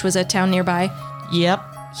Bend, which was a town nearby. Yep.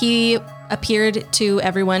 He appeared to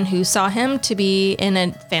everyone who saw him to be in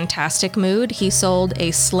a fantastic mood. He sold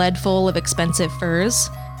a sled full of expensive furs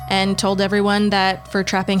and told everyone that fur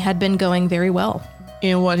trapping had been going very well.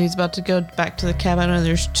 And what, he's about to go back to the cabin and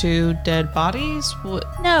there's 2 dead bodies? What?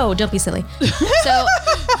 No, don't be silly. So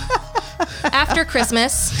after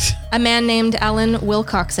Christmas, a man named Alan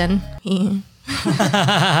Wilcoxon,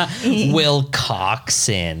 Will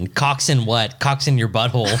Coxon. Coxon what? Coxon your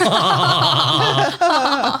butthole.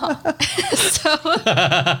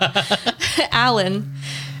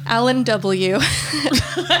 Alan W.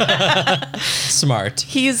 Smart.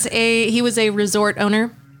 He was a resort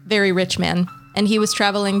owner, very rich man, and he was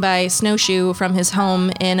traveling by snowshoe from his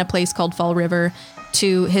home in a place called Fall River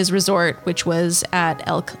to his resort, which was at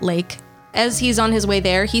Elk Lake. As he's on his way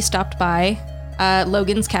there, he stopped by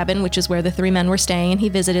Logan's cabin, which is where the 3 men were staying, and he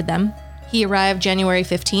visited them. He arrived January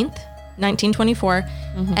 15th, 1924,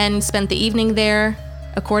 and spent the evening there.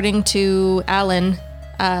 According to Alan,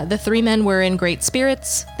 the 3 men were in great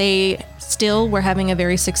spirits. They still were having a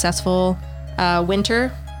very successful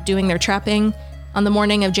winter, doing their trapping. On the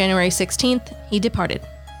morning of January 16th, he departed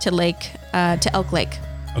to Elk Lake.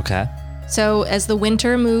 Okay. So, as the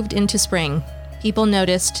winter moved into spring, people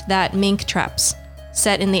noticed that mink traps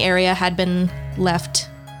set in the area had been left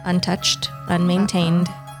untouched, unmaintained.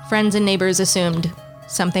 Friends and neighbors assumed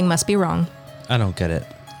something must be wrong. I don't get it.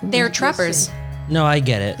 They're trappers. No, I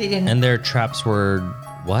get it. They didn't- And their traps were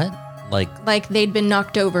what? Like they'd been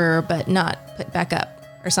knocked over but not put back up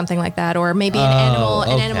or something like that. Or maybe an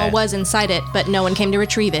animal was inside it, but no one came to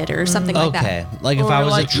retrieve it or something like that. Okay. Like if Or I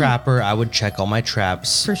was like- a trapper, I would check all my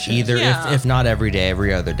traps. For sure. Either Yeah. if not every day,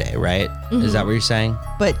 every other day, right? Is that what you're saying?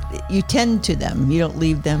 But you tend to them. You don't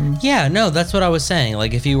leave them. Yeah, no, that's what I was saying.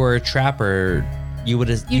 Like if you were a trapper, you would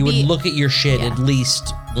You'd would be- look at your shit yeah. at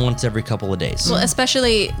least once every couple of days. Well,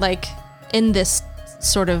 especially like in this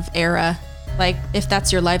sort of era, like if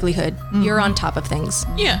that's your livelihood, you're on top of things.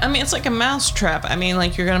 Yeah, I mean, it's like a mouse trap. I mean,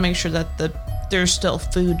 like, you're going to make sure that there's still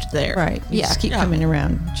food there. Right. You Yeah. just keep Yeah. coming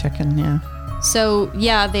around, checking. Yeah. So,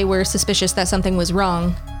 yeah, they were suspicious that something was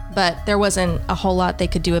wrong, but there wasn't a whole lot they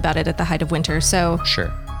could do about it at the height of winter. So,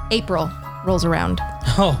 Sure. April rolls around.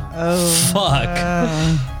 Oh, fuck.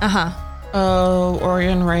 Oh,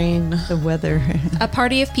 Oregon rain. The weather. A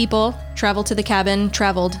party of people traveled to the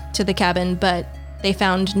cabin, but they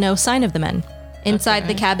found no sign of the men. Inside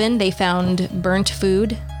the cabin, they found burnt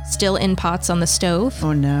food still in pots on the stove.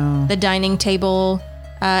 Oh no. The dining table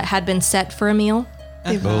had been set for a meal.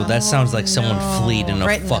 Oh, that sounds like someone fleed in a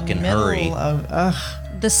Right in the fucking middle hurry. of-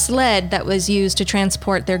 The sled that was used to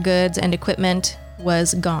transport their goods and equipment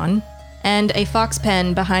was gone, and a fox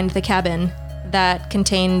pen behind the cabin that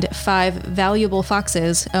contained 5 valuable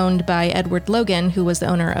foxes owned by Edward Logan, who was the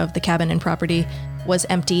owner of the cabin and property, was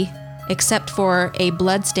empty, except for a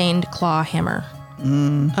blood-stained claw hammer.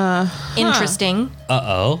 Interesting.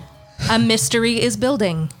 Uh-oh. A mystery is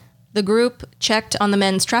building. The group checked on the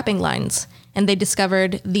men's trapping lines, and they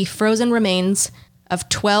discovered the frozen remains of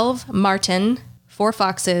 12 marten, 4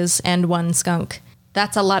 foxes, and 1 skunk.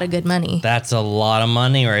 That's a lot of good money. That's a lot of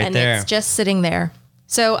money right And there. it's just sitting there.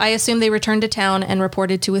 So I assume they returned to town and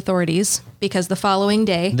reported to authorities because the following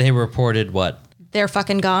day, They reported what? they're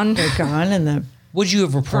fucking gone. They're gone, and the Would you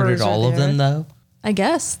have reported Furs are all of them though? I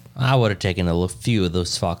guess. I would have taken a few of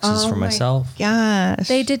those foxes for myself. gosh.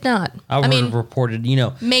 They did not. I would have reported,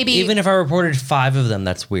 maybe- even if I reported 5 of them,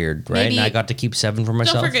 that's weird, right? Maybe- And I got to keep 7 for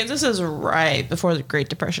myself. Don't forget, this is right before the Great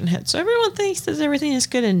Depression hit, so everyone thinks that everything is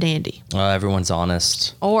good and dandy. Everyone's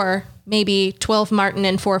honest. Or maybe 12 marten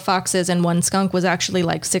and 4 foxes and 1 skunk was actually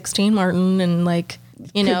like 16 marten and like,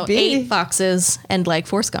 Could be. 8 foxes and like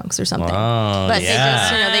 4 skunks or something. Oh, But yeah.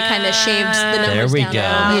 they just, they kind of shaved the numbers we down. go.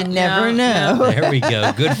 a little you bit. never know. There we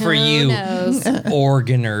go. Good for you, knows?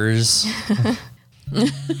 organers.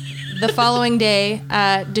 The following day,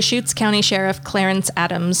 Deschutes County Sheriff Clarence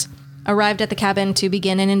Adams arrived at the cabin to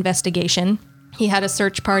begin an investigation. He had a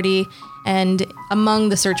search party, and among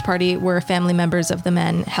the search party were family members of the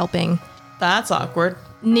men helping. That's awkward.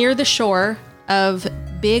 Near the shore of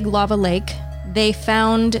Big Lava Lake, they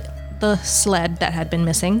found the sled that had been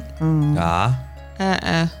missing. Ah,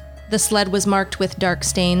 The sled was marked with dark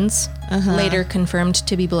stains, later confirmed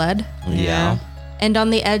to be blood. yeah. And on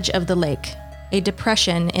the edge of the lake, a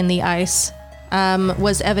depression in the ice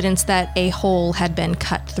was evidence that a hole had been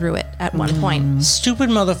cut through it at one point. Stupid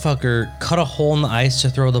motherfucker cut a hole in the ice to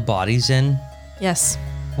throw the bodies in. Yes.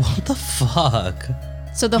 What the fuck?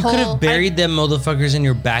 So the You could hole have buried them motherfuckers in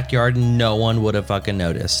your backyard and no one would have fucking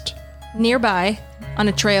noticed. nearby, on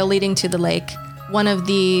a trail leading to the lake, one of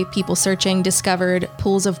the people searching discovered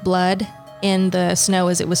pools of blood in the snow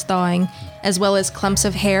as it was thawing, as well as clumps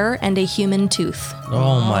of hair and a human tooth.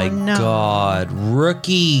 Oh my god.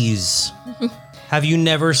 Rookies. Have you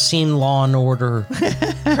never seen Law and Order?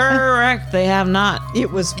 Correct. They have not.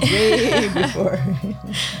 It was way before.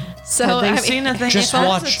 So Have they I mean, seen a thing? Just If I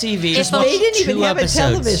was watch- a TV. just if watch They didn't even 2 have episodes.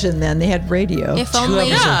 a television then. They had radio. if 2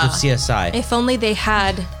 only episodes of CSI. if only they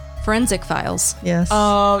had forensic files, yes.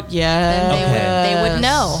 Oh yeah. then they would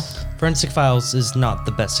know. Forensic Files is not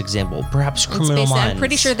the best example. Perhaps It's Criminal based- Minds. I'm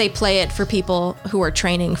pretty sure they play it for people who are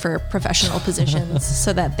training for professional positions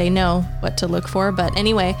so that they know what to look for. But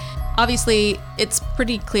anyway, obviously, it's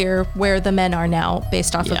pretty clear where the men are now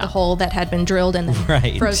based off of Yeah. the hole that had been drilled and then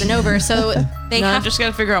Right. frozen over. So they Now I have just got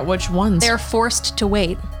to figure out which ones. they're forced to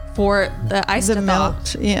wait for the ice The to melt,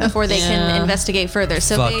 thaw yeah. before they can Yeah. investigate further.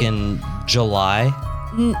 So fucking July?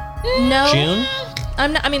 they, no, June?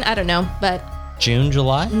 I don't know, but June,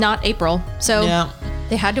 July? not April. So Yeah.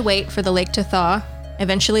 they had to wait for the lake to thaw.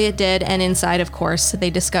 Eventually it did, and inside, of course, they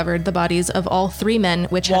discovered the bodies of all 3 men,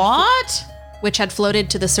 which had floated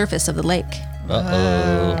to the surface of the lake.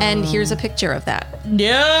 Uh-oh. And here's a picture of that.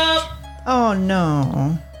 Yep. Oh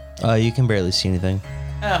no. You can barely see anything.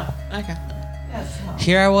 Oh, okay.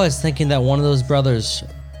 Here I was thinking that one of those brothers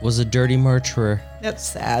was a dirty murderer. That's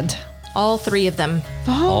sad. All three of them.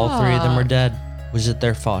 All three of them are dead. Was it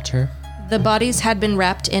their father? The bodies had been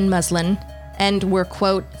wrapped in muslin and were,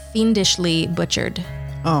 quote, fiendishly butchered.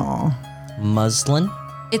 Oh. Muslin?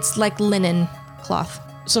 It's like linen cloth.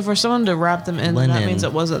 So for someone to wrap them in, Linen. that means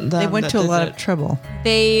it wasn't them. They went that to a did lot it. of trouble.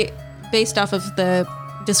 They, based off of the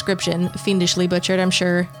description, fiendishly butchered, I'm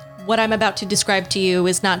sure. What I'm about to describe to you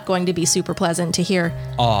is not going to be super pleasant to hear.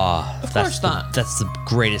 Of course not. That's the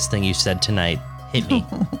greatest thing you said tonight. Hit me.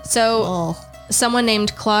 So, someone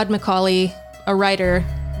named Claude Macaulay, a writer,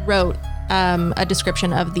 wrote a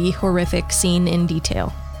description of the horrific scene in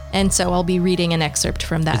detail. And so I'll be reading an excerpt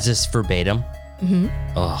from that. Is this verbatim?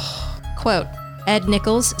 Quote, Ed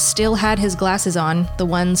Nichols still had his glasses on, the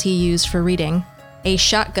ones he used for reading. A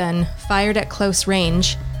shotgun, fired at close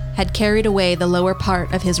range, had carried away the lower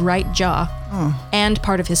part of his right jaw and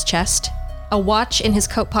part of his chest. A watch in his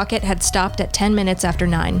coat pocket had stopped at 10 minutes after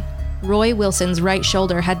 9. Roy Wilson's right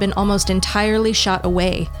shoulder had been almost entirely shot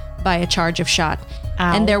away by a charge of shot,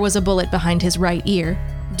 and there was a bullet behind his right ear.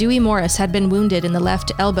 Dewey Morris had been wounded in the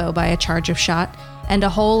left elbow by a charge of shot, and a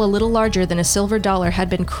hole a little larger than a silver dollar had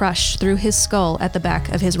been crushed through his skull at the back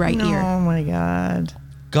of his right ear. Oh my God.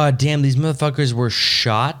 God damn, these motherfuckers were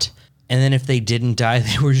shot, and then if they didn't die,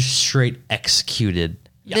 they were just straight executed.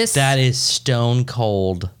 This- That is stone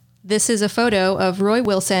cold. This is a photo of Roy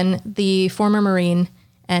Wilson, the former Marine,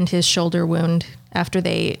 and his shoulder wound after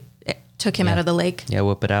they took him out of the lake. Yeah,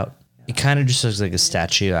 whip it out. It kind of just looks like a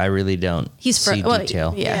statue. I really don't see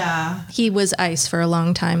detail. Yeah. He was ice for a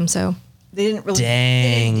long time, so. They didn't really.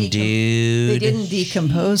 Dang, They dude. didn't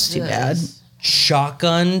decompose too bad.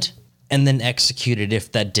 Shotgunned and then executed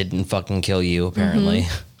if that didn't fucking kill you, apparently.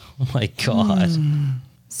 Oh my God.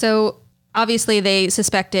 So obviously they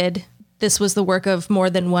suspected this was the work of more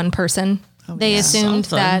than one person. They assumed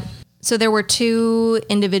Something. that. So there were 2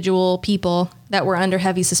 individual people that were under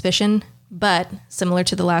heavy suspicion, but similar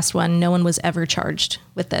to the last one, no one was ever charged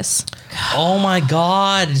with this. Oh my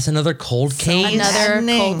God. It's another cold case? Another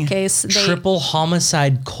Maddening. cold case. Triple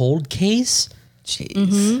homicide cold case?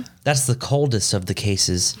 Jeez. That's the coldest of the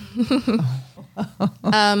cases.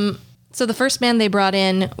 So the first man they brought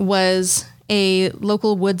in was a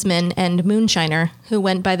local woodsman and moonshiner who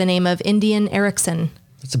went by the name of Indian Erickson.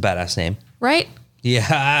 That's a badass name. Right?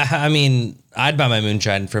 Yeah, I mean, I'd buy my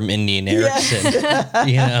moonshine from Indian Erickson.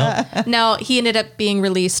 You know? Now, he ended up being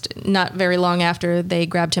released not very long after they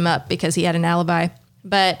grabbed him up because he had an alibi.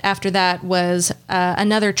 But after that was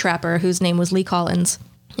another trapper whose name was Lee Collins.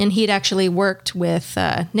 And he'd actually worked with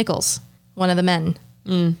Nichols, one of the men,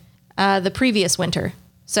 the previous winter.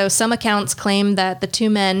 So some accounts claim that the 2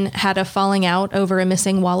 men had a falling out over a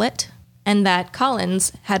missing wallet and that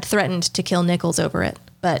Collins had threatened to kill Nichols over it.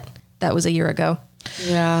 But that was a year ago.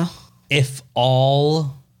 Yeah. If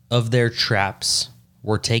all of their traps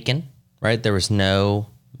were taken, right? There was no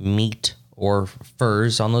meat or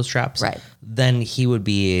furs on those traps. Right. Then he would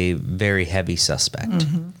be a very heavy suspect.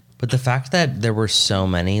 But the fact that there were so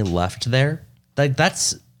many left there, like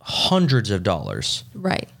that's hundreds of dollars,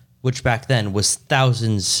 Right. which back then was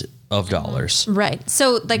thousands of dollars. Right.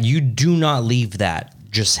 So, like, You do not leave that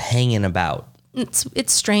just hanging about.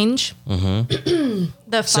 it's strange. Mm-hmm.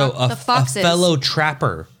 the So a foxes. fellow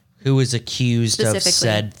trapper who was accused of Specifically.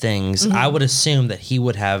 said things, I would assume that he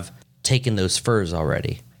would have taken those furs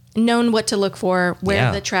already. known what to look for, where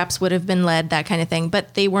Yeah. the traps would have been led, that kind of thing.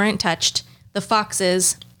 But they weren't touched. The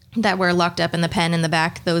foxes that were locked up in the pen in the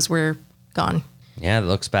back, those were gone. Yeah, it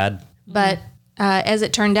looks bad. But as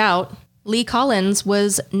it turned out, Lee Collins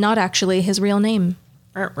was not actually his real name.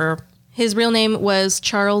 His real name was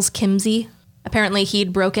Charles Kimsey. Apparently,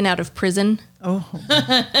 he'd broken out of prison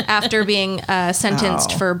after being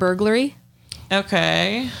sentenced for burglary.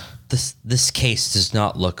 Okay. This case does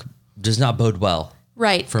not bode well.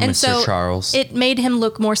 Right. For and Mr. so Charles. It made him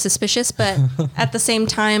look more suspicious, but at the same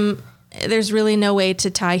time, there's really no way to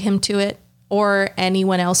tie him to it or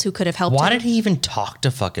anyone else who could have helped Why him. did he even talk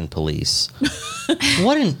to fucking police?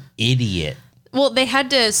 What an idiot. Well, they had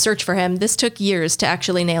to search for him. This took years to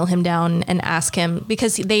actually nail him down and ask him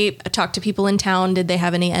because they talked to people in town. Did they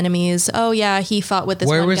have any enemies? Oh, yeah, he fought with this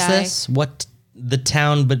Where one was guy. this? What the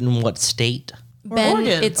town, but in what state?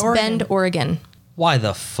 Oregon. It's Oregon. Bend, Oregon. Why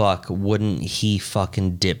the fuck wouldn't he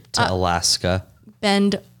fucking dip to Alaska?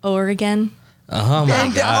 Bend, Oregon. Oh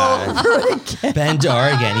my god. Bend,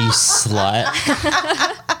 Oregon, you slut.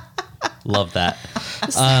 Love that.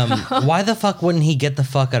 Why the fuck wouldn't he get the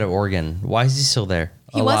fuck out of Oregon? Why is he still there?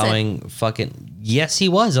 He wasn't. Yes, he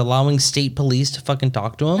was allowing state police to fucking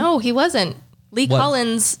talk to him. No, he wasn't. Lee What?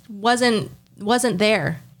 Collins wasn't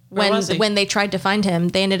there. was he? when they tried to find him.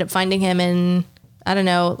 They ended up finding him in, I don't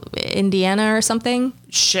know, Indiana or something.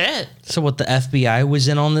 Shit. So what, the FBI was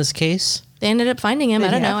in on this case? They ended up finding him. They'd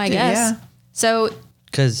I don't know, have I to, guess. yeah. So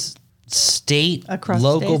Because Across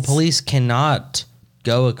local states. police cannot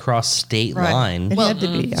go across state line. It had to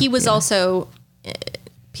be. he was yeah. also,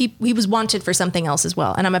 he was wanted for something else as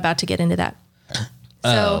well. And I'm about to get into that.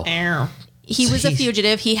 So Ow. he was a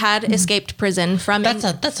fugitive. He had escaped prison from, That's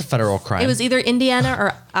a federal crime. it was either Indiana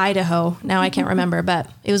or Idaho. Now I can't remember, but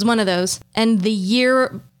it was one of those. And the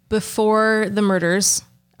year before the murders,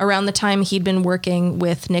 around the time he'd been working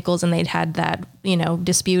with Nichols and they'd had that,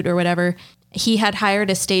 dispute or whatever, he had hired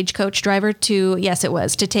a stagecoach driver to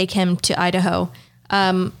take him to Idaho,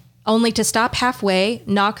 only to stop halfway,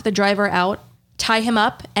 knock the driver out, tie him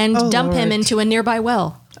up, and dump him Lord. into a nearby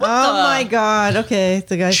well. Oh my God. Okay.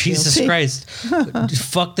 The guy's Jesus guilty. Christ.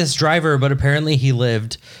 Fuck this driver, but apparently he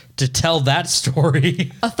lived to tell that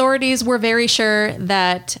story. Authorities were very sure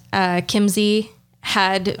that Kimsey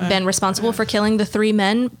had been responsible for killing the 3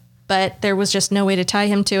 men, but there was just no way to tie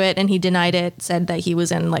him to it, and he denied it, said that he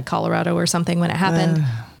was in like Colorado or something when it happened.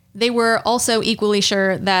 They were also equally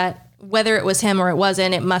sure that whether it was him or it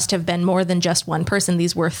wasn't, it must have been more than just one person.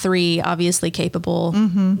 These were 3 obviously capable,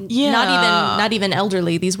 Yeah. not even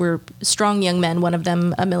elderly. These were strong young men, one of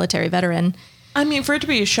them a military veteran, I mean, for it to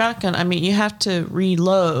be a shotgun, I mean, you have to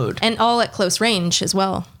reload. and all at close range as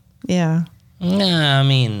well. Yeah. Nah, I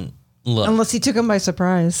mean, look, Unless he took him by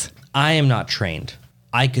surprise. I am not trained.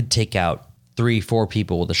 I could take out 3-4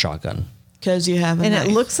 people with a shotgun. Because you have a And knife.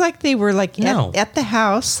 it looks like they were like No. at the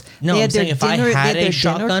house. No, they I'm had their saying if I dinner, had they a their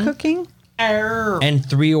shotgun- dinner cooking. And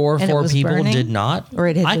 3 or And it 4 was people burning? did not, Or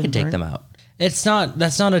it had I been could take burnt? them out. That's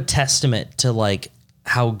not a testament to like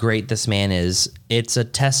how great this man is. It's a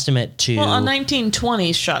testament to Well, a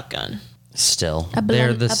 1920s shotgun. still. A They're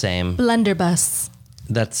blun- the a same. Blunderbuss.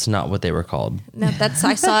 That's not what they were called. No,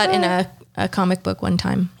 I saw it in a comic book one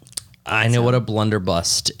time. I know what a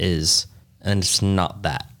blunderbuss is, and it's not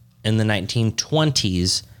that. In the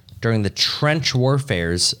 1920s, during the trench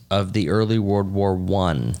warfares of the early World War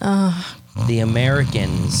One, the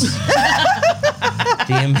Americans,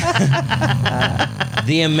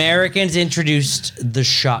 the Americans introduced the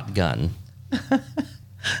shotgun.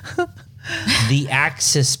 The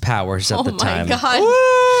Axis powers at the time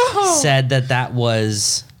said that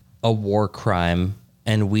was a war crime,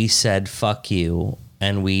 and we said fuck you,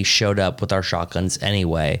 and we showed up with our shotguns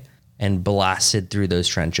anyway and blasted through those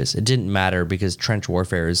trenches. It didn't matter because trench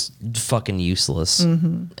warfare is fucking useless.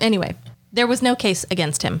 Anyway, there was no case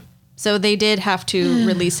against him. So they did have to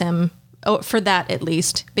release him for that at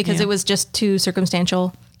least, because it was just too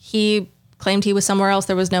circumstantial. He claimed he was somewhere else.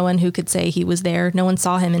 There was no one who could say he was there. No one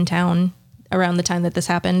saw him in town around the time that this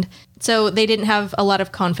happened. So they didn't have a lot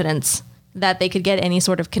of confidence that they could get any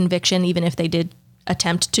sort of conviction, even if they did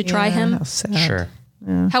attempt to try him. How sad. Sure.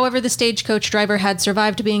 However, the stagecoach driver had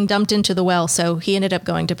survived being dumped into the well, so he ended up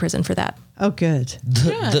going to prison for that. Oh, good.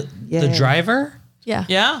 The Yeah. driver? Yeah.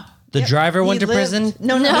 Yeah. The driver went He to lived- prison?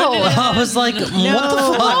 No. I was like, what the fuck?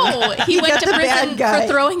 Oh, he went got to the bad prison guy.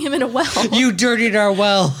 for throwing him in a well. You dirtied our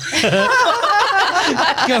well.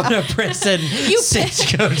 Go to prison, You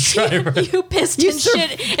stagecoach driver. You pissed and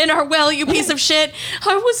shit in our well, you piece of shit.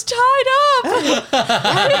 I was tied up.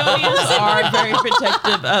 Argonians are very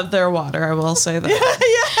protective of their water, I will say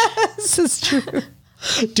that. This is true.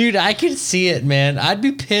 Dude, I can see it, man. I'd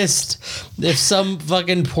be pissed if some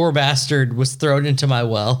fucking poor bastard was thrown into my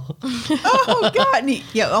well. Oh, God. And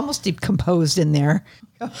he, almost decomposed in there.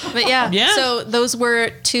 But yeah, Yeah. so those were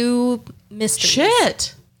 2 mysteries.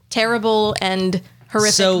 Shit. Terrible and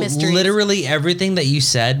horrific So mysteries. literally everything that you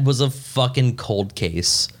said was a fucking cold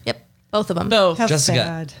case. Yep, both of them. Both. How Jessica,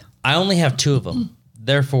 sad. I only have 2 of them.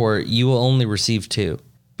 Therefore, you will only receive 2.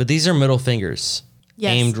 But these are middle fingers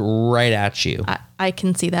Yes. aimed right at you. I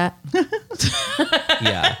can see that.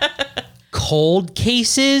 Yeah. Cold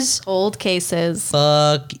cases? Old cases.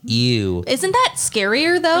 Fuck you. Isn't that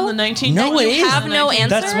scarier though? In the 1920s. No, it is. have no answer?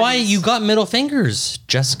 That's why you got middle fingers,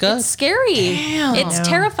 Jessica. It's scary. Damn. It's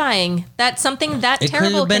terrifying that something that It could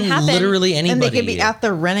terrible have been can happen. literally anybody. And they could be out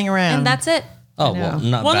there running around. And that's it. Oh, well,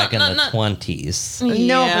 not Well, back no, in the no. 20s. No,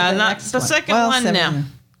 Yeah, but the not next the one. second Well, one now. 7.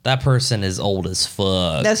 That person is old as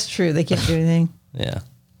fuck. That's true. They can't do anything. Yeah.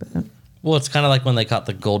 Well, it's kind of like when they caught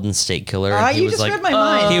the Golden State Killer. Oh, and he you was just like, read my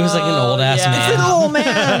mind. he was like an old ass yeah. man. An old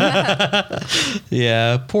man.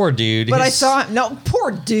 Yeah, poor dude. But I His- saw him. No,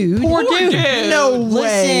 poor dude. Poor dude. No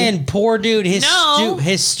way. Listen, poor dude. His No.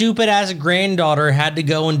 his stupid ass granddaughter had to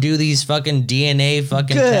go and do these fucking DNA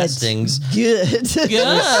fucking Good. testings. Good.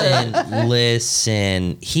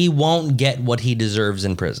 Listen, he won't get what he deserves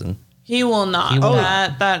in prison. He will not. He will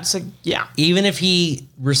That's a yeah. Even if he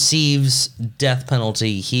receives death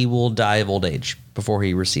penalty, he will die of old age before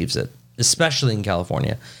he receives it, especially in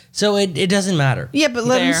California. So it doesn't matter. Yeah, but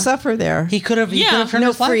let him There. suffer there. He could have Yeah, turned no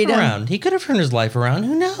his life freedom. around. He could have turned his life around.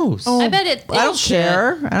 Who knows? I bet it. I don't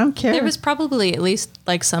care. I don't care. There was probably at least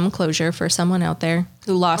like some closure for someone out there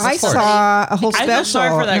who lost. I somebody. saw a whole I special. feel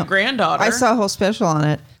sorry for that granddaughter. I saw a whole special on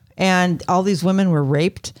it, and all these women were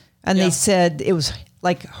raped, and Yeah. they said it was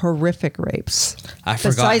like horrific rapes. I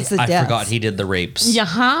forgot. Besides the I deaths. forgot he did the rapes. Yeah.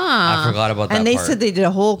 I forgot about that. And they part. said they did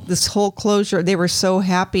this whole closure. They were so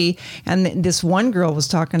happy. And this one girl was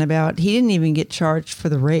talking about he didn't even get charged for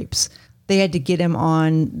the rapes. They had to get him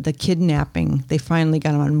on the kidnapping. They finally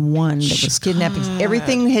got him on one that was kidnapping.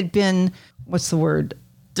 Everything had been what's the word?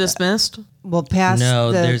 Dismissed. Well, past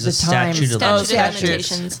No, there's the a time. statute of Statute of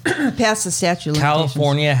statutes. limitations. Past the statute of limitations.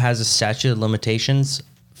 California has a statute of limitations.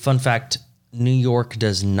 Fun fact: New York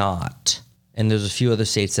does not, and there's a few other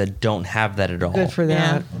states that don't have that at all. Good for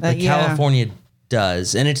that. But California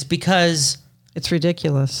does, and it's because It's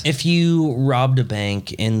ridiculous. if you robbed a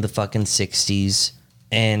bank in the fucking 60s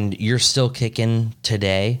and you're still kicking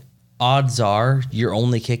today, odds are you're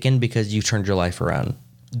only kicking because you turned your life around.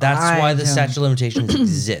 That's I why the know. statute of limitations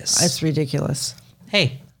exists. It's ridiculous.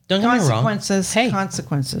 Hey, don't get me wrong. Consequences. Hey,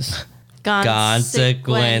 Consequences.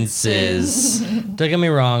 consequences. Don't get me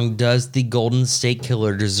wrong. Does the Golden State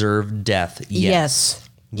Killer deserve death? Yes.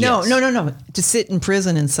 No, Yes. no. To sit in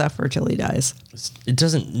prison and suffer till he dies. It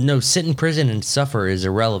doesn't. No, sit in prison and suffer is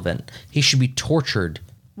irrelevant. He should be tortured.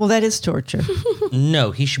 Well, that is torture.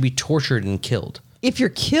 No, he should be tortured and killed. If you're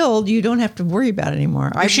killed, you don't have to worry about it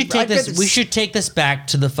anymore. We should take this. We should take this back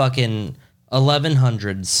to the fucking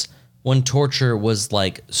 1100s when torture was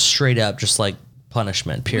like straight up just like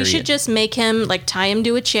punishment. Period. We should just make him like tie him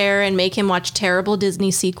to a chair and make him watch terrible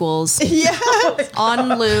Disney sequels Yeah.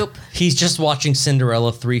 on loop. He's just watching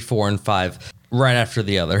Cinderella 3, 4, and 5 right after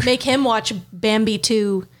the other. Make him watch Bambi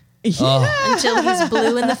 2 until he's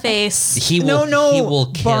blue in the face. He will. No. He will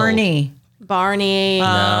kill. Barney. Barney.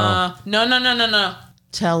 No.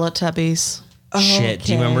 Teletubbies. Shit.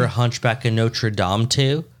 Do you Okay. remember Hunchback of Notre Dame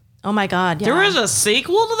too? Oh my God. Yeah. There was a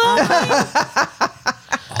sequel to that?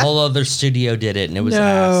 A whole other studio did it, and it was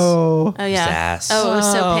ass. No. Oh yeah. Ass. Oh, it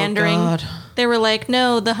was so Oh, pandering. God. They were like,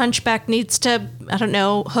 no, the hunchback needs to, I don't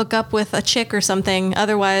know, hook up with a chick or something.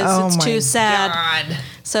 Otherwise, Oh it's my too sad. God.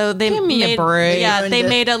 So they Give me a made, break. yeah, they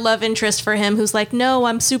made a love interest for him who's like, no,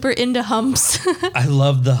 I'm super into humps. I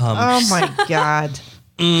love the humps. Oh my God.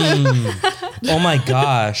 Oh my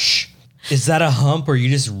gosh. Is that a hump or are you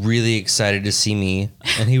just really excited to see me?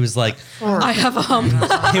 And he was like, I have a hump.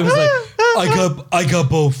 he was like, I got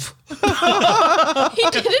both. He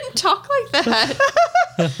didn't talk like that.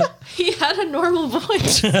 He had a normal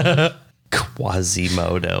voice.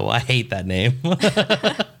 Quasimodo. I hate that name.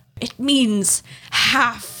 It means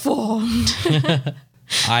half formed.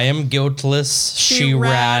 I am guiltless. She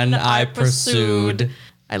ran, I pursued.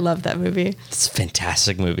 I love that movie. It's a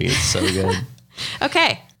fantastic movie. It's so good.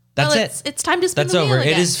 Okay. That's well, it. It's time to spin That's the over. wheel It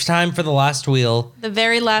again. is time for the last wheel. The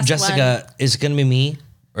very last one. Jessica, is it going to be me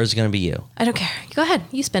or is it going to be you? I don't care. Go ahead.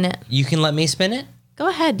 You spin it. You can let me spin it? Go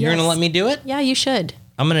ahead. You're yes. going to let me do it? Yeah, you should.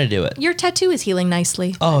 I'm going to do it. Your tattoo is healing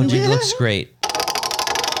nicely. Oh, dude, it looks great.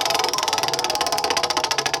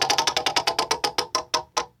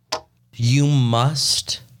 You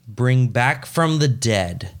must bring back from the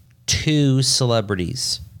dead 2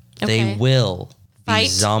 celebrities. They Okay. will Fight. be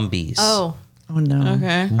zombies. Oh. Oh no.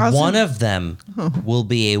 Okay. One of them will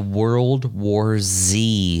be a World War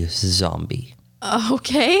Z zombie.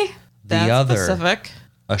 Okay. The That's other, specific.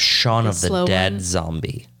 a Shaun of the slow Dead one.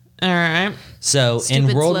 zombie. All right. So in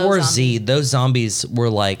Stupid World slow War zombie. Z, those zombies were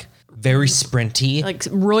like very sprinty. Like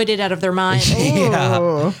roided out of their mind.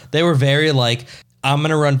 Yeah. They were very like, I'm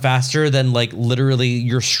going to run faster than like literally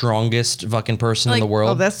your strongest fucking person in Like- the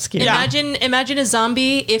world. Oh, that's scary. Imagine a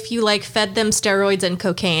zombie if you like fed them steroids and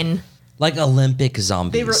cocaine. like Olympic They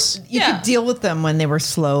zombies. were, you could deal with them when they were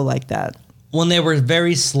slow like that. When they were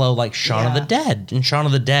very slow, like Shaun of the Yeah. Dead. In Shaun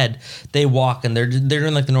of the Dead, they walk and they're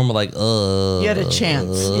doing like the normal like, You had a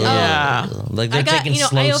chance. Yeah. Yeah. like they're taking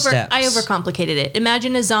slow I steps. overcomplicated it.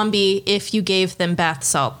 Imagine a zombie if you gave them bath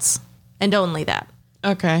salts and only that.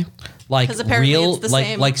 Okay. Like 'Cause apparently real, it's the like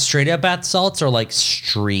same. like straight up bath salts or like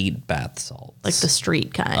street bath salts. Like the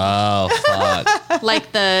street kind. Oh fuck.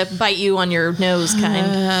 Like the bite you on your nose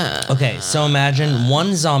kind. Okay, so imagine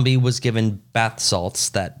one zombie was given bath salts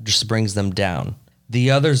that just brings them down.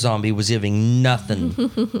 The other zombie was giving nothing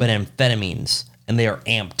but amphetamines, and they are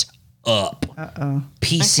amped up.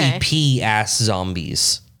 PCP ass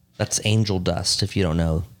zombies. That's angel dust, if you don't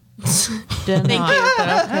know Thank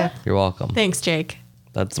you. You're welcome. Thanks, Jake.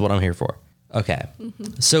 That's what I'm here for. Okay.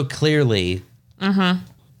 So clearly,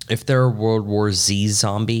 if they're a World War Z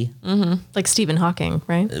zombie, Like Stephen Hawking,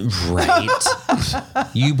 right? right?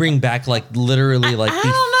 You bring back like literally like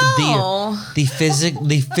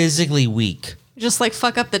the physically weak. Just like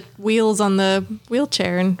fuck up the wheels on the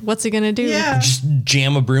wheelchair, and what's he gonna do? Just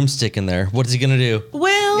jam a broomstick in there. What is he gonna do?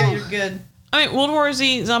 Well, Yeah, you're good. I mean, World War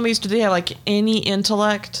Z zombies, do they have like any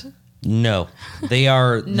intellect? No, they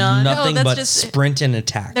are None? nothing No, that's but just- sprint and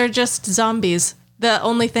attack. They're just zombies. The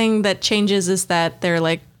only thing that changes is that they're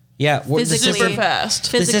like Yeah, this physically Super fast.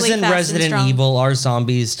 this physically isn't fast and Resident strong. Evil. Our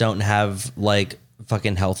zombies don't have like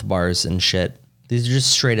fucking health bars and shit. These are just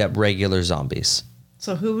straight up regular zombies.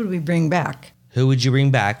 So who would we bring back? Who would you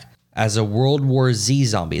bring back as a World War Z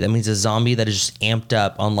zombie? That means a zombie that is just amped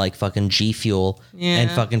up on like fucking G Fuel and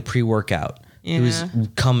Yeah. fucking pre-workout, who's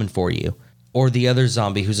coming for you. Or the other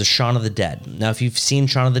zombie who's a Shaun of the Dead. Now, if you've seen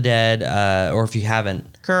Shaun of the Dead, or if you haven't,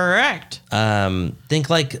 Correct. think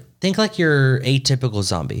like your atypical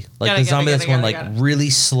zombie, like Got the it, zombie that's going got like it. really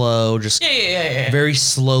slow, just Yeah. very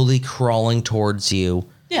slowly crawling towards you.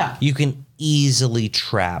 Yeah. You can easily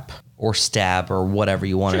trap or stab or whatever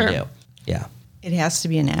you want to Sure. do. Yeah. It has to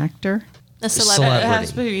be an actor. A celebrity. It has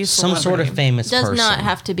to be Some sort of celebrity. famous Does person. not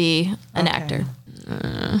have to be an Okay. actor.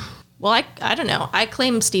 Well, I don't know. I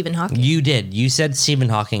claim Stephen Hawking. You did. You said Stephen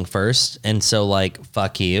Hawking first, and so like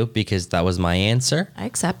fuck you because that was my answer I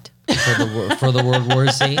accept. for the World War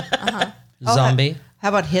Z zombie. How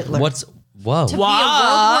about Hitler? What's whoa? Be a World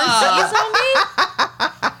War Z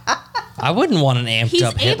zombie? I wouldn't want an amped He's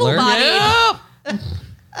up Hitler. able-bodied.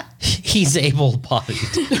 He's able-bodied.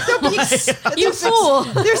 You fool.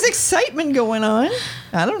 There's excitement going on.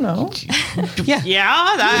 I don't know. Yeah. Yeah,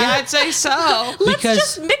 I'd say so. Because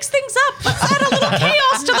Just mix things up. Let's add a little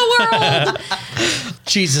chaos to the world.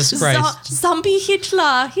 Jesus Christ. Zombie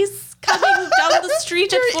Hitler. He's coming down the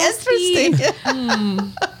street at full speed.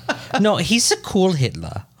 Interesting. No, he's a cool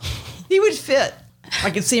Hitler. He would fit.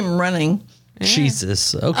 I could see him running.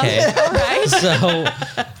 Jesus. Okay. All right. So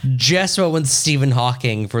Jess went with Stephen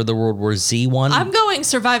Hawking for the World War Z one. I'm going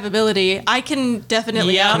survivability. I can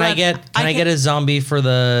definitely. Yeah. Can I get a zombie for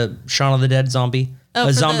the Shaun of the Dead zombie? Oh, A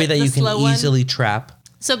for zombie the that you can slow one? easily trap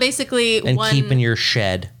So basically, and one keep in your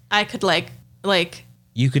shed. I could like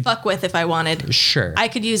You could fuck with if I wanted. sure. I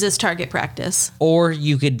could use as target practice. or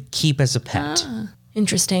you could keep as a pet.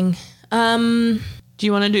 Interesting. Do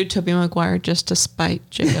you want to do Tobey Maguire just to spite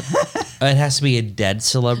Jacob? It has to be a dead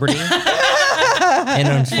celebrity. And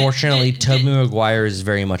unfortunately, Tobey Maguire is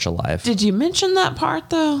very much alive. Did you mention that part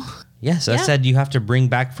though? Yes, I said you have to bring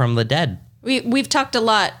back from the dead. We've talked a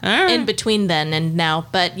lot All right. in between then and now,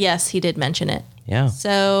 but yes, he did mention it. Yeah.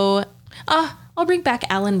 So, I'll bring back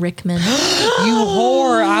Alan Rickman. You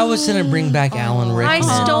whore! I was gonna bring back Alan Rickman.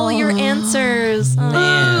 I stole your answers.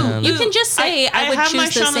 Man. You can just say I, would have my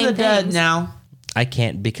choose the Shaun same of the Dead things. now. I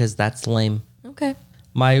can't because that's lame. Okay,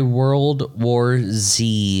 My World War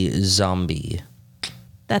Z zombie.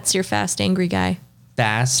 that's your fast, angry guy.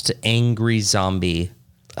 Fast, angry zombie.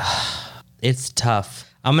 It's tough.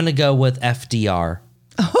 I'm gonna go with FDR.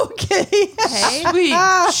 Okay. Okay,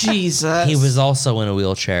 Sweet Jesus. He was also in a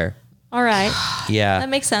wheelchair. all right, Yeah. that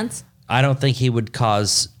makes sense. I don't think he would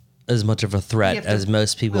cause as much of a He'd threat have to as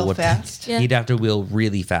most people wheel would. fast. Yeah. He'd have to wheel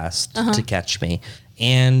really fast to catch me.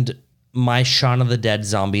 And my Shaun of the Dead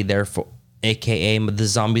zombie, therefore, aka the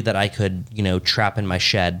zombie that I could, trap in my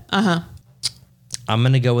shed. I'm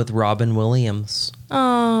gonna go with Robin Williams.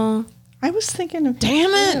 Oh, I was thinking of.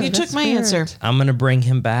 Damn it! Yeah, You took that's my weird. answer. I'm gonna bring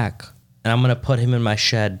him back, and I'm gonna put him in my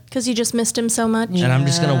shed. because you just missed him so much. And I'm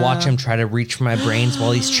just gonna watch him try to reach for my brains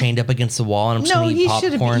while he's chained up against the wall, and I'm just No, gonna he eat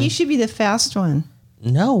should popcorn. have. He should be the fast one.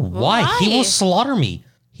 No, why? He Why? will slaughter me.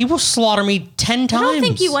 He will slaughter me 10 times. I don't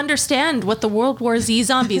think you understand what the World War Z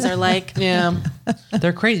zombies are like. Yeah.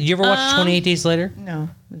 They're crazy. You ever watch 28 Days Later? No,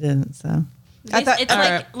 it didn't. So I thought. It's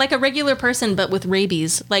like a regular person, but with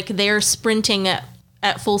rabies. Like they're sprinting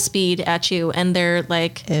at full speed at you, and they're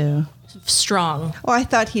like Ew. strong. Oh, I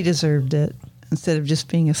thought he deserved it instead of just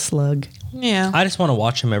being a slug. Yeah. I just want to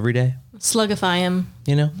watch him every day. Slugify him.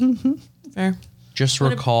 Fair. Just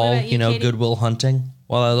What recall, about you, Katie? Goodwill Hunting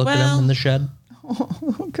while I look at Well- him in the shed.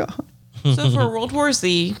 Oh God. So for World War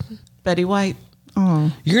Z, Betty White.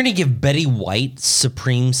 You're going to give Betty White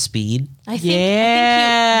supreme speed? I think,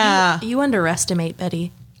 Yeah. you underestimate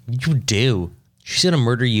Betty. You do. She's going to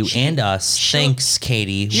murder you and us. Thanks,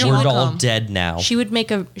 Katie. You're We're all welcome. dead now.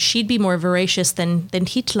 She'd be more voracious than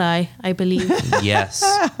Hitler, I believe. Yes.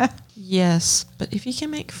 Yes, but if you can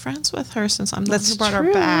make friends with her, since I'm the one That's who brought true.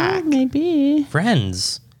 her back. Maybe.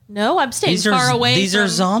 Friends. No, I'm staying far away. These are from-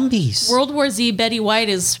 zombies. World War Z Betty White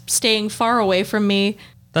is staying far away from me.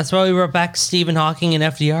 That's why we brought back Stephen Hawking and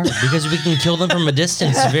FDR, because we can kill them from a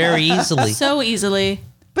distance very easily. So easily.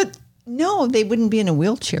 But no, they wouldn't be in a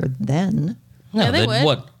wheelchair then. No, Yeah, they they'd-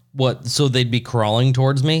 would. What? So they'd be crawling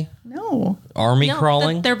towards me? No. Army No,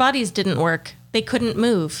 crawling? their bodies didn't work. They couldn't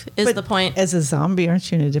move, is But the point. As a zombie,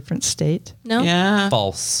 aren't you in a different state? No? Yeah.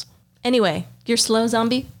 False. Anyway, you're slow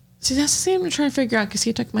zombie? See, that's the thing I'm trying to figure out because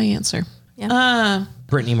he took my answer. Yeah.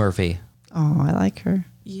 Brittany Murphy. Oh, I like her.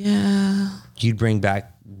 Yeah. You'd bring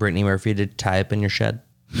back Brittany Murphy to tie up in your shed?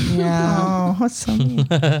 Yeah. Oh, what's so mean?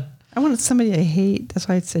 I wanted somebody I hate. That's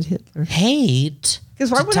why I said Hitler. Hate? Because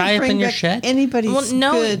why To would tie I up bring in your back shed? anybody's Well,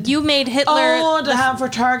 no, good? you made Hitler. Oh, to have for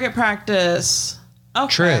target practice. Okay.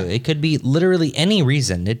 True. It could be literally any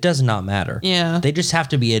reason. It does not matter. Yeah. They just have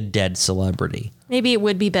to be a dead celebrity. Maybe it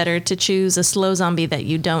would be better to choose a slow zombie that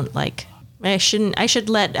you don't like. I should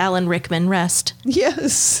let Alan Rickman rest.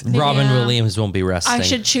 Yes. Robin Yeah. Williams won't be resting. I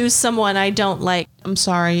should choose someone I don't like. I'm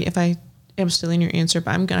sorry if I am stealing your answer,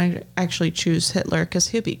 but I'm going to actually choose Hitler because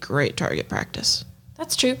he'd be great target practice.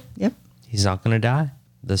 That's true. Yep. He's not going to die.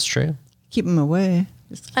 That's true. Keep him away.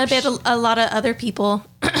 I bet a lot of other people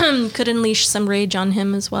could unleash some rage on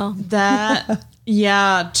him as well. That,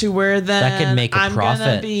 yeah, to where then That could make a I'm profit.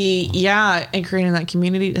 gonna be, and creating that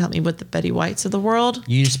community to help me with the Betty Whites of the world.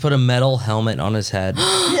 You just put a metal helmet on his head,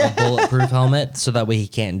 a bulletproof helmet, so that way he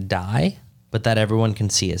can't die, but that everyone can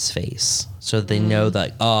see his face. So they know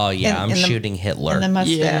that, oh, yeah, I'm And the- shooting Hitler. And the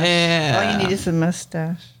mustache. Yeah. All you need is a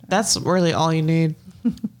mustache. That's really all you need.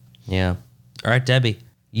 Yeah. All right, Debbie.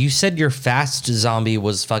 You said your fast zombie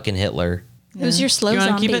was fucking Hitler. Who's your slow You want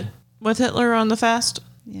to zombie? keep it with Hitler on the fast?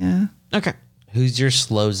 Yeah. Okay. Who's your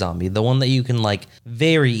slow zombie? The one that you can like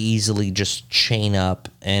very easily just chain up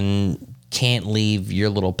and can't leave your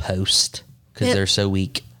little post because It- they're so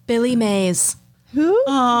weak. Billy Mays. Who?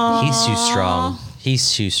 He's too strong.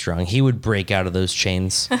 He's too strong. He would break out of those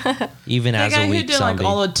chains, even The as guy a who weak did zombie.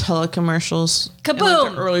 like all the telecommercials. In, Kaboom!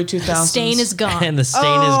 like, the early 2000s. Stain is gone. and the stain is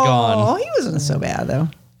Oh, gone. he wasn't so bad though.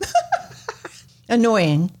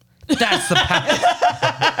 Annoying. That's the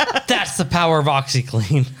that's the power of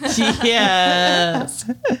OxyClean. Yes.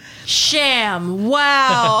 Sham.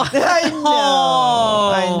 Wow. I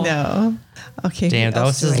know. I know. Okay. who Damn, that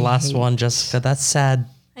else was do his I last hate? one, Jessica. That's sad.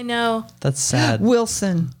 I know. That's sad.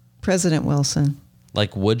 Wilson. President Wilson.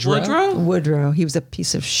 Like Woodrow. Woodrow? Woodrow. He was a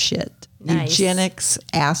piece of shit. Nice. Eugenics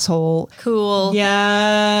asshole. Cool.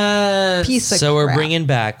 Yes. Piece of So we're crap. bringing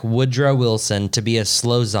back Woodrow Wilson to be a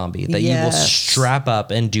slow zombie that you will Yes. strap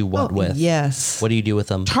up and do what Oh, with? Yes. What do you do with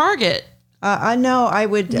them? Target. I know. I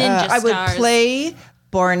would. Ninja I would stars. play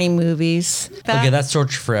Barney movies. Okay, that's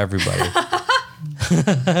torture for everybody.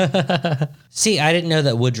 See, I didn't know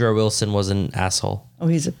that Woodrow Wilson was an asshole. Oh,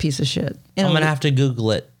 he's a piece of shit. I'm gonna have to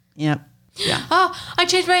Google it. Yep. Oh, I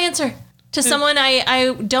changed my answer to someone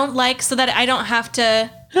I don't like, so that I don't have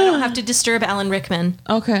to disturb Alan Rickman.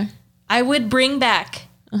 Okay. I would bring back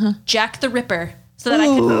Jack the Ripper so that I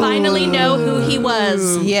could finally know who he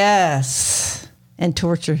was. Yes. And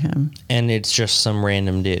torture him. And it's just some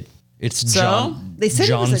random dude. It's John. They said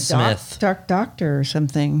John he was a Smith. dark doctor or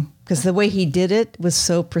something because the way he did it was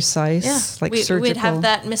so precise, like surgical. We'd have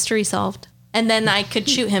that mystery solved, and then I could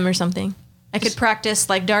shoot him or something. I could practice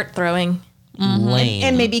like dart throwing. Lame.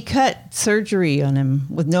 And maybe cut surgery on him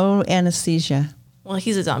with no anesthesia. Well,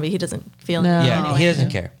 he's a zombie. He doesn't feel. No. yeah, he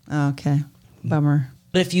doesn't care. Okay. Bummer.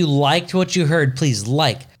 But if you liked what you heard, please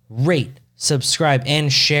like, rate, subscribe,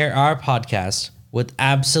 and share our podcast with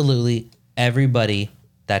absolutely everybody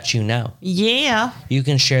that you know. Yeah. You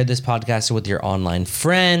can share this podcast with your online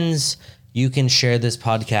friends. You can share this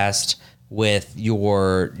podcast with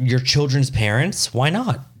your children's parents. Why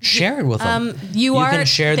not? Share it with them. You are. can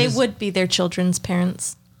share they this- would be their children's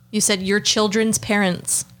parents. You said your children's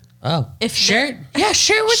parents. Oh, If share it. Yeah,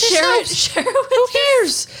 share it with Share it. yourselves. Share it with Who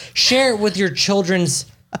cares? Share it with your children's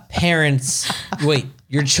parents. Wait,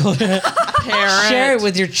 your children. Share it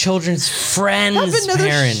with your children's friends' Another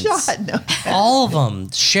parents. shot. No. All of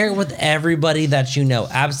them. Share it with everybody that you know.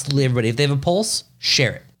 Absolutely everybody. If they have a pulse,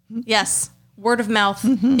 share it. Yes, word of mouth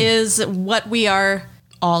is what we are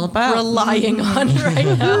All about. relying on right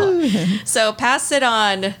now. So pass it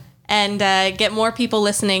on and get more people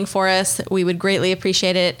listening for us. We would greatly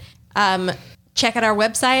appreciate it. Check out our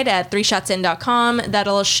website at 3shotsin.com.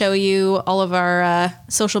 That'll show you all of our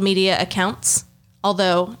social media accounts.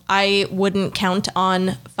 Although I wouldn't count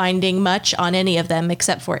on finding much on any of them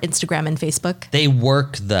except for Instagram and Facebook. They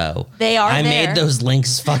work though. They are I there. made those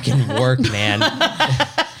links fucking work, man.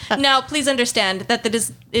 Now, please understand that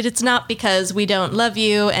it's not because we don't love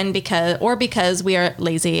you and because we are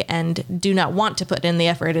lazy and do not want to put in the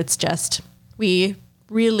effort. It's just we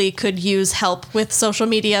really could use help with social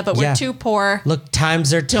media, but we're Yeah. too poor. Look,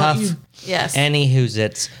 times are tough. Yes. Anywho's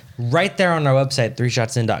it's right there on our website,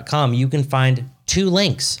 3shotsin.com. You can find 2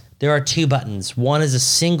 links. There are 2 buttons. One is a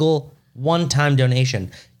single one-time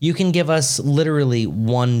donation. You can give us literally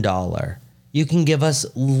 $1. You can give us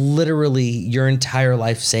literally your entire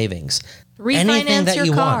life savings. Refinance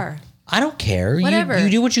your car. want. I don't care. Whatever. You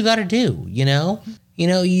do what you got to do, you know?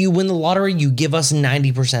 You win the lottery, you give us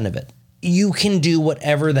 90% of it. You can do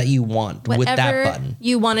whatever that you want with that Whatever button.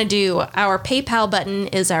 you want to do. Our PayPal button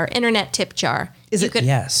is our internet tip jar. Is You it could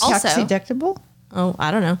Yes. Also, Tax deductible? oh,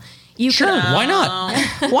 I don't know. You Sure, could why not?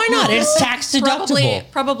 Why not? It's tax deductible.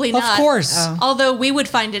 Probably not. Of course. Although we would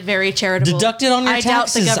find it very charitable. Deduct it on your I doubt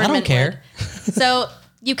the taxes. I don't government care. would. So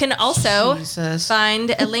you can also Jesus.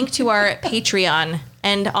 find a link to our Patreon.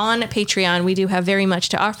 And on Patreon, we do have very much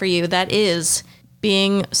to offer you. That is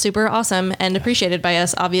being super awesome and appreciated by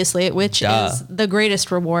us, obviously, which Duh. is the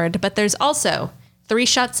greatest reward. But there's also 3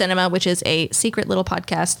 Shot Cinema, which is a secret little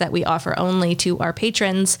podcast that we offer only to our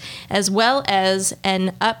patrons, as well as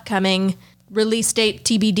an upcoming release date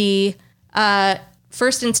TBD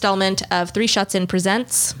first installment of 3 Shots In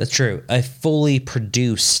Presents. That's true. A fully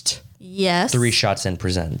produced Yes. 3 Shots In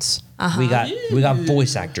Presents. Uh-huh. We got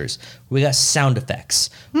voice actors. We got sound effects.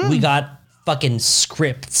 We got fucking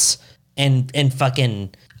scripts and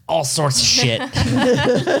fucking all sorts of shit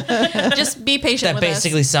Just be patient that with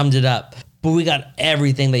basically summed it up. But we got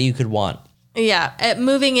everything that you could want. us. Yeah.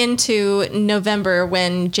 Moving into November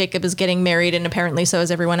when Jacob is getting married and apparently so is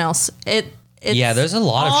everyone else. It's Yeah, there's a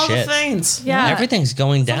lot All of the shit. things. Yeah. Everything's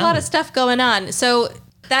going down. a lot of stuff going on. So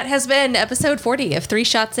that has been episode 40 of 3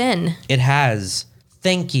 Shots In. It has.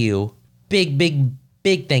 Thank you. Big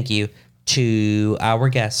thank you to our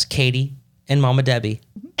guests, Katie and Mama Debbie.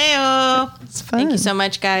 Ayo. It's fun. Thank you so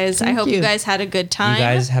much, guys. I Thank hope you you. guys had a good time. You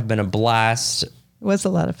guys have been a blast. It was a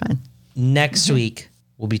lot of fun. Next Mm-hmm. week,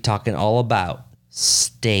 we'll be talking all about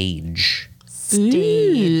stage.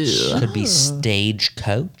 Stage. Could be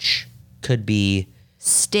stagecoach. Could be,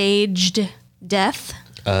 Staged death.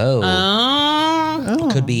 could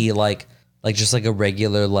be like just like a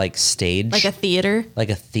regular like stage. Like a theater. Like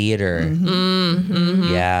a theater.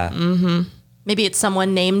 Mm-hmm. Yeah. Maybe it's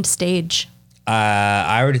someone named Stage.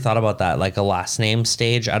 I already thought about that, like a last name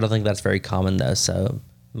stage. I don't think that's very common though, so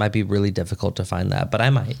it might be really difficult to find that, but I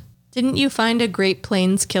might. Didn't you find a Great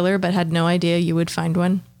Plains killer but had no idea you would find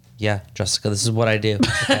one? Yeah, Jessica, this is what I do.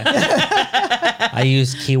 Okay? I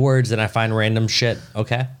use keywords and I find random shit.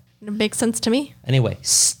 Okay. It makes sense to me. Anyway,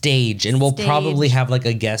 stage, and we'll Stage. probably have like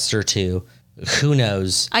a guest or two. Who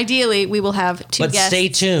knows? Ideally, we will have 2 But guests. stay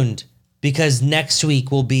tuned because next week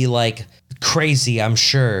will be like crazy. I'm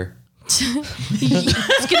sure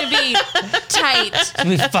It's going to be tight. it's gonna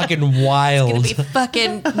be fucking wild. It's going to be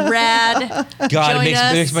fucking rad. God, Join it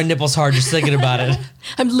us. makes my nipples hard just thinking about it.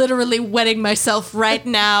 I'm literally wetting myself right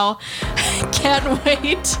now. Can't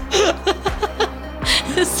wait.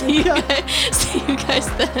 See you guys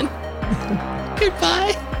then.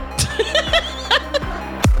 Goodbye.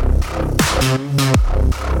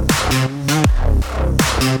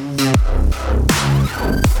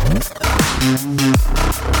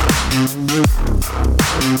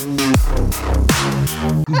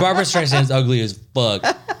 Barbara Streisand's ugly as fuck.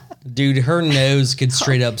 Dude, her nose could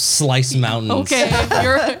straight up slice mountains.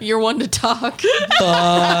 Okay, you're one to talk.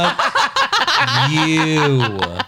 Fuck you.